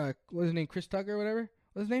to what's his name, Chris Tucker or whatever.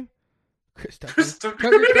 What's his name? Chris Tucker.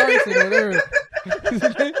 Tucker Carlson or whatever.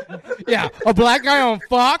 Yeah, a black guy on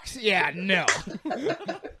Fox? Yeah, no.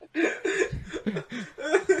 They're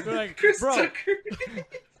like, Chris bro. Tucker.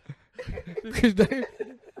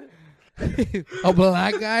 A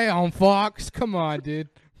black guy on Fox? Come on, dude.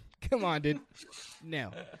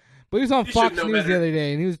 No. But he was on Fox News the other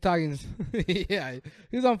day, and he was talking. Yeah,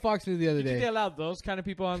 he was on Fox News the other day. They allowed those kind of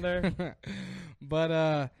people on there.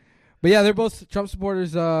 But yeah, they're both Trump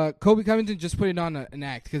supporters. Kobe Covington just put it on an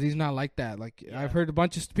act because he's not like that. Like I've heard a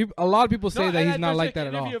lot of people say that he's not like that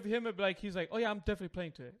at all. Of him, he's like, oh yeah, I'm definitely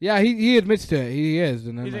playing to it. Yeah, he admits to it. He is,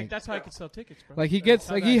 and then he's like, that's how I can sell tickets, bro. Like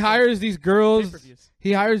he hires these girls.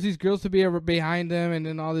 He hires these girls to be behind him, and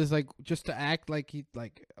then all this just to act like he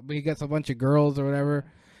gets a bunch of girls or whatever.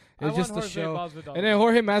 It's just a show. And then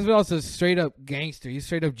Jorge Masvidal is a straight up gangster. He's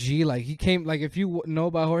straight up G. Like he came. Like if you know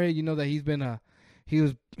about Jorge, you know that he's been he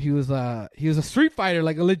was a street fighter,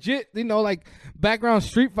 like a legit, like background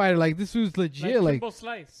street fighter. Like this was legit. Like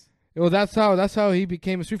Slice. Well, that's how he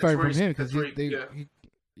became a street fighter from him because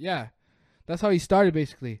that's how he started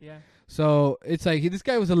basically. Yeah. So it's like this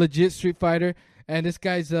guy was a legit street fighter, and this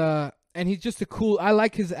guy's and he's just a cool. I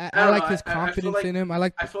like his confidence in him. I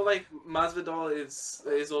feel like Masvidal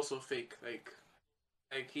is also fake.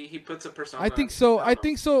 Like he puts a persona. I think so. I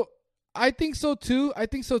think so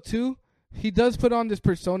too. He does put on this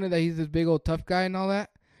persona that he's this big old tough guy and all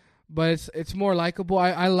that, but it's more likable.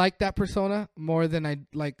 I like that persona more than I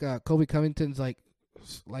like Kobe Covington's like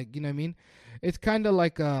you know what I mean. It's kind of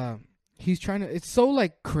like he's trying to. It's so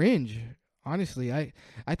like cringe. Honestly, I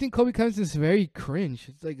think Kobe Covington's very cringe.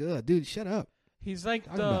 It's like, dude, shut up. He's like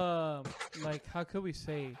like how could we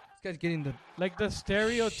say? This guy's getting the the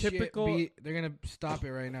stereotypical. They're gonna stop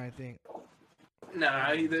it right now, I think.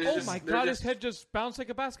 Nah. Oh my God, his head just bounced like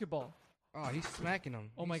a basketball. Oh, he's smacking him.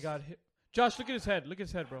 Oh my God, Josh, look at his head. Look at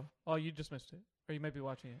his head, bro. Oh, you just missed it, or you might be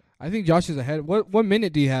watching it. I think Josh is ahead. What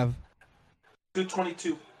minute do you have?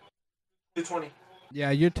 2:22. 2:20. Yeah,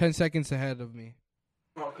 you're 10 seconds ahead of me.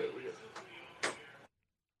 Okay, we're good.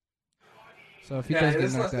 So if he does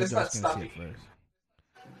get knocked out, Josh can see it first.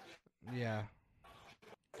 Yeah.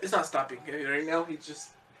 It's not stopping. Right now, he's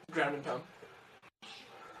just ground and pound.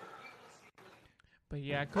 But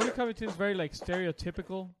yeah, Kobe Covington's very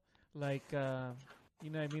stereotypical, you know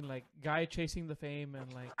what I mean, guy chasing the fame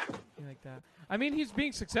and like that. I mean, he's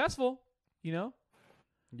being successful, you know.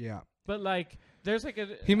 Yeah. But there's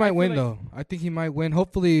he might win though. I think he might win.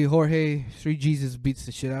 Hopefully, Jorge Street Jesus beats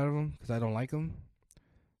the shit out of him because I don't like him.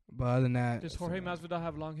 But other than that, does Jorge Masvidal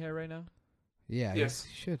have long hair right now? Yeah. Yes.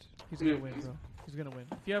 He should. He's gonna win, bro. He's gonna win.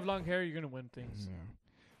 If you have long hair, you're gonna win things. Yeah.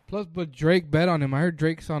 Plus, but Drake bet on him. I heard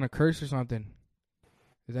Drake's on a curse or something.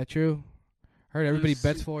 Is that true? I heard everybody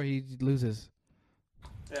bets for he loses.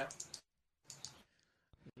 Yeah.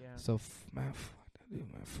 Yeah. So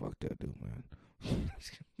fuck that dude, man.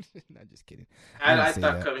 Not just kidding. I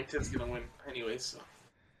thought Covington's gonna win anyway, so.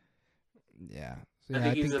 Yeah. So I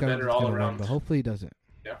think he's a better all around. But hopefully he doesn't.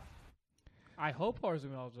 Yeah. I hope Jorge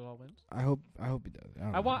Masvidal wins. I hope he does.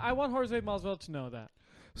 I want Jorge Masvidal to know that.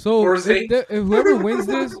 So if whoever wins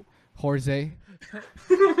this, Jorge.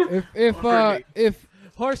 If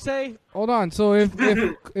Jorge. Hold on. So if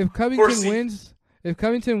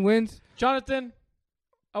Covington wins, Jonathan,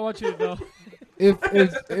 I want you to know.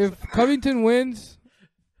 if Covington wins,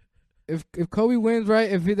 if Kobe wins,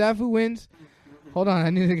 right? If that fool wins, hold on,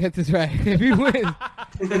 I need to get this right. If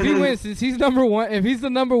he wins, since he's number one, if he's the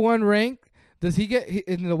number one rank, does he get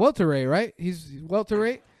in the welterweight? Right? He's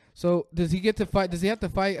welterweight. So does he get to fight? Does he have to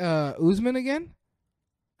fight Usman again?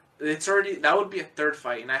 That would be a third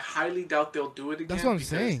fight, and I highly doubt they'll do it again. That's what I'm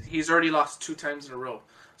saying. He's already lost 2 times in a row.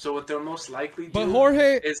 So what they'll most likely do is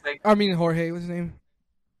Jorge, what's his name?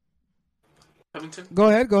 Covington. Go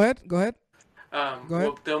ahead.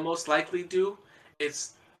 What they'll most likely do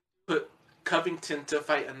is put Covington to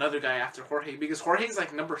fight another guy after Jorge because Jorge's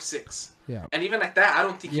number 6. Yeah. And even at that, I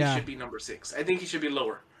don't think he should be number 6. I think he should be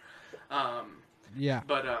lower. Yeah.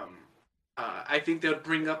 But I think they'll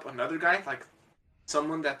bring up another guy,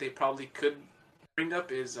 someone that they probably could bring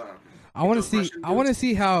up is I want to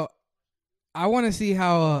see how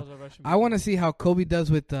Kobe does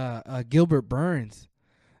with Gilbert Burns.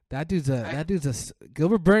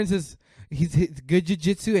 Gilbert Burns he's good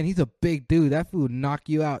jiu-jitsu and he's a big dude. That fool would knock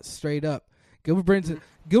you out straight up. Gilbert Burns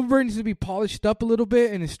needs to be polished up a little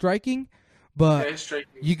bit in his striking, but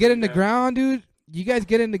you get in the ground, dude. You guys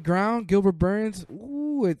get in the ground, Gilbert Burns,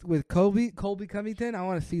 with Colby Covington. I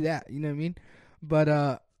want to see that. You know what I mean?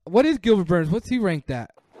 But what is Gilbert Burns? What's he ranked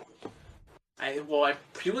at? He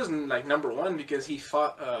was number 1 because he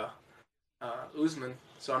fought Usman.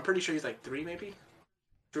 So I'm pretty sure he's 3 maybe.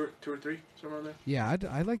 2 or 3, somewhere around there. Yeah,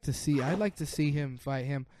 I'd like to see him fight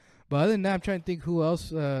him. But other than that, I'm trying to think who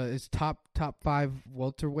else is top top 5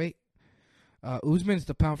 welterweight. Usman's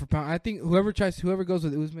the pound for pound. I think whoever goes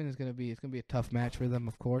with Usman it's gonna be a tough match for them,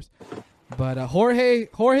 of course. But Jorge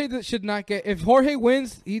should not get. If Jorge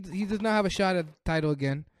wins, he does not have a shot at the title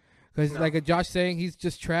again. Because like Josh saying, he's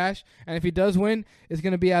just trash. And if he does win, it's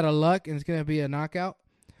gonna be out of luck and it's gonna be a knockout.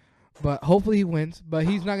 But hopefully he wins. But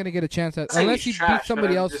he's not gonna get a chance at unless he beats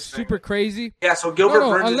somebody else super crazy. Yeah. So Gilbert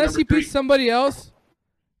Burns. Unless he beats somebody else.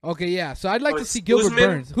 Okay, yeah. So I'd like to see Gilbert Usman,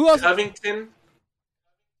 Burns. Who else? Covington,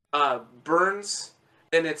 Burns.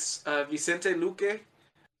 Then it's Vicente Luque,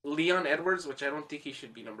 Leon Edwards, which I don't think he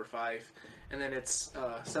should be number 5. And then it's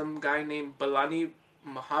some guy named Balani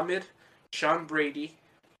Muhammad, Sean Brady,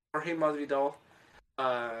 Jorge Masvidal,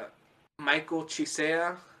 Michael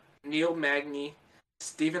Chisea, Neil Magny,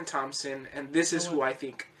 Stephen Thompson, and this is who I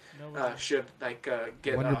think should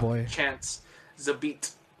get a chance. Zabit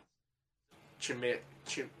Chimaev.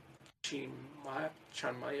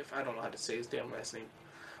 I don't know how to say his damn last name.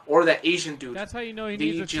 Or that Asian dude. That's how you know he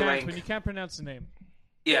needs a chance when you can't pronounce the name.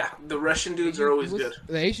 Yeah, the Russian dudes are always good.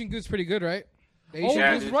 The Asian dude's pretty good, right?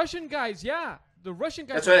 Those Russian guys, yeah. The Russian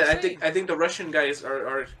guys. That's right. I think the Russian guys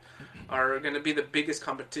are going to be the biggest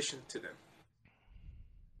competition to them.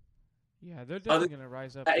 Yeah, they're definitely going to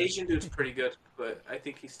rise up. That Asian dude's pretty good, but I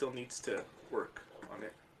think he still needs to work on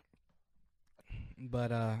it.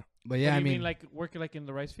 But yeah, I mean, like working like in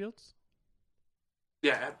the rice fields.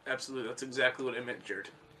 Yeah, absolutely. That's exactly what I meant, Jared.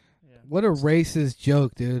 Yeah. What a racist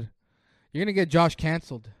joke, dude. You're gonna get Josh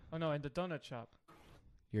canceled. Oh no, in the donut shop.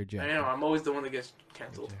 You're joking. I know. I'm always the one that gets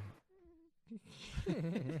canceled.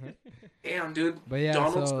 Damn, dude. But yeah,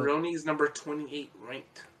 Donald Cerrone is number 28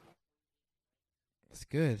 ranked. That's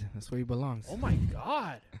good. That's where he belongs. Oh my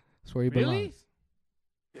god. That's where he belongs.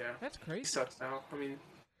 Yeah. That's crazy. He sucks now. I mean,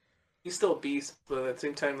 he's still a beast, but at the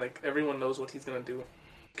same time, like everyone knows what he's gonna do.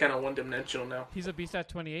 Kind of one-dimensional now. He's a beast at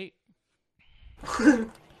 28.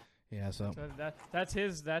 Yeah, so that's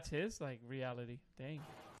his like reality. Dang.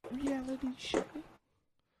 Reality shit.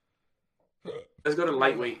 Let's go to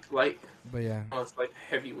lightweight. But yeah. Oh, it's like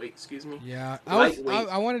heavyweight. Excuse me. Yeah,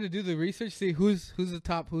 I wanted to do the research, see who's the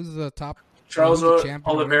top. Charles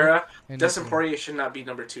Oliveira. Dustin Poirier should not be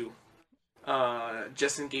number 2.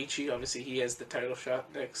 Justin Gaethje, obviously he has the title shot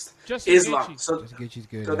next. Islam. So Gaethje's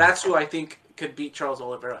good. So that's who I think could beat Charles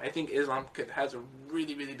Oliveira. I think Islam has a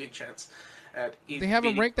really, really big chance at. They have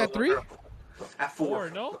him ranked at 3. At 4. 4,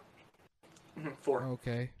 no. 4.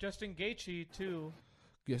 Okay. Justin Gaethje 2.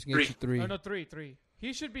 Justin Gaethje 3. Oh no, 3.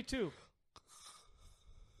 He should be 2.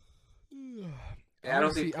 I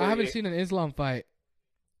haven't seen an Islam fight.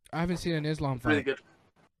 Really good.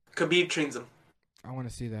 Khabib trains him. I want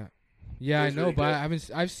to see that. Yeah, I know, really but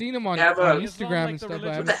I've seen him on Instagram and stuff.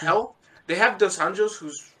 What the hell? They have Dos Anjos,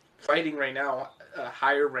 who's fighting right now,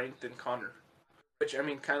 higher ranked than Conor, which I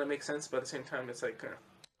mean kind of makes sense, but at the same time, it's like.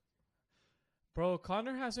 Bro,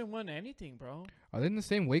 Conor hasn't won anything, bro. Are they in the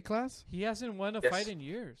same weight class? He hasn't won a fight in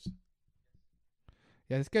years.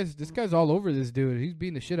 Yeah, this guy's all over this dude. He's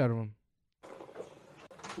beating the shit out of him.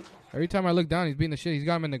 Every time I look down, he's beating the shit. He's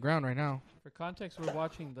got him in the ground right now. For context, we're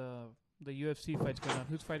watching the UFC fights going on.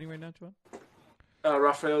 Who's fighting right now, Joel?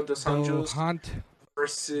 Rafael Dos Anjos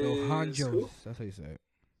versus Anjos. That's how you say it.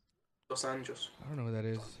 Dos Anjos. I don't know who that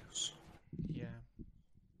is. Yeah.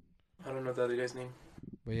 I don't know the other guy's name.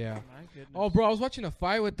 But yeah. My goodness. Oh, bro, I was watching a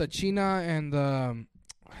fight with the China and the.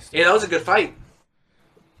 Yeah, that was a good fight.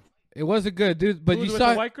 It was a good dude, but you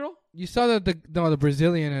saw the white girl. You saw the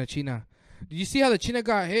Brazilian and the China. Did you see how the China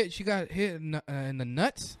got hit? She got hit in the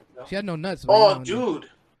nuts. No. She had no nuts. Oh, dude,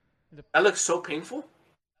 that looks so painful.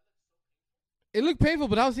 It looked painful,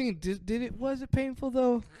 but I was thinking, was it painful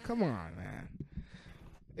though? Come on, man.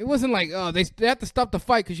 It wasn't like they had to stop the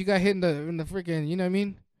fight because she got hit in the freaking. You know what I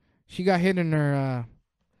mean? She got hit in her.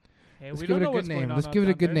 Hey, let's give it a good name. Let's give it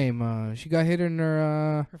a good name. She got hit in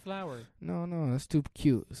her. Her flower. No, that's too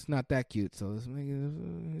cute. It's not that cute. So let's make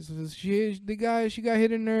it. She got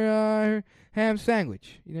hit in her ham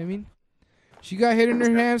sandwich. You know what I mean? She got hit in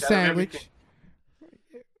her ham sandwich.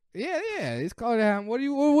 Yeah. It's called a ham. What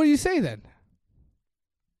do you say then?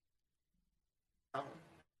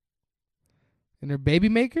 In her baby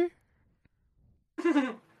maker?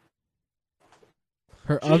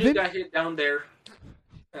 Her oven? She got hit down there.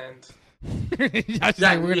 And we're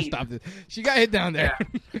gonna stop this. She got hit down there.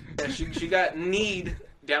 Yeah, she got kneed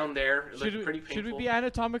down there. It looked pretty painful. Should we be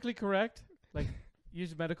anatomically correct? Like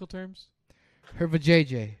use medical terms? Her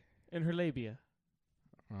vajayjay. And her labia.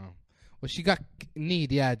 Oh. Well, she got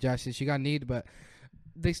kneed. Yeah, Josh said she got kneed, but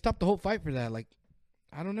they stopped the whole fight for that. Like,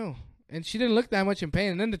 I don't know. And she didn't look that much in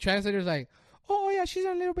pain. And then the translator's like, "Oh yeah, she's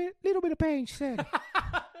in a little bit of pain." She said.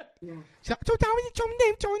 She's like, so down with your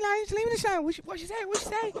chum lines, leaving the sun. What she say?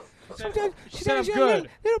 She said I'm good.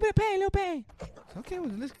 Little bit of pain. Okay,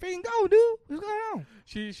 well, let's freaking go, dude. What's going on?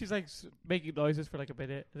 She's like making noises for like a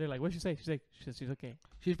minute. And they're like, what'd she say? She said she's okay.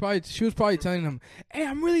 She was probably telling them, hey,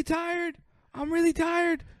 I'm really tired.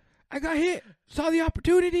 I got hit. Saw the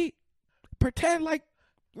opportunity. Pretend like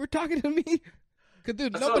we're talking to me. Cause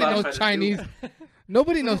dude, nobody knows Chinese.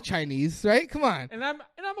 Nobody knows Chinese, right? Come on. And I'm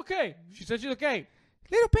okay. She said she's okay.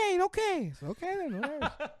 Little pain, okay. So, okay then.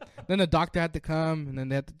 Whatever. Then the doctor had to come, and then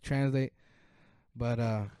they had to translate. But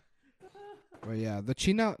yeah, the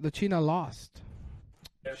China lost.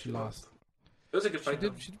 Yeah, she lost. It was a good fight.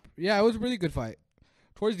 Yeah, it was a really good fight.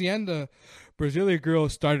 Towards the end, the Brazilian girl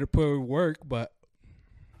started to put in work, but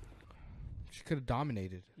she could have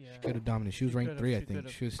dominated. Yeah. She could have dominated. She was ranked 3, I think.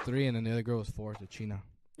 She was 3, and then the other girl was 4, the China.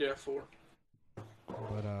 Yeah, 4.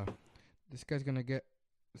 But this guy's gonna get.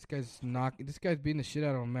 This guy's beating the shit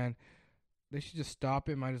out of him, man. They should just stop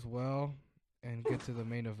it, might as well, and get to the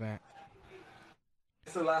main event.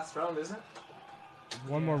 It's the last round, isn't it?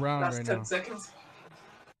 One more round last right 10 now. seconds.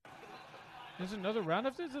 There's another round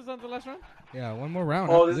of this? Is that the last round? Yeah, one more round.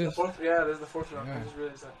 Oh, this is the fourth. Yeah, this is the fourth round. Yeah. I just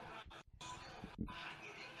realized that.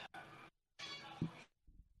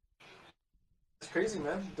 It's crazy,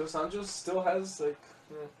 man. Dos Anjos still has like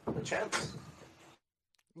a chance.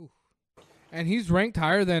 Ooh. And he's ranked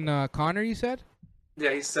higher than Connor, you said?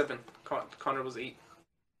 Yeah, he's 7. Connor was 8.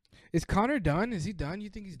 Is Connor done? Is he done? You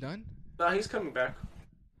think he's done? Nah, he's coming back.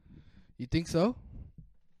 You think so?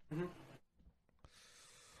 Mm-hmm.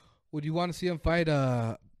 Would you want to see him fight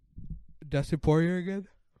Dustin Poirier again?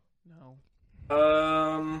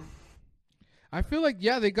 No. I feel like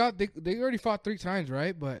they already fought 3 times,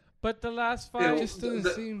 right? But the last fight just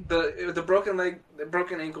doesn't seem the broken leg, the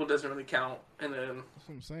broken ankle doesn't really count. And then that's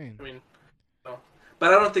what I'm saying. I mean, no,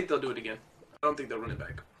 but I don't think they'll do it again. I don't think they'll run it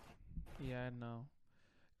back. Yeah, no.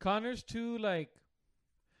 Connor's too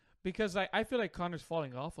because I feel like Connor's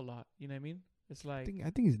falling off a lot. You know what I mean? It's like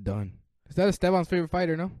I think he's done. Is that Esteban's favorite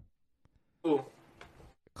fighter? No. Who?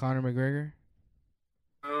 Conor McGregor.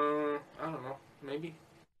 I don't know. Maybe.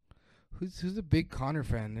 Who's a big Conor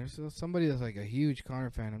fan? There's somebody that's like a huge Conor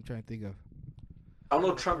fan. I'm trying to think of. I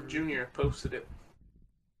know Trump Jr. posted it.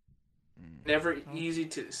 Never easy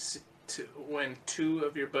to when 2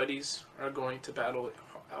 of your buddies are going to battle it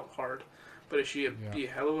out hard, but it should be a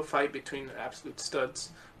hell of a fight between the absolute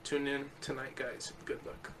studs. Tune in tonight, guys. Good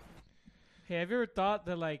luck. Hey, have you ever thought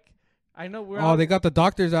that I know we're they got the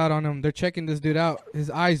doctors out on him. They're checking this dude out. His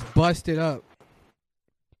eyes busted up.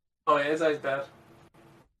 Oh yeah, his eyes bad.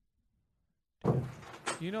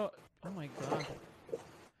 You know, oh my god.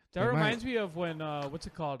 That reminds me of when what's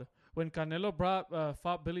it called? When Canelo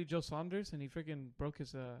fought Billy Joe Saunders and he freaking broke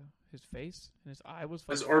his face and his eye was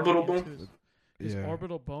his orbital bone. His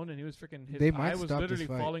orbital bone, and he was freaking his eye was literally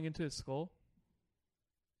falling into his skull.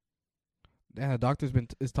 Yeah, the doctor's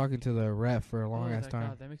is talking to the ref for a long ass time.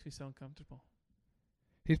 God, that makes me so uncomfortable.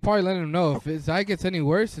 He's probably letting him know if his eye gets any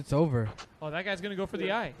worse, it's over. Oh, that guy's gonna go for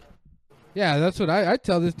the eye. Yeah, that's what I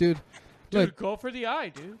tell this dude. Dude, look, go for the eye,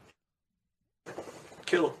 dude.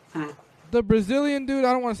 Kill him. The Brazilian dude,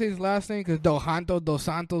 I don't want to say his last name because Dos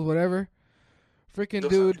Santos, whatever. Freaking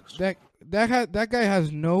dude, that guy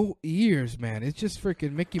has no ears, man. It's just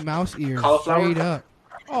freaking Mickey Mouse ears, straight up.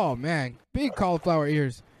 Oh man, big cauliflower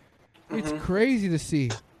ears. It's crazy to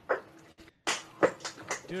see.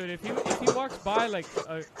 Dude, if he walks by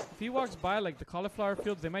the cauliflower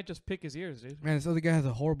fields, they might just pick his ears, dude. Man, this other guy has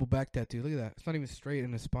a horrible back tattoo. Look at that. It's not even straight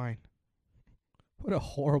in his spine. What a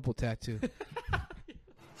horrible tattoo.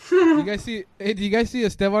 Do you guys see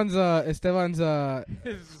Esteban's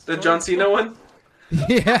the John Cena one?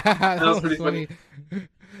 Yeah, that was pretty funny.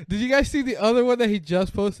 Did you guys see the other one that he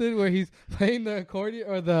just posted where he's playing the accordion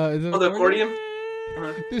or the accordion?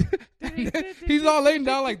 He's all laying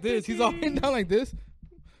down like this.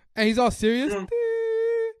 And he's all serious.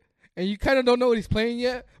 And you kind of don't know what he's playing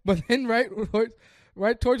yet. But then right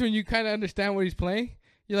towards when you kind of understand what he's playing,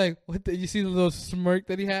 you're like, what? You see the little smirk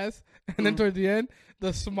that he has? And then towards the end,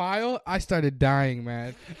 the smile, I started dying,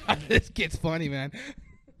 man. This kid's funny, man.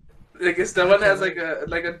 Like Esteban has like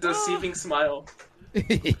a deceiving smile.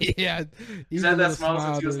 Yeah. He's had that smile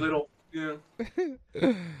since he was little. Yeah.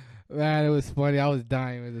 Man, it was funny. I was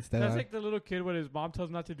dying with Esteban. That's like the little kid when his mom tells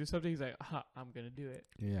him not to do something. He's like, I'm gonna do it.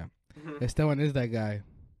 Yeah. Esteban is that guy.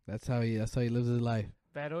 That's how he lives his life.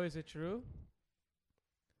 Beto, is it true?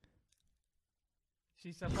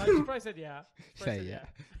 She probably said yeah. Say yeah.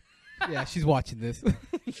 Yeah, she's watching this.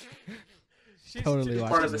 She's totally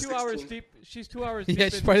watching. She's 2 hours deep. She's 2 hours deep. Yeah,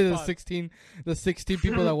 she's part of the 16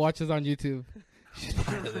 people that watch us on YouTube. She's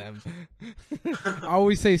part of them. I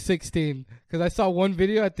always say 16 because I saw one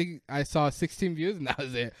video. I think I saw 16 views, and that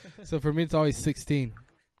was it. So for me, it's always 16.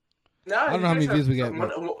 No, I don't know how many views we get.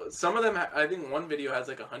 Some of them, I think one video has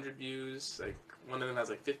like 100 views. Like one of them has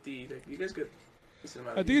like 50. Like you guys good.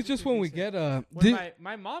 I think it's just when we get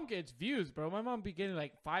my mom gets views, bro. My mom be getting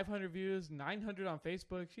like 500 views, 900 on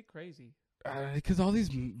Facebook. She crazy. Because all these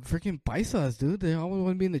freaking paisas, dude, they always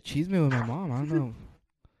want to be in the cheese man with my mom. I don't know.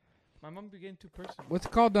 My mom be getting 2 persons. What's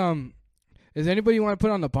it called? Is there anybody you want to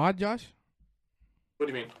put on the pod, Josh? What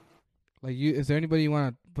do you mean? Like is there anybody you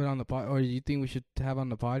want to put on the pod, or you think we should have on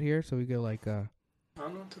the pod here so we get like I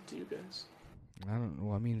don't know. It's up to you guys. I don't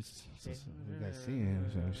know. I mean, it's you guys see it.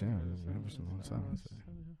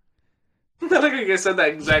 I think you guys said that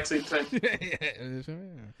exact same time.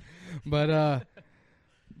 But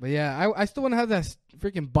yeah, I still want to have that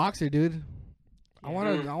freaking boxer, dude. Yeah. I want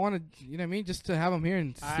to, you know what I mean? Just to have him here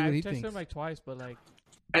and see what he thinks. I texted him like twice, but like.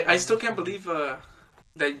 I still can't believe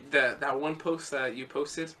that one post that you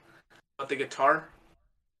posted about the guitar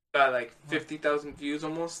got like 50,000 views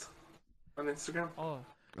almost on Instagram.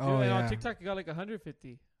 Dude, and on TikTok it got like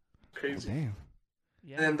 150. Crazy. Oh, damn.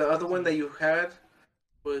 Yeah. And then the other one that you had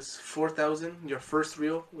was 4,000. Your first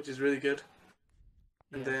reel, which is really good.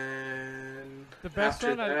 Yeah. And then the best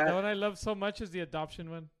one, the one I love so much is the adoption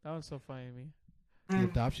one. That one's so funny to me. The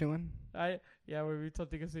adoption one? Where we told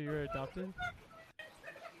Tika you were adopted.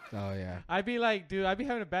 Oh yeah. I'd be like, dude, I'd be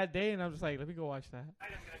having a bad day, and I'm just like, let me go watch that.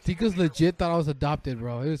 Tika's legit thought I was adopted,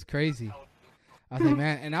 bro. It was crazy. I was like,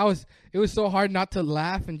 man, and it was so hard not to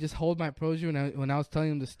laugh and just hold my composure when I was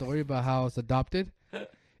telling him the story about how I was adopted. It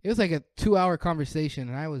was like a 2-hour conversation,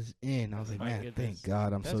 and I was in. I was like, man, thank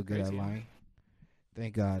God I'm so good at lying.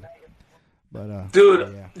 Thank God. But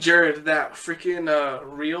dude, yeah. Jared, that freaking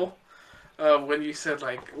reel, when you said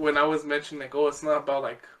like when I was mentioning like, oh, it's not about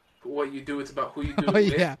like what you do, it's about who you do it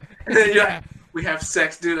with. Yeah. Yeah. We have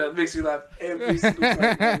sex, dude. That makes me laugh every single time.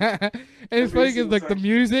 And it's funny because like the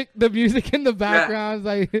music in the background is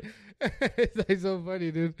like, it's like so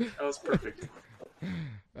funny, dude. That was perfect.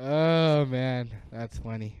 Oh man, that's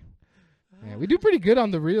funny. Yeah, we do pretty good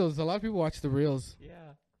on the reels. A lot of people watch the reels. Yeah,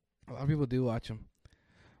 a lot of people do watch them.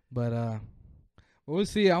 But we'll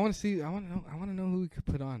see. I want to know who we could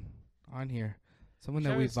put on here. Someone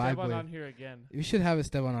that we vibe with. On here again. We should have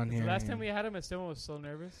Esteban on here. Last time we had him, Esteban was so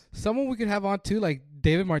nervous. Someone we could have on too, like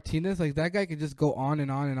David Martinez. Like that guy could just go on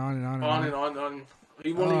and on and on and on. On and on.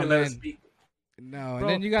 He won't even let us speak. No, and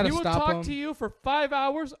then you gotta stop him. He will talk to you for 5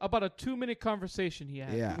 hours about a 2-minute conversation he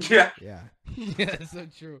had. Yeah. Yeah, that's so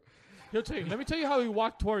true. He'll tell you. Let me tell you how he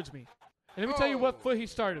walked towards me. And let me tell you what foot he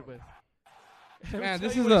started with. Man,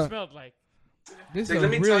 this is what it smelled like. This is a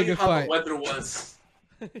really good fight. Let me tell you how the weather was.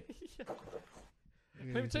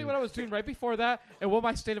 Let me tell you what I was doing right before that and what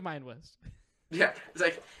my state of mind was. Yeah, it's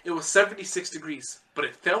like it was 76 degrees, but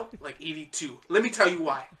it felt like 82. Let me tell you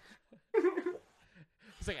why.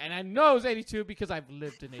 It's like, and I know it was 82 because I've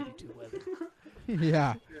lived in 82 weather.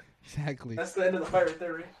 Yeah, exactly. That's the end of the fight right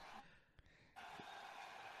there, right?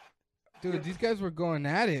 Dude, these guys were going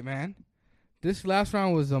at it, man. This last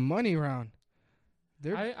round was a money round.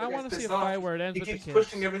 I want to see a fight where it ends with the kiss. He keeps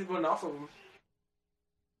pushing everyone off of him.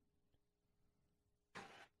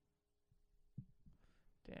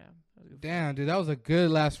 Damn, dude, that was a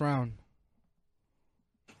good last round.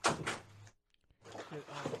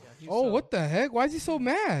 Oh, what the heck? Why is he so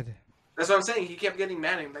mad? That's what I'm saying. He kept getting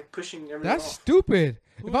mad and like pushing everyone That's off. Stupid.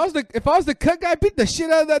 If I was the cut guy, I beat the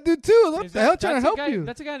shit out of that dude too. What the hell trying to help you?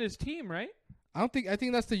 That's a guy on his team, right? I think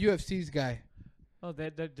that's the UFC's guy. Oh,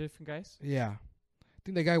 they're different guys? Yeah. I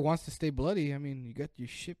think that guy wants to stay bloody. I mean, you got your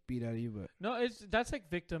shit beat out of you, but no, that's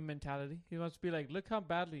like victim mentality. He wants to be like, look how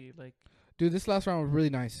badly like. Dude, this last round was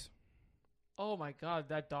really nice. Oh my God,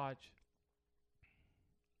 that dodge.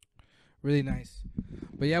 Really nice.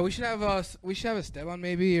 But yeah, we should have Esteban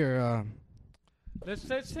maybe or let's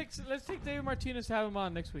take David Martinez to have him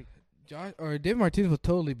on next week. Josh or David Martinez will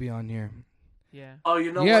totally be on here. Yeah. Oh,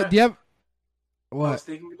 you know what? Do you have what? I was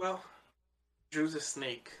thinking about Drew's a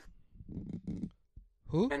snake.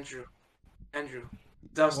 Who? Andrew.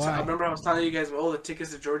 I remember I was telling you guys, the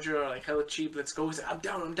tickets to Georgia are like hella cheap. Let's go. He said,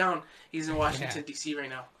 I'm down. He's in Washington, D.C. right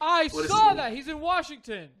now. I saw that. He's in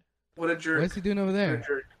Washington. What a jerk. What's he doing over there?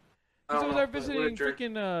 He's over there visiting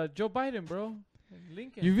freaking Joe Biden, bro.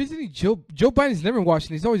 Lincoln. You're visiting Joe Biden's never in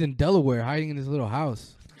Washington. He's always in Delaware, hiding in his little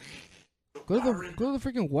house. Go to the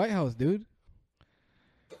freaking White House, dude.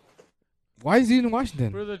 Why is he in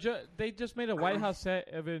Washington? Bro, they just made a White House set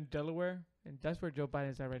of in Delaware, and that's where Joe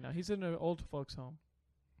Biden's at right now. He's in an old folks' home.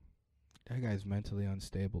 That guy's mentally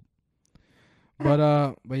unstable.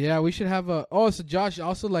 But yeah, we should have so Josh,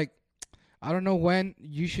 also like, I don't know when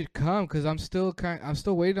you should come because I'm still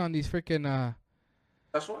waiting on these freaking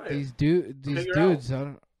That's why these dudes.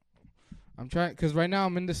 I'm trying because right now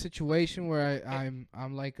I'm in the situation where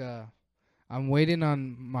I'm like I'm waiting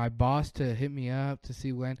on my boss to hit me up to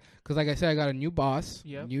see when, because like I said, I got a new boss,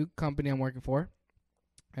 new company I'm working for,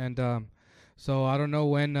 and so I don't know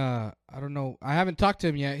when. I don't know. I haven't talked to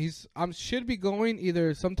him yet. Should be going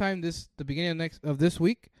either sometime the beginning of this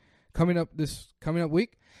week, coming up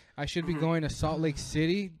week. I should be going to Salt Lake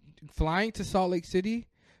City, flying to Salt Lake City,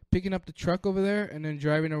 picking up the truck over there, and then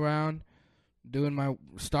driving around, doing my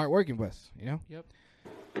start working bus. You know. Yep.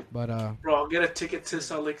 But bro, I'll get a ticket to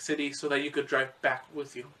Salt Lake City so that you could drive back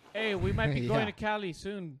with you. Hey, we might be going to Cali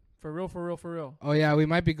soon. For real. Oh yeah, we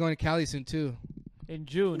might be going to Cali soon too. In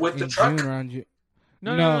June. With the truck? June, around June.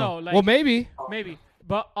 No. Like, well, maybe.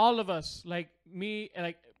 But all of us, like me,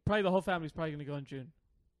 like probably the whole family is probably gonna go in June.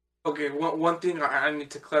 Okay, one thing I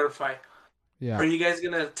need to clarify. Yeah. Are you guys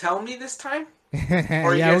gonna tell me this time?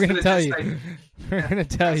 Or yeah, we're gonna tell you. We're gonna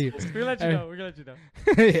tell you. We're gonna let you know.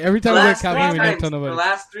 Every time we go to Cali, we don't tell nobody. The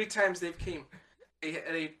last 3 times they've came,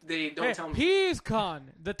 they don't tell me. He's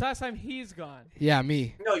gone. The last time he's gone. Yeah,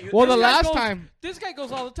 me. No, the last time. This guy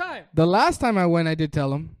goes all the time. The last time I went, I did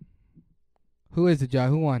tell him. Who is it, Joe?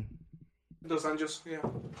 Who won? Dos Anjos,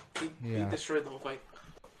 He destroyed the whole fight.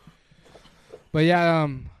 But yeah,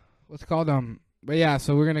 what's it called? But yeah,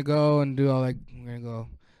 so we're gonna go and do all like we're gonna go,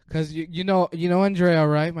 cause you know Andrea,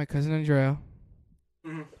 right? My cousin Andrea.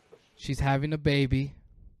 Mm-hmm. She's having a baby.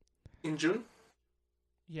 In June?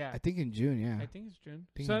 Yeah. I think in June, yeah. I think it's June.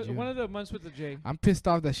 So June. One of the months with the J. I'm pissed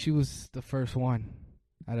off that she was the first one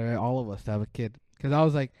out of all of us to have a kid. Because I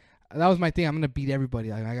was like, that was my thing. I'm going to beat everybody.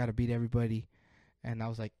 Like, I got to beat everybody. And I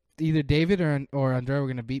was like, either David or Andrea were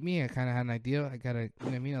going to beat me. I kind of had an idea. I got to, you know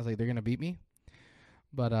what I mean? I was like, they're going to beat me.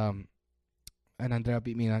 But, and Andrea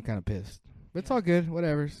beat me and I'm kind of pissed. But it's all good.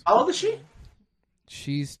 Whatever. How old is she?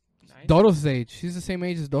 She's Dodos' age. She's the same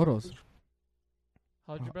age as Dodos.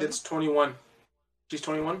 How old your brother? It's 21. She's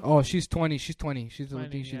 21? Oh, she's 20. She's 20. She's a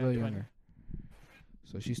little younger.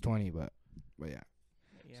 So she's 20, but yeah.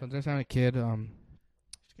 So there's not a kid.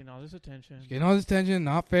 She's getting all this attention.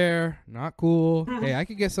 Not fair. Not cool. Hey, I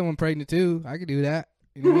could get someone pregnant too. I could do that.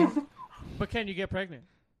 You know what I mean? But can you get pregnant?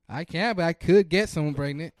 I can't, but I could get someone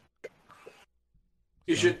pregnant.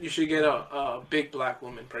 You should get a big black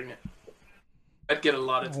woman pregnant. I'd get a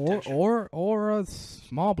lot of attention. Or a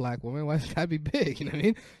small black woman. Why should I be big? You know what I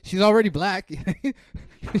mean? She's already black.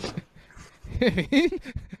 Hey,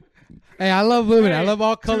 I love women. I love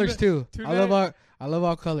all colors too. I love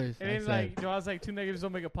all colors. It ain't like Joel's like 2 negatives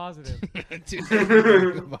don't make a positive. He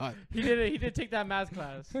did take that math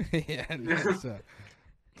class. Yeah. So.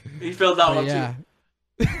 He filled that one too.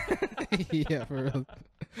 Yeah, for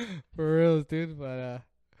real, dude. But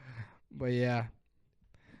yeah.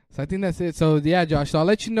 So I think that's it. So yeah, Josh. So I'll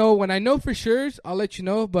let you know when I know for sure. I'll let you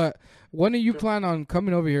know. But when do you plan on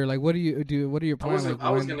coming over here? Like, what do you do? What are your plans? I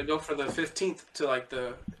was gonna go for the 15th to like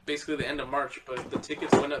basically the end of March, but the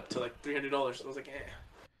tickets went up to like $300. So I was like,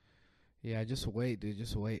 Yeah, just wait, dude.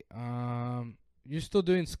 Just wait. You're still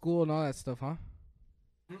doing school and all that stuff, huh?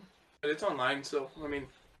 But it's online, so I mean,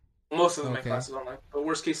 most of my classes online. But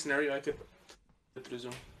worst case scenario, I could do it through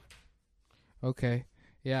Zoom. Okay.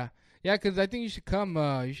 Yeah. Yeah, because I think you should come.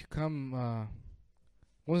 When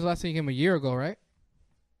was the last time you came? A year ago, right?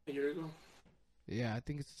 A year ago. Yeah, I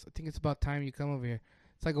think it's about time you come over here.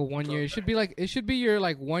 It's like a 1 year. It should be your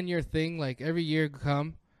like 1 year thing. Like every year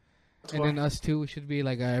come, and then us two. We should be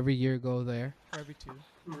like every year go there. Or every 2.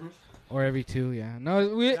 Mm-hmm. Or every 2. Yeah. No,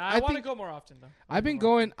 I want to go more often though. I've been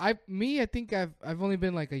going. I think I've only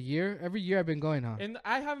been like a year. Every year I've been going, huh? And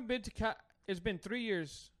I haven't been to It's been 3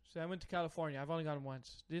 years. So I went to California. I've only gone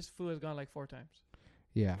once. This fool has gone like 4 times.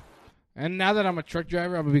 Yeah. And now that I'm a truck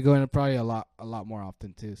driver, I'm going to be going probably a lot more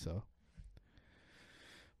often too, so.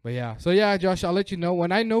 But yeah. So yeah, Josh, I'll let you know.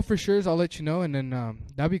 When I know for sure, I'll let you know. And then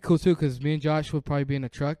that'd be cool too, because me and Josh will probably be in a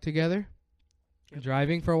truck together,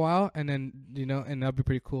 driving for a while. And then, and that'd be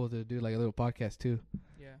pretty cool to do like a little podcast too.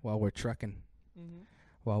 Yeah. While we're trucking. Mm-hmm.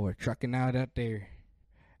 While we're trucking out there.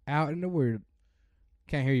 Out in the world.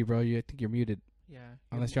 Can't hear you, bro. I think you're muted. Yeah.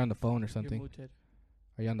 Unless you're on the phone or something. You're muted.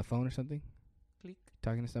 Are you on the phone or something? Click.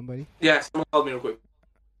 Talking to somebody? Yeah, someone called me real quick.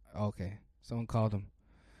 Okay. Someone called him.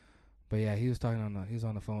 But yeah, he was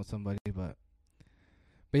on the phone with somebody, but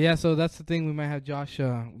yeah, so that's the thing. We might have Josh,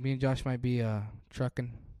 me and Josh might be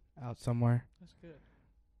trucking out somewhere. That's good.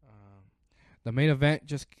 The main event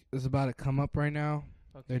just is about to come up right now.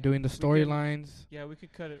 Okay. They're doing the storylines. Yeah, we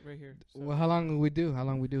could cut it right here. So. Well, how long we do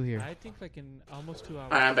here? I think like in almost 2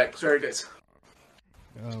 hours. I'm back. Sorry, guys.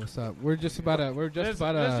 What's up? We're just about to. Let's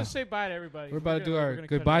just say bye to everybody. We're about to do our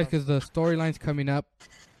goodbyes because the storyline's coming up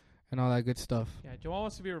and all that good stuff. Yeah, Joel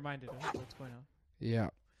wants to be reminded of what's going on. Yeah.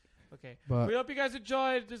 Okay. But we hope you guys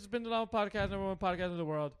enjoyed. This has been the Long Podcast, number one podcast in the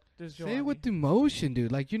world. This is Joel. Say it with emotion,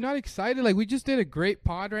 dude. Like, you're not excited. Like, we just did a great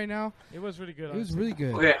pod right now. It was really good. It was really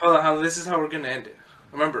good. Okay, hold on. This is how we're going to end it.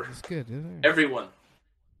 Remember, it's good, isn't it? Everyone,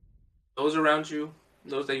 those around you,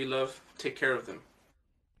 those that you love, take care of them.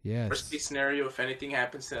 Yes. Worst case scenario, if anything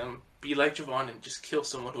happens to them, be like Javon and just kill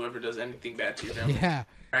someone, whoever does anything bad to your family. Yeah.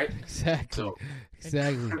 Right? Exactly.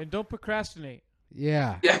 Exactly. And don't procrastinate.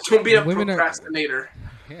 Yeah. Yeah, don't be a procrastinator.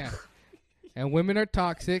 Yeah. And women are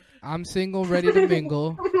toxic. I'm single, ready to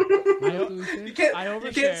mingle. You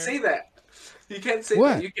can't say that. You can't say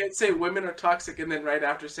that. You can't say women are toxic and then right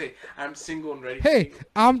after say, I'm single and ready to mingle. Hey,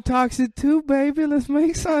 I'm toxic too, baby. Let's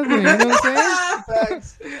make something. You know what I'm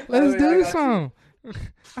saying? Let's do something.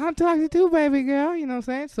 I'm toxic too, baby girl. You know what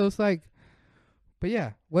I'm saying? So it's like, but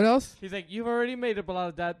yeah. What else? He's like, you've already made up a lot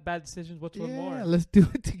of that bad decisions. What's one more? Yeah, let's do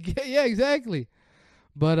it together. Yeah, exactly.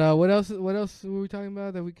 But what else? What else were we talking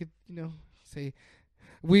about that we could, say?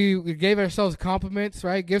 We gave ourselves compliments,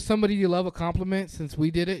 right? Give somebody you love a compliment. Since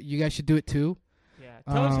we did it, you guys should do it too. Yeah,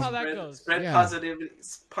 tell us how that goes. Spread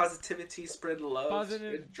positivity, spread love,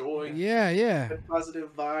 spread joy. Yeah. Spread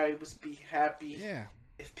positive vibes. Be happy. Yeah.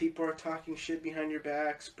 If people are talking shit behind your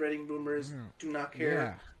back, spreading rumors, do not care.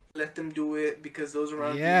 Yeah. Let them do it because those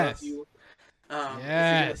around you love you. If you're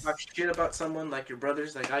gonna talk shit about someone like your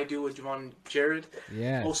brothers, like I do with Javon and Jared,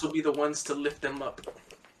 also be the ones to lift them up.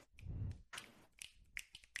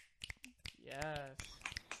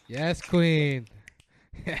 Yes, Queen.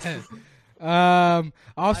 Yes.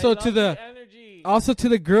 Also to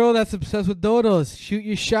the girl that's obsessed with Dodos, shoot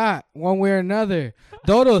your shot one way or another.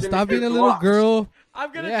 Dodos, stop being a little girl.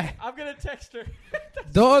 I'm gonna text her.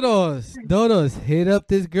 Dodos, hit up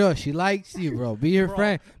this girl. She likes you, bro. Be her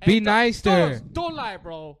friend. Be nice to her. Don't lie,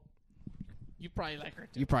 bro. You probably like her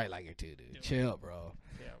too. Dude. Chill, bro.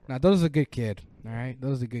 Now, Dodos is a good kid. All right,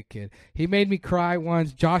 Dodos is a good kid. He made me cry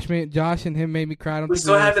once. Josh and him made me cry. We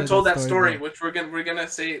still haven't told that story, which we're gonna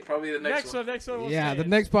say probably the next one. Next one. The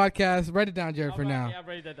next podcast. Write it down, Jared, for now. Yeah,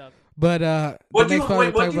 write that down. But what do you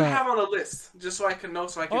have on the list, just so I can know,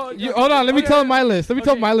 so I can. Hold on, let me tell him my list. Let me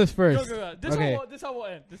tell my list first. Go. This how we'll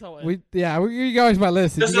end. You guys my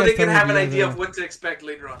list. Just so they can have an idea of what to expect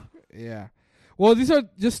later on. Yeah. Well, these are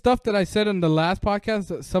just stuff that I said in the last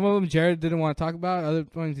podcast. Some of them Jared didn't want to talk about. Other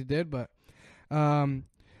ones he did, but I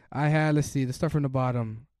had, let's see, the stuff from the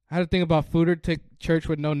bottom. I had to think about Fooder to church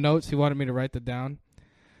with no notes. He wanted me to write that down.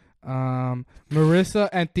 Marissa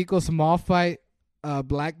Antico small fight,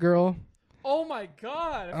 black girl. Oh my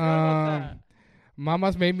God! I forgot about that.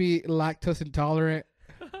 Mama's made me lactose intolerant.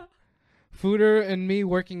 Fooder and me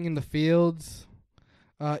working in the fields.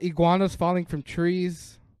 Iguanas falling from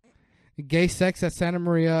trees. Gay sex at Santa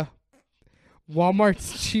Maria.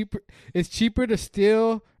 Walmart's cheaper. It's cheaper to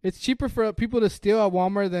steal. It's cheaper for people to steal at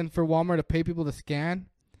Walmart than for Walmart to pay people to scan.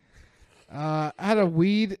 I had a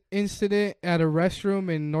weed incident at a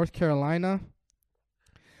restroom in North Carolina.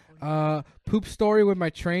 Poop story with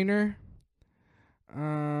my trainer.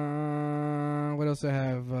 What else I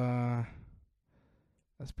have?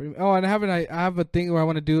 That's pretty. Oh, and I have a thing where I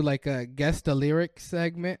want to do like a guess the lyric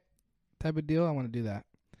segment type of deal. I want to do that.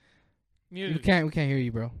 We can't hear you,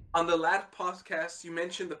 bro. On the last podcast, you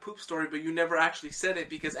mentioned the poop story, but you never actually said it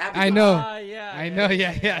because Abby. I know. I know.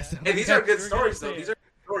 Yeah. So hey, these are good stories, though. These are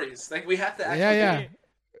good stories. Like we have to. Actually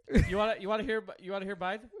You want to hear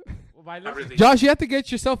bye? Really. Josh, you have to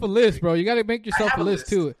get yourself a list, bro. You got to make yourself a list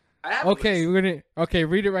too. I have a list.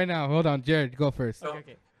 Read it right now. Hold on, Jared, go first.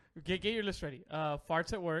 Okay. Get your list ready.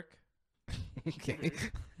 Farts at work. Okay.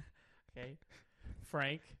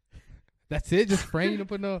 Frank. That's it? Just Frank? You don't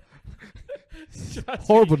put no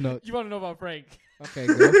horrible notes. You want to know about Frank? Okay,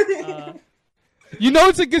 go. You know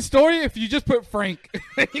it's a good story if you just put Frank.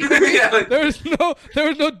 There was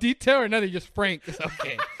no detail or nothing, just Frank. It's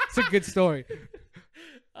okay. It's a good story.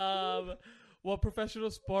 What professional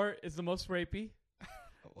sport is the most rapey?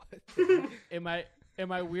 What?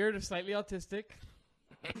 Am I weird or slightly autistic?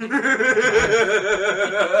 What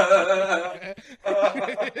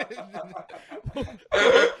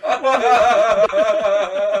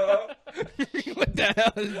the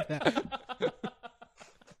hell is that?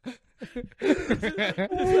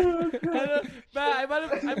 I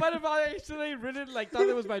might have actually written thought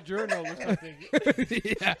it was my journal or something.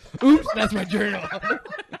 Yeah. Oops, that's my journal.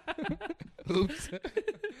 Oops.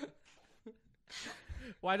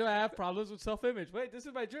 Why do I have problems with self-image? Wait, this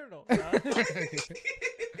is my journal.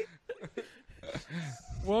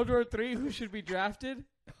 World War III, who should be drafted?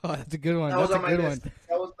 Oh, that's a good one. That's a good one.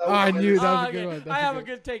 I knew that was a good one. I have a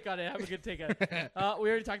good take on it. We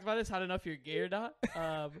already talked about this. How to know if you're gay or not.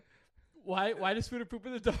 Why does Scooter poop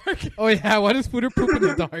in the dark? Oh yeah, why does Scooter poop in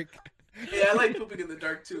the dark? Yeah, I like pooping in the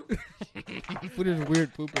dark too. Scooter's a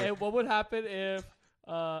weird pooper. And what would happen if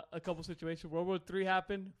a couple situations, World War III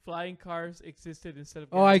happened, flying cars existed instead of...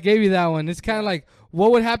 Oh, I gave you that one. It's kind of like,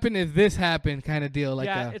 what would happen if this happened kind of deal. Like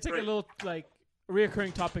it's like a little like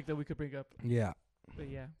reoccurring topic that we could bring up. Yeah. But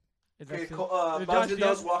yeah. Okay,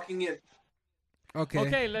 Dodos walking in.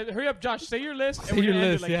 Okay, hurry up, Josh. Say your list. Say your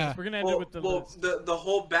list, We're going to end it with the list. The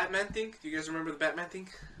whole Batman thing. Do you guys remember the Batman thing?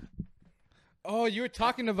 Oh, you were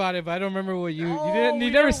talking about it, but I don't remember what you never said. We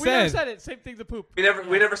never said it. Same thing, the poop. We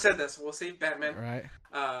never said this. We'll save Batman. Right.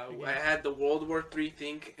 I had the World War III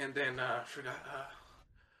thing, and then I forgot.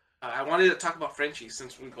 I wanted to talk about Frenchies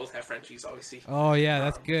since we both have Frenchies, obviously. Oh yeah,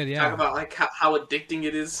 that's good. Yeah. Talk about like how addicting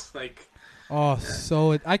it is, like. Oh,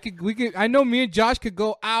 so we could. I know me and Josh could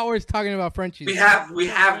go hours talking about Frenchies. We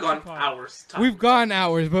have gone hours. We've gone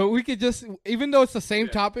hours, but we could just, even though it's the same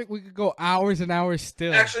topic, we could go hours and hours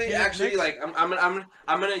still. Actually, like I'm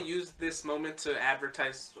gonna use this moment to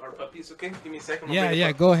advertise our puppies. Okay, give me a second.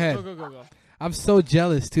 Yeah, go ahead. Go. I'm so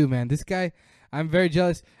jealous too, man. This guy, I'm very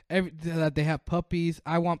jealous. That they have puppies.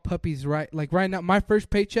 I want puppies right. Like right now, my first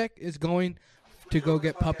paycheck is going to go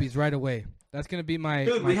get puppies right away. That's gonna be my.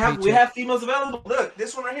 Dude, my we have females available. Look,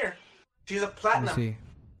 this one right here. She's a platinum. Let me see.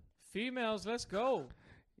 Females, let's go.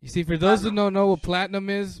 You see, for those who don't know what platinum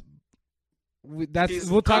is,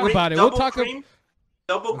 we'll talk about it.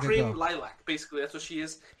 Double cream lilac. Basically, that's what she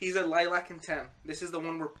is. He's a lilac and tan. This is the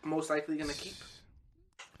one we're most likely gonna keep.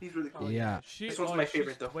 He's really cool. Yeah. This one's my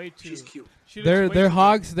favorite though. She's cute. They're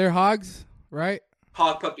hogs. They're hogs, right?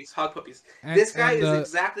 Hog puppies. This guy is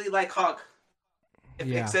exactly like Hog.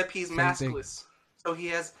 Except he's maskless. So he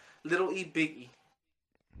has little E, big E.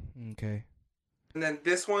 Okay. And then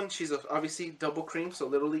this one, she's obviously double cream, so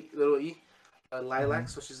little E, lilac.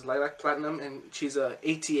 So she's lilac platinum, and she's a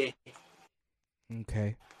ATA.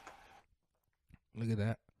 Okay. Look at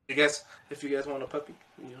that. If you guys want a puppy,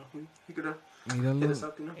 you could hit us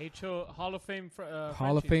up. HO Hall of Fame.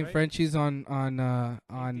 Hall of Fame Frenchies on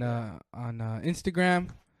Instagram.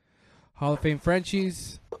 Hall of Fame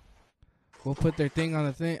Frenchies. We'll put their thing on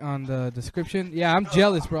the description. Yeah, I'm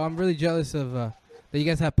jealous, bro. I'm really jealous of that you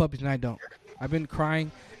guys have puppies and I don't. I've been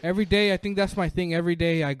crying every day. I think that's my thing. Every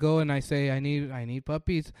day I go and I say I need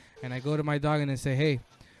puppies, and I go to my dog and I say, hey,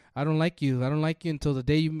 I don't like you. I don't like you until the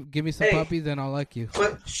day you give me some puppies, then I'll like you.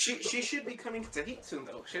 But she should be coming to heat soon,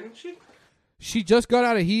 though, shouldn't she? She just got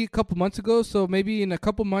out of heat a couple months ago, so maybe in a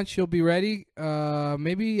couple months she'll be ready.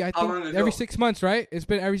 Maybe I think every 6 months, right? It's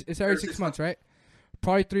every 6 months, right?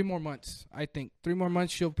 Probably 3 more months, I think. 3 more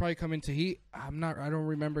months, she'll probably come into heat. I don't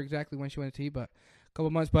remember exactly when she went into heat, but a couple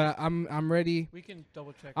months. But I'm ready. We can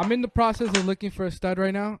double check. I'm in the process of looking for a stud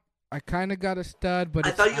right now. I kind of got a stud, but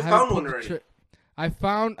I thought you found one already.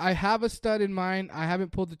 I have a stud in mind. I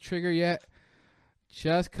haven't pulled the trigger yet,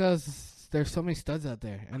 just because there's so many studs out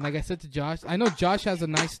there. And like I said to Josh, I know Josh has a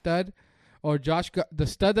nice stud, or Josh got the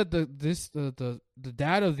stud that the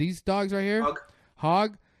dad of these dogs right here,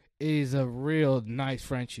 Hog. Is a real nice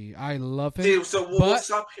Frenchie. I love him. Dude, so we'll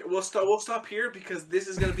stop here. We'll stop here because this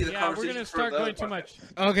is gonna be the conversation. We're gonna start going too much.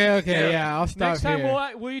 Okay. Yeah, I'll stop Next time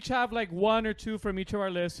here. we'll each have like 1 or 2 from each of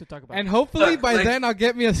our lists to talk about. And hopefully by then I'll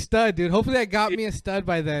get me a stud, dude. Hopefully I got me a stud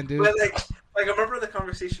by then, dude. But like I remember the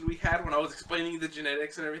conversation we had when I was explaining the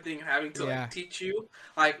genetics and everything, and having to teach you.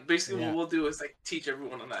 Like basically what we'll do is like teach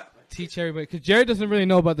everyone on that. Teach everybody, because Jared doesn't really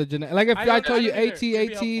know about the genetics. Like if I told you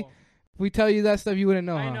AT. We tell you that stuff, you wouldn't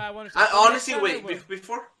know. Honestly, wait.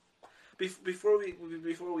 Before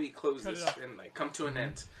we close this and like come to an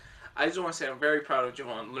end, I just want to say I'm very proud of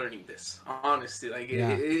Javon learning this. Honestly, like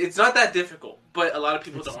it's not that difficult, but a lot of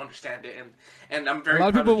people don't understand it, and I'm very. A lot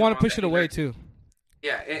of people want to push it away too.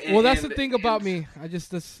 Yeah. Well, that's the thing about me.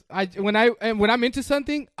 When I'm into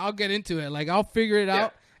something, I'll get into it. Like I'll figure it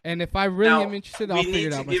out, and if I really am interested, I'll figure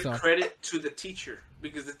it out myself. We need to give credit to the teacher.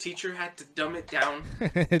 Because the teacher had to dumb it down,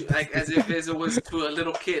 like as if it was to a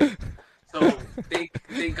little kid. So thank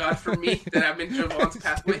God for me that I'm in Javon's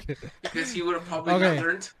pathway, because he would have probably not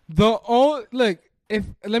learned.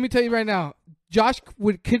 Let me tell you right now, Josh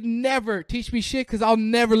could never teach me shit because I'll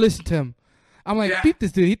never listen to him. I'm like, beat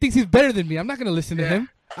this dude. He thinks he's better than me. I'm not gonna listen to him.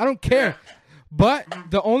 I don't care. Yeah. But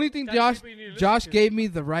the only thing Josh gave me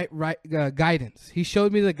the right guidance. He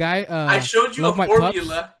showed me the guy. I showed you a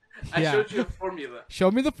formula. I showed you a formula.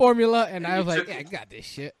 Showed me the formula, and I was like, I got this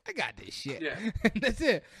shit. Yeah. And that's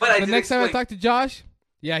it. But the next time I talked to Josh,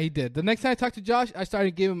 he did. The next time I talked to Josh, I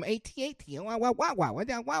started giving him AT.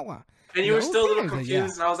 And you were still a little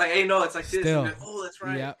confused, and I was like, "Hey, no, it's like this." And like, oh, that's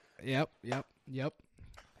right. Yep.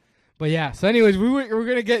 But yeah, so anyways, we're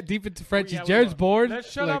gonna get deep into Frenchie. Jared's bored.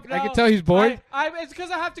 Let's shut up now. I can tell he's bored. It's because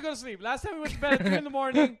I have to go to sleep. Last time we went to bed at 3 in the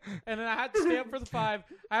morning, and then I had to stay up for the 5.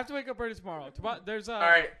 I have to wake up early tomorrow.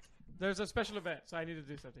 There's a special event, so I need to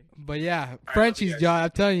do something. But yeah, Frenchies, Josh. I'm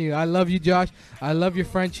telling you, I love you, Josh. I love your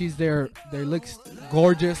Frenchies. They look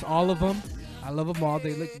gorgeous, all of them. I love them all.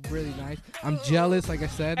 They look really nice. I'm jealous, like I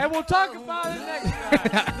said. And we'll talk about it next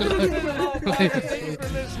time. Thank you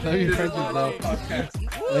for listening. Love your Frenchies, bro.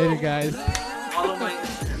 Later, guys. Follow my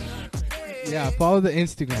Instagram. Yeah, follow the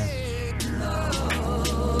Instagram.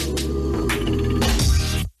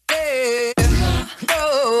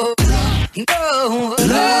 No.